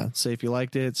say if you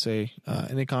liked it, say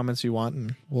any comments you want,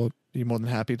 and we'll be more than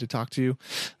happy to talk to you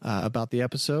about the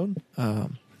episode.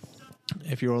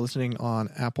 If you are listening on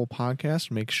Apple Podcasts,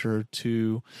 make sure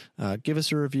to give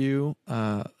us a review.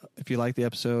 If you like the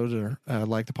episode or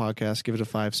like the podcast, give it a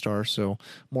 5 star so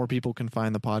more people can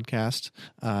find the podcast.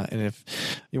 And if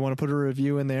you want to put a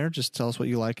review in there, just tell us what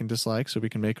you like and dislike so we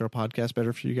can make our podcast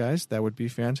better for you guys. That would be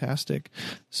fantastic.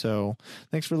 So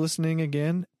thanks for listening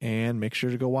again, and make sure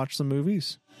to go watch some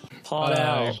movies. Pod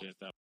out.